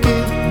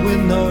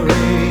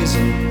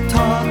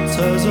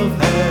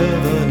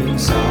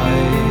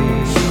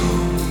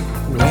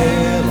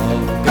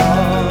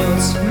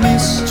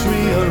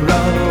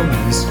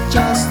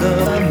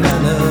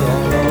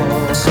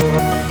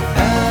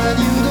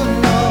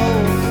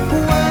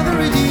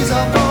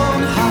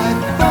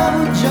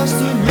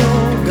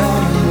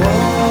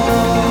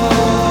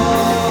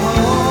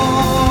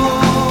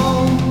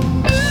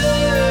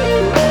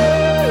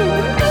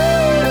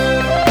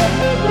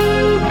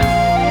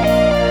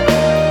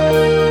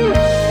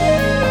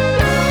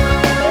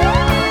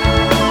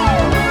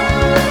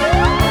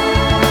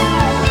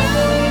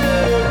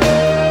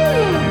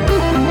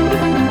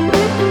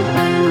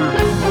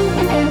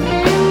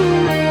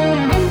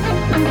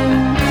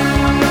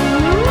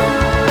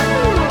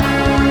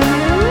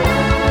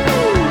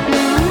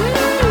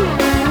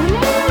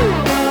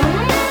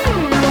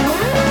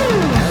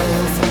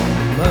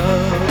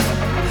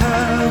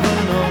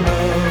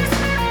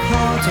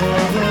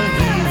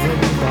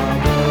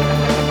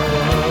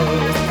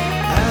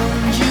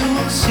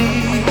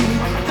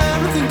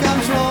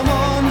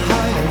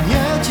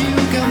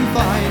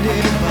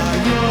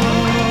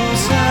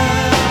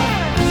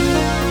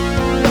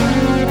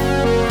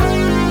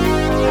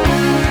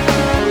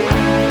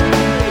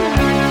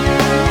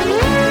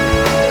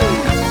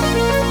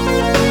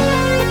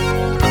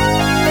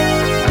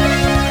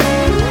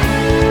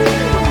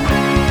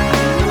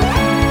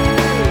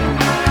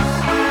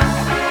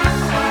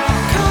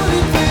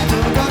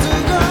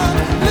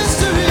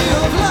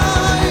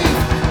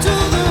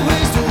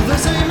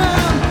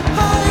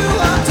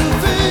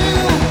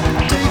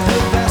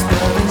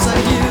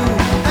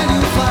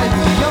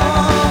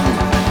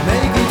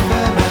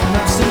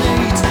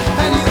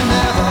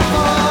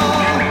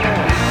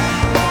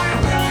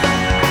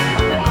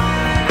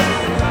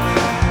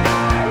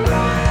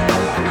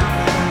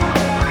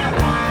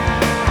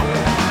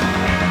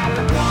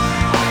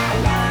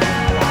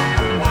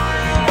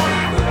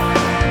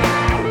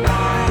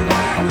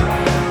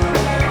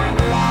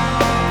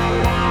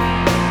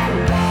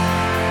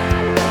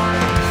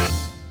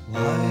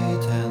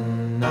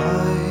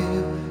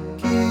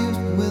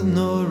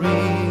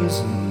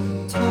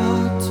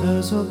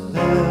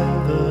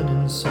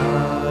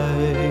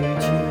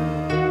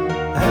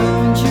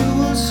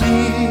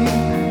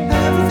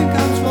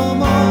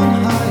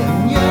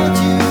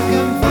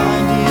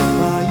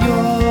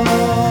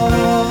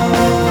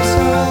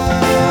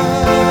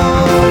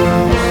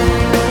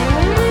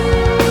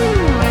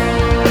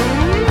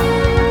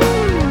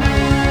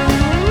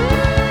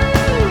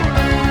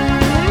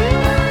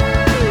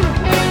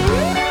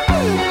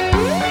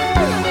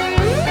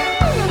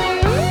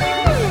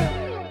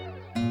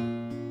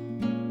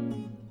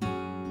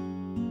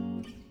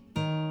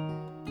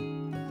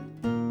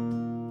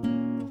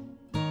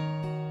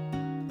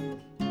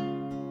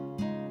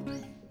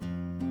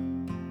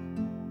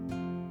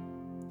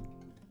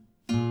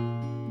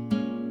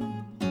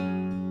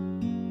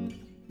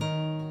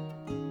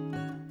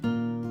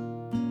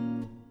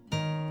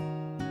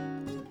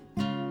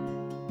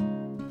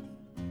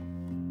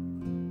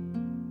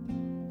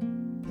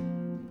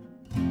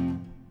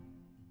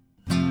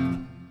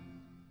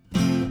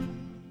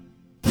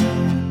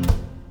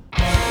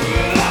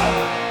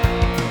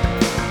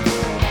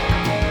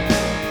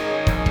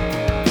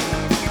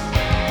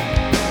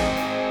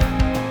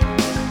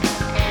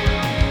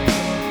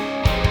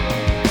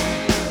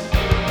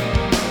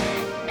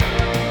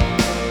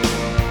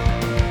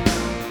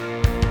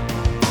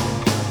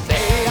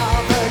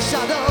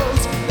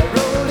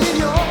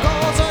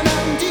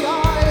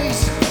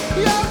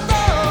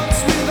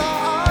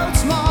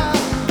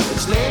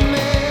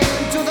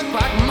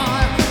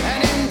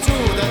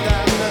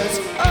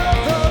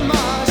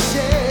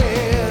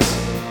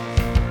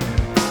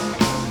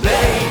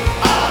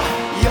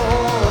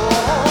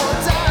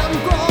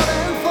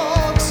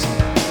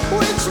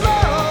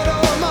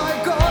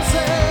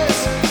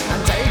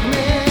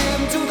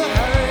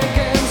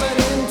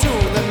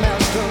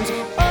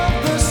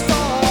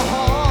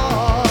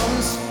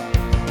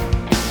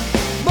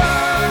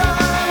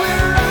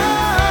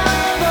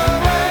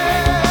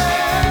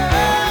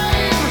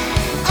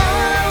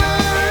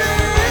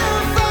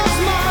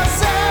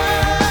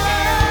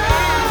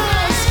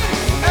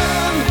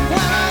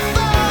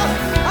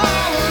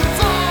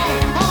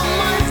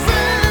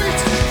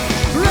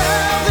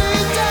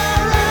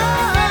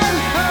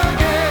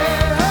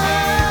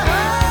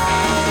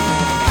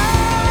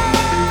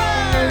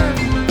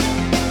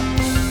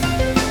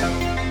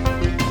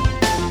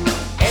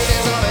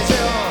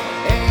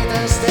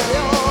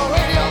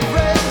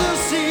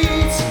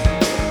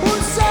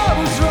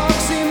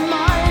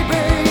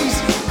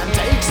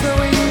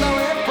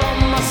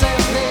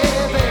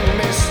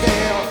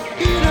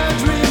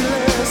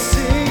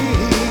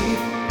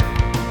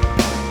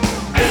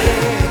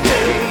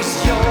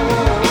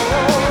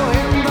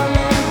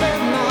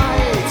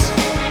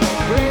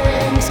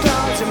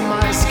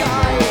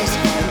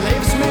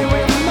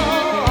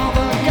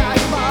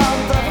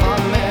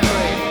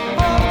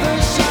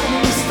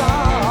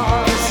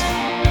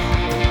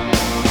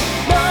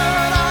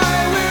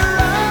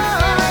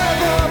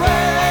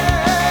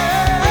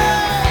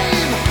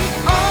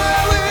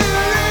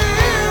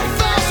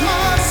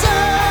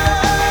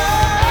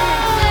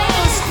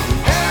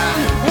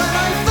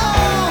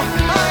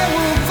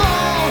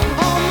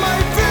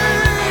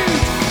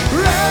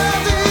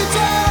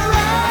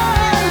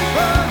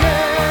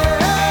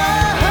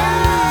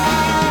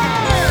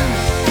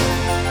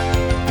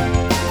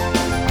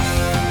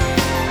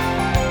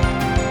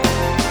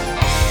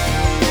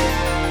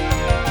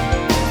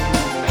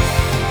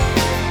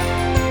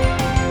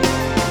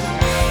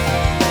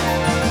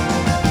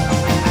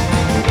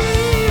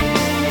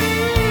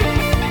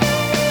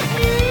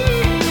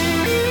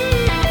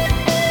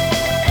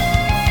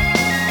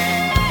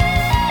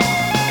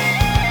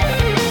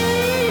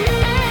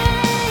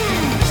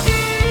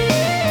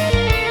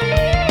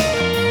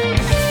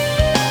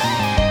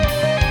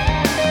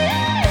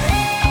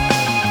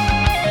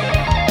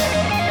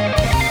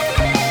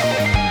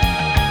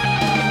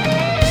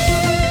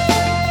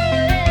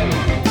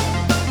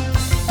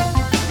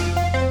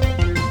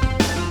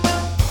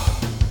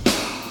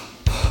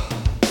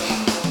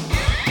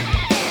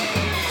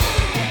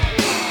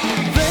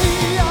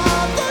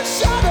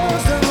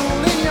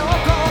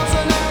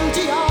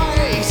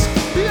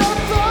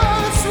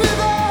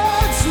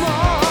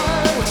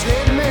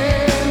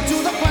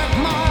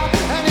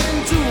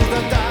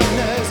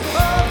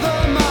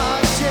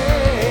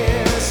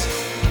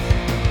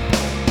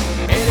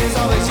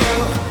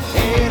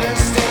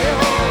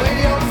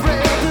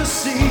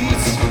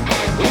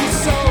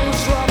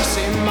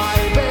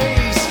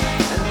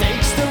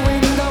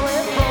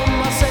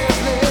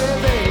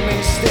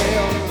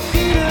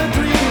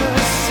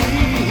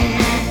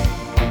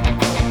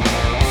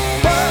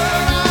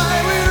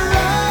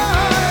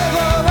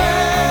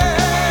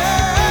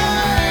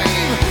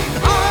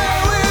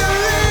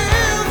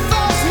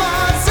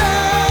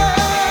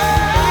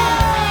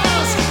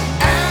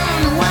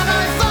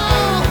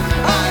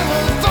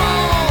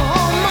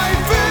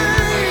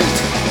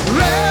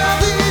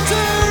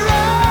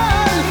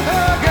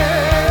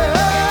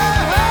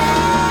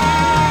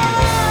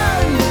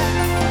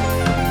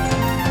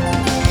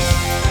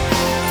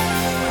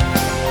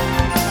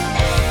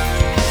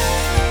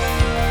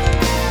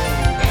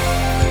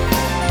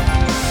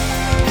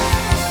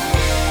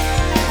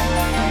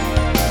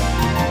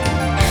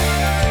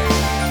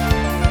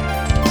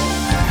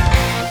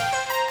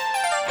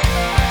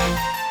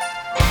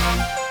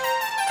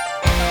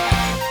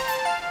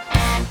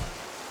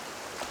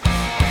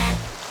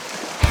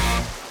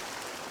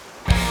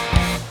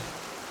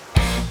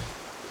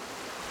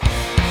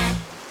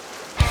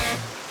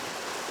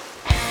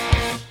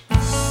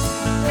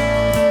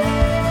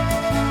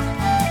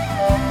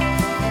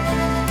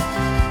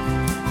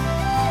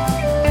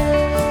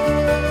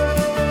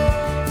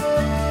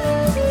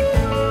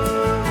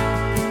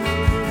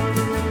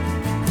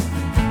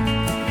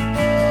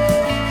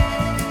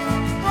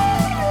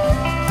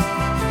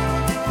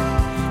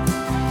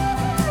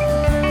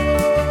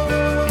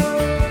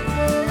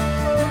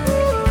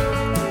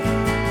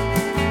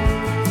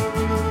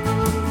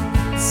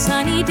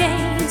Sunny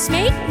days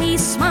make me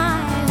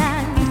smile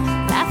and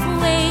laugh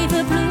away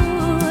the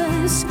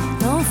blues.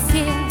 No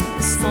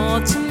fears for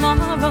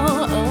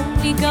tomorrow,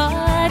 only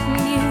good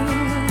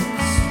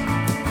news.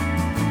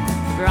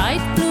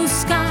 Bright blue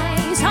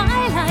skies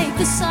highlight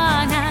the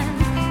sun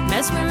and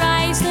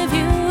mesmerize the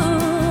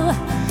view.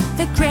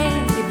 The grey,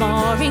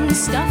 boring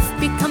stuff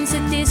becomes a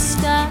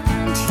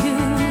distant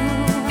hue.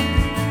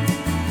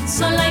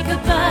 So like a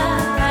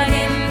bird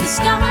in the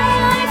sky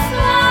I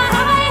fly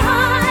high,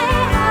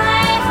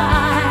 high,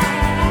 high.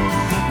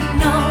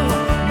 No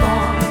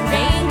more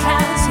rain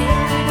clouds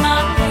here in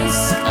my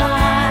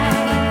sky.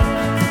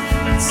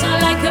 So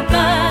like a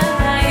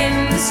bird in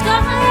the sky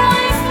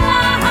I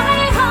fly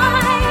high,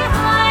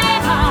 high,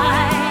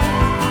 high.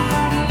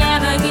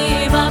 Never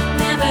give up,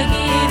 never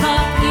give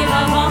up, give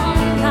up on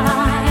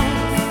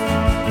life.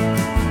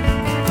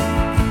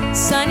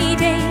 Sunny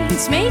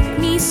days make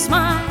me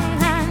smile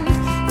and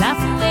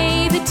laugh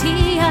away the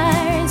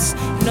tears.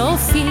 No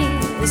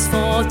fears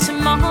for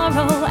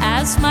tomorrow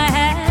as my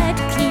head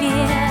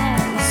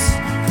clears.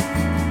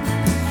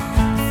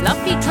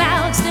 Fluffy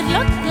clouds that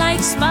look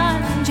like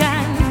sponge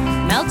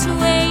and melt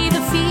away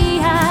the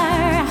fear.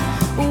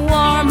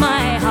 Warm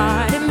my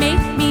heart and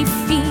make me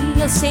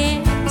feel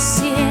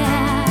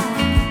sincere.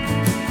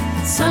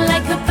 So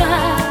like a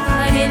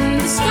bird in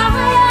the sky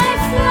I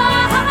fly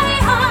high,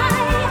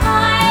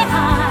 high,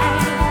 high.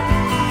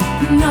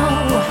 No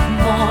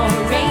more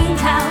rain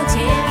clouds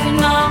here in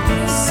my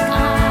sky.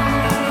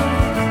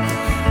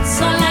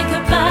 So like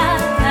a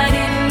bird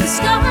in the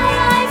sky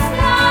I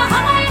fly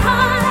high,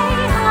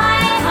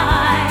 high,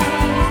 high.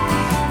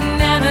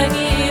 Never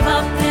give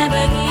up,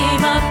 never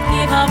give up,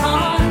 give up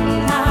on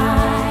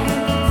life.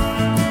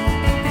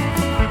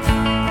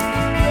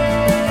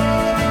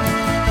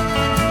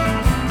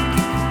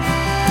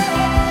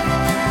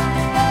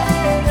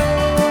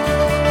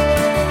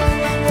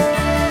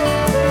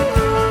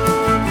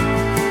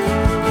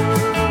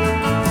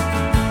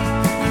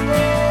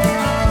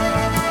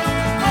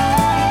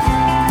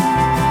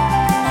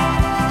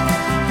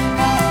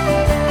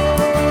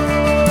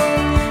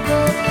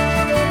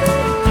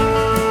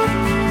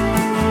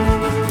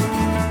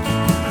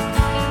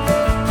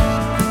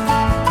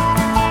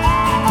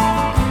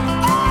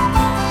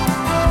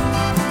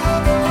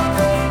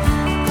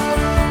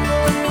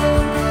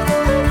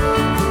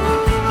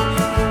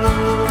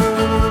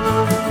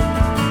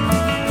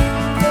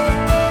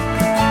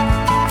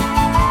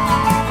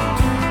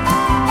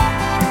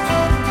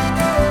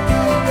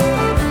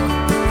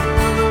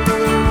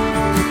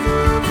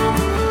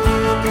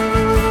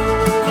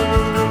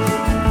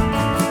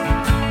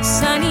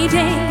 Sunny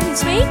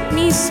days make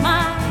me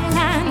smile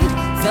and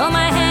fill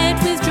my head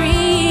with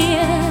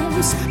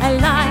dreams. A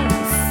life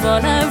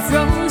full of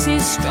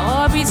roses,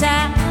 strawberries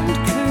and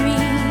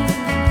cream.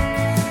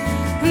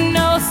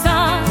 No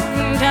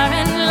thunder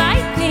and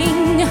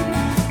lightning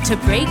to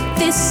break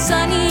this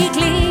sunny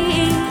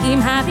gleam.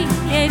 Happy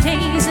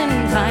days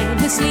and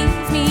kindness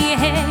leave me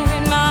here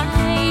in my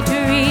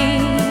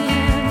dream.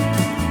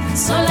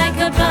 So like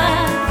a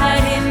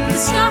bird in the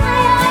sky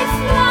I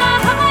fly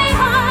high,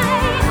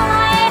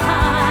 high,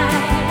 high.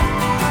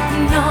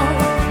 No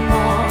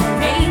more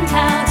rain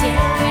clouds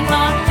here in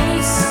my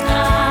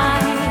sky.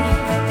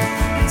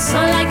 So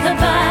like a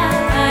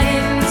bird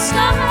in the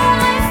sky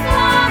I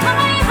fly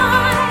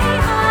high,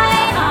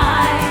 high,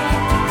 high.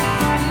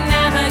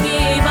 Never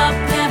give up,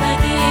 never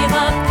give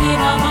up,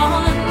 give up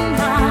on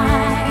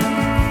life.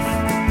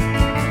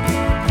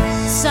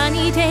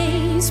 Sunny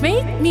days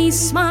make me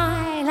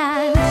smile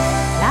and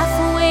laugh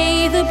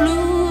away the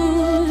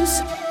blues.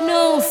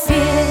 No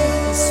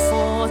fears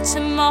for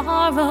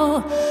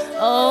tomorrow,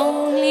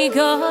 only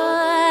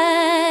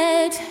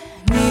good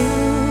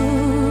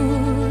news.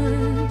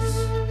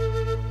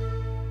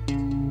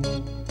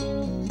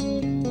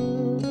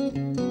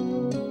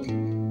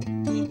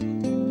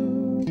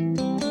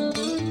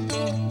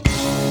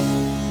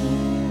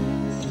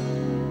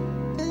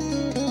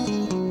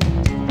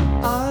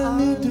 I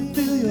need to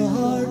feel your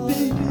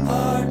heartbeat,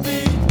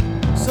 heartbeat,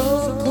 so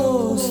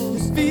close,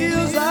 it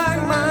feels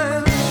like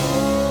mine.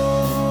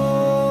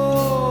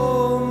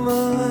 Oh,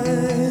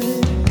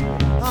 mine.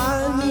 I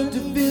need to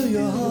feel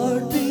your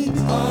heartbeat.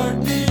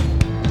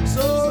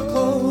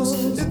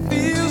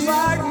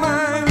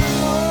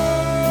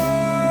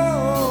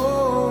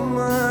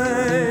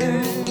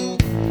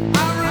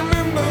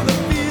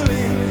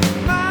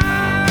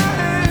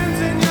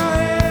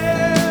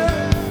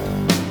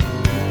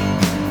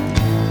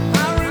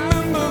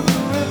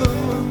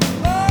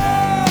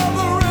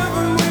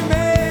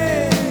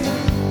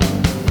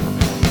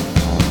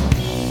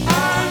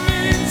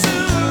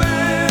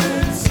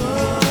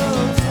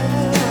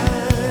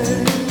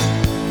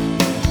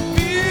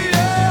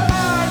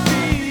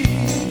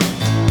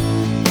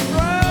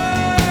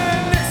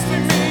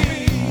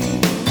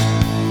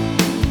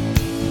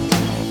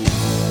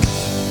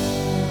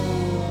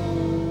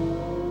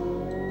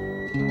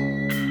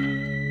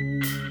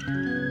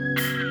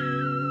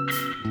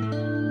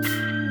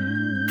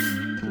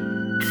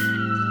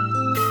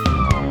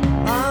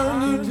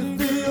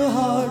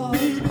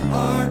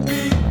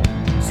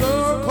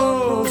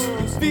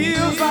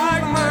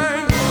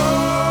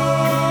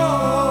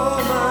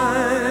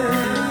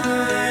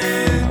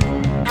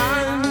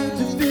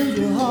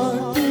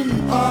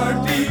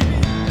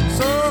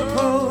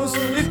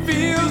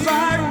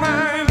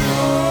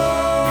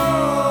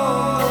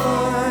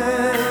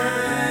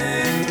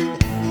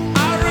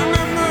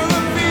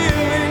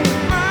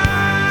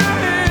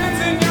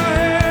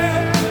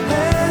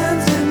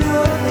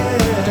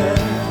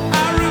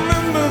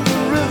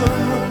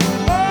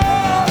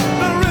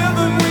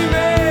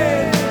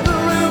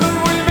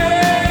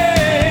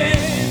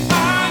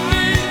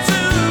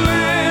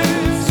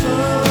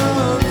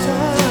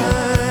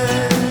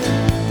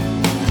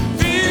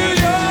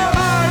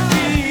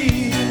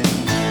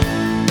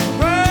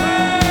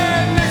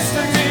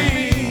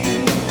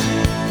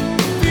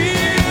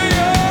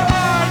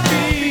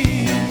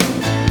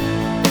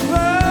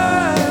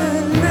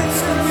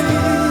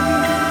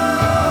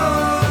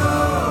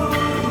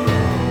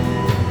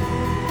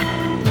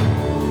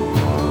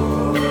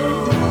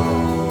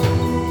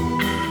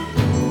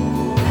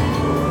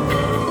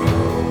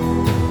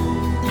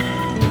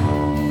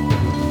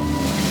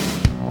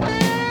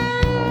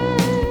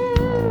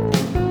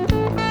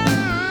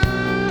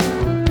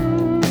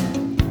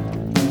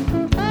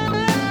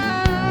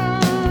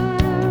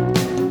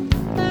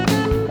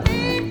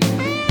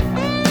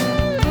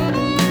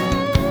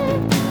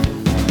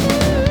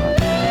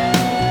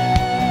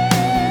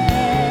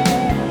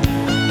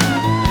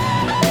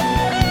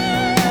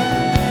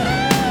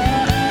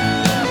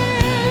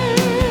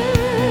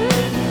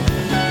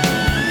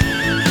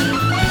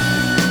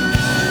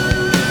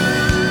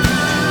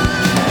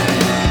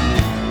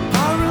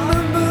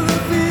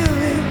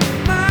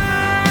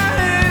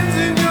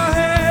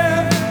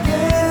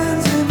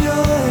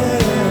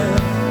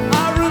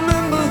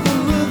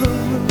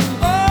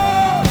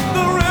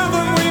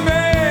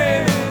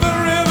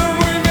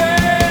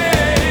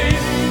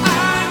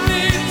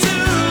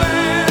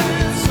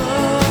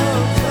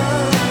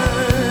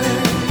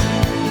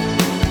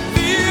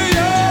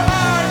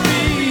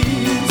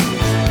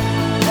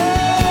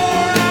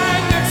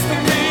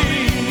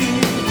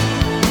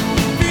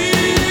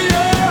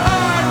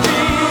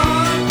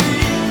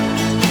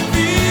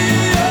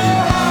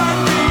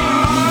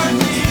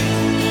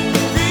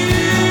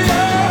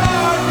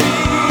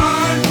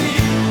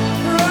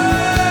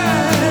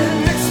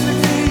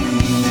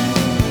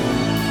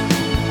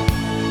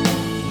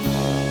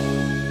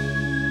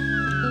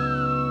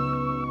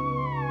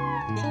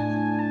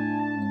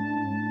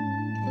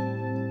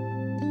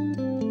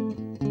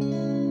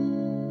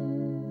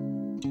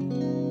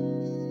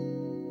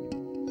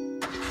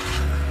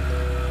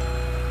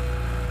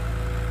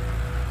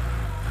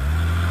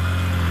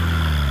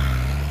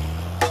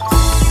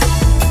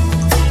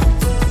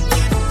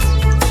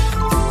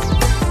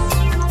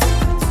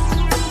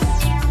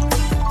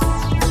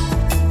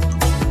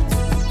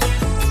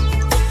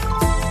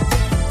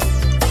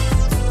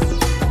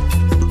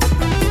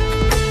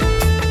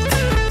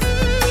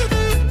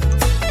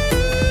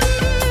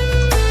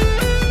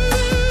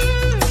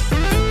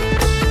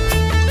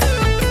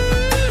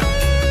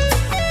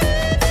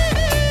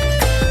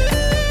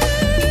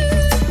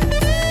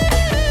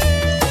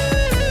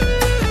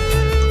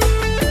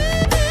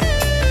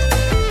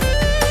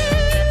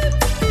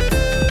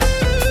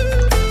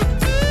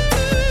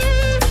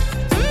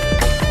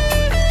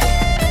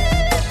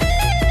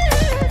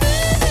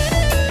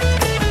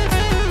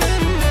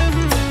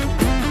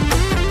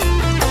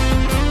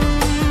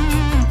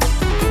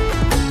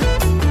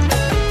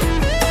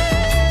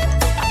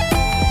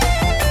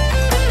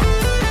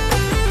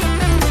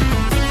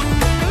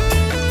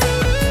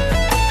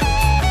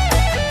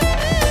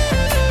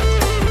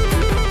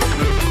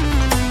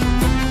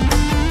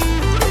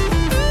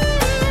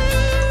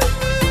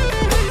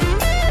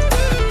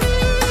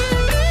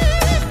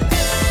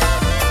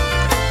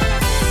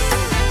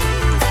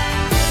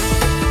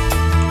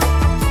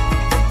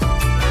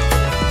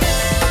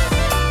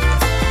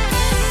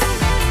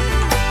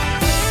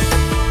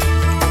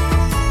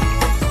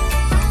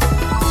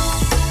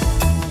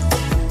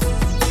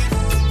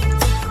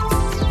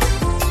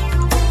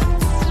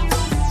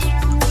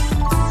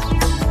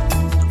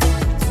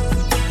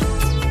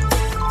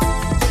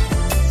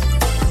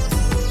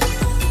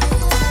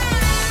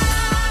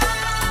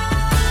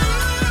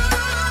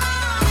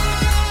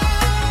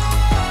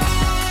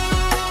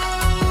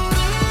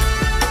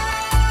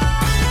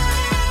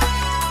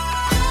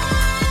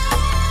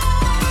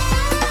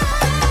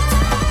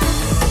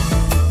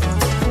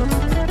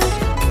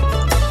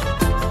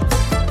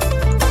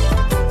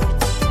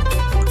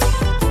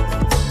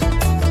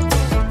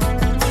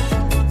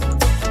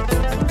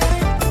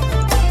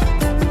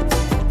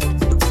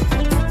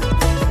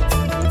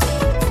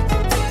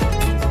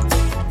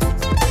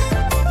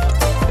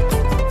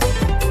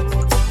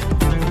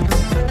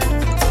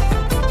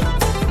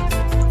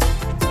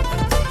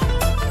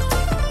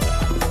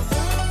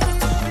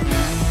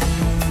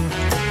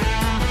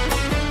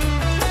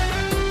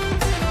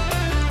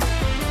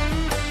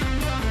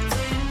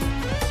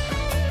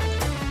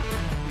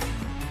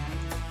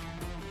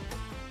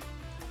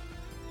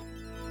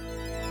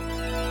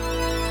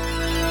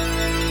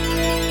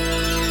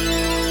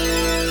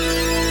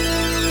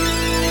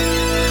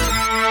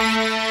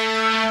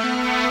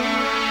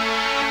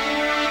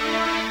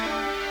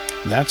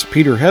 That's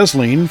Peter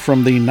Hesline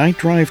from the Night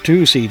Drive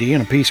 2 CD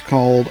and a piece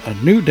called A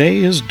New Day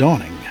is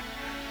Dawning.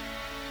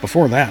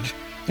 Before that,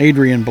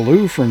 Adrian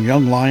Belew from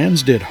Young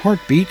Lions did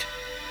Heartbeat.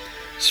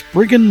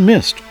 Spriggan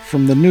Mist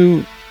from the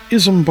new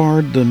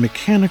Isambard the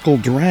Mechanical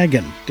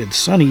Dragon did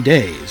Sunny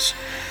Days.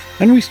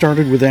 And we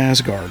started with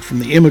Asgard from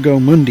the Imago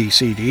Mundi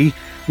CD.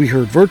 We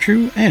heard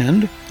Virtue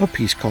and a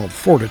piece called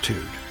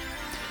Fortitude.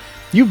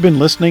 You've been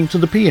listening to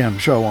the PM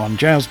Show on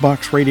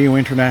Jazzbox Radio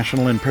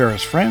International in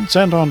Paris, France,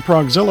 and on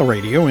Progzilla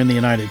Radio in the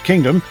United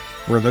Kingdom,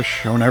 where the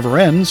show never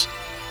ends.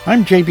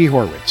 I'm JB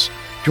Horwitz.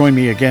 Join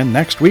me again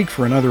next week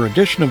for another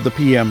edition of the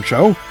PM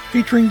Show,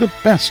 featuring the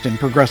best in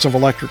progressive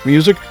electric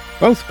music,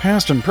 both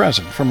past and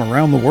present, from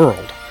around the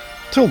world.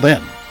 Till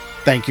then,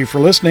 thank you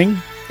for listening,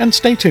 and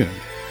stay tuned.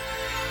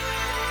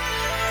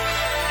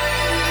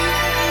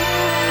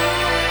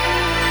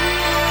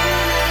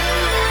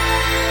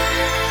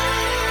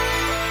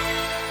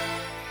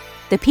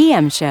 The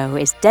PM Show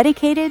is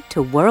dedicated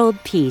to world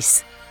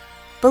peace.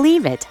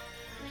 Believe it.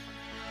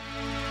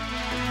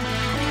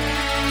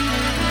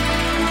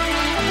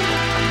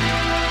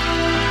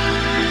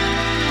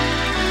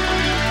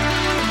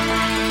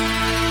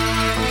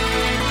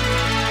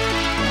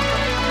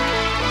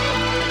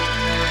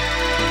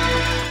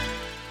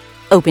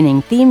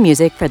 Opening theme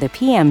music for the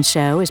PM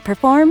Show is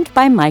performed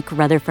by Mike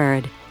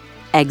Rutherford.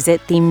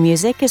 Exit theme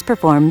music is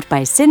performed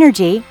by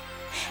Synergy.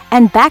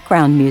 And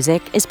background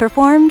music is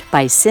performed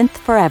by Synth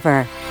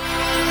Forever.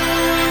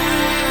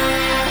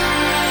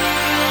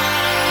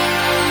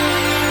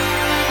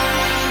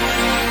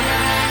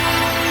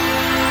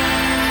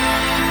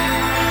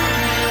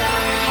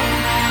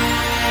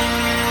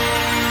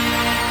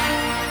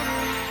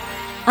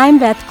 I'm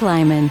Beth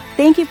Kleiman.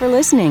 Thank you for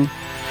listening.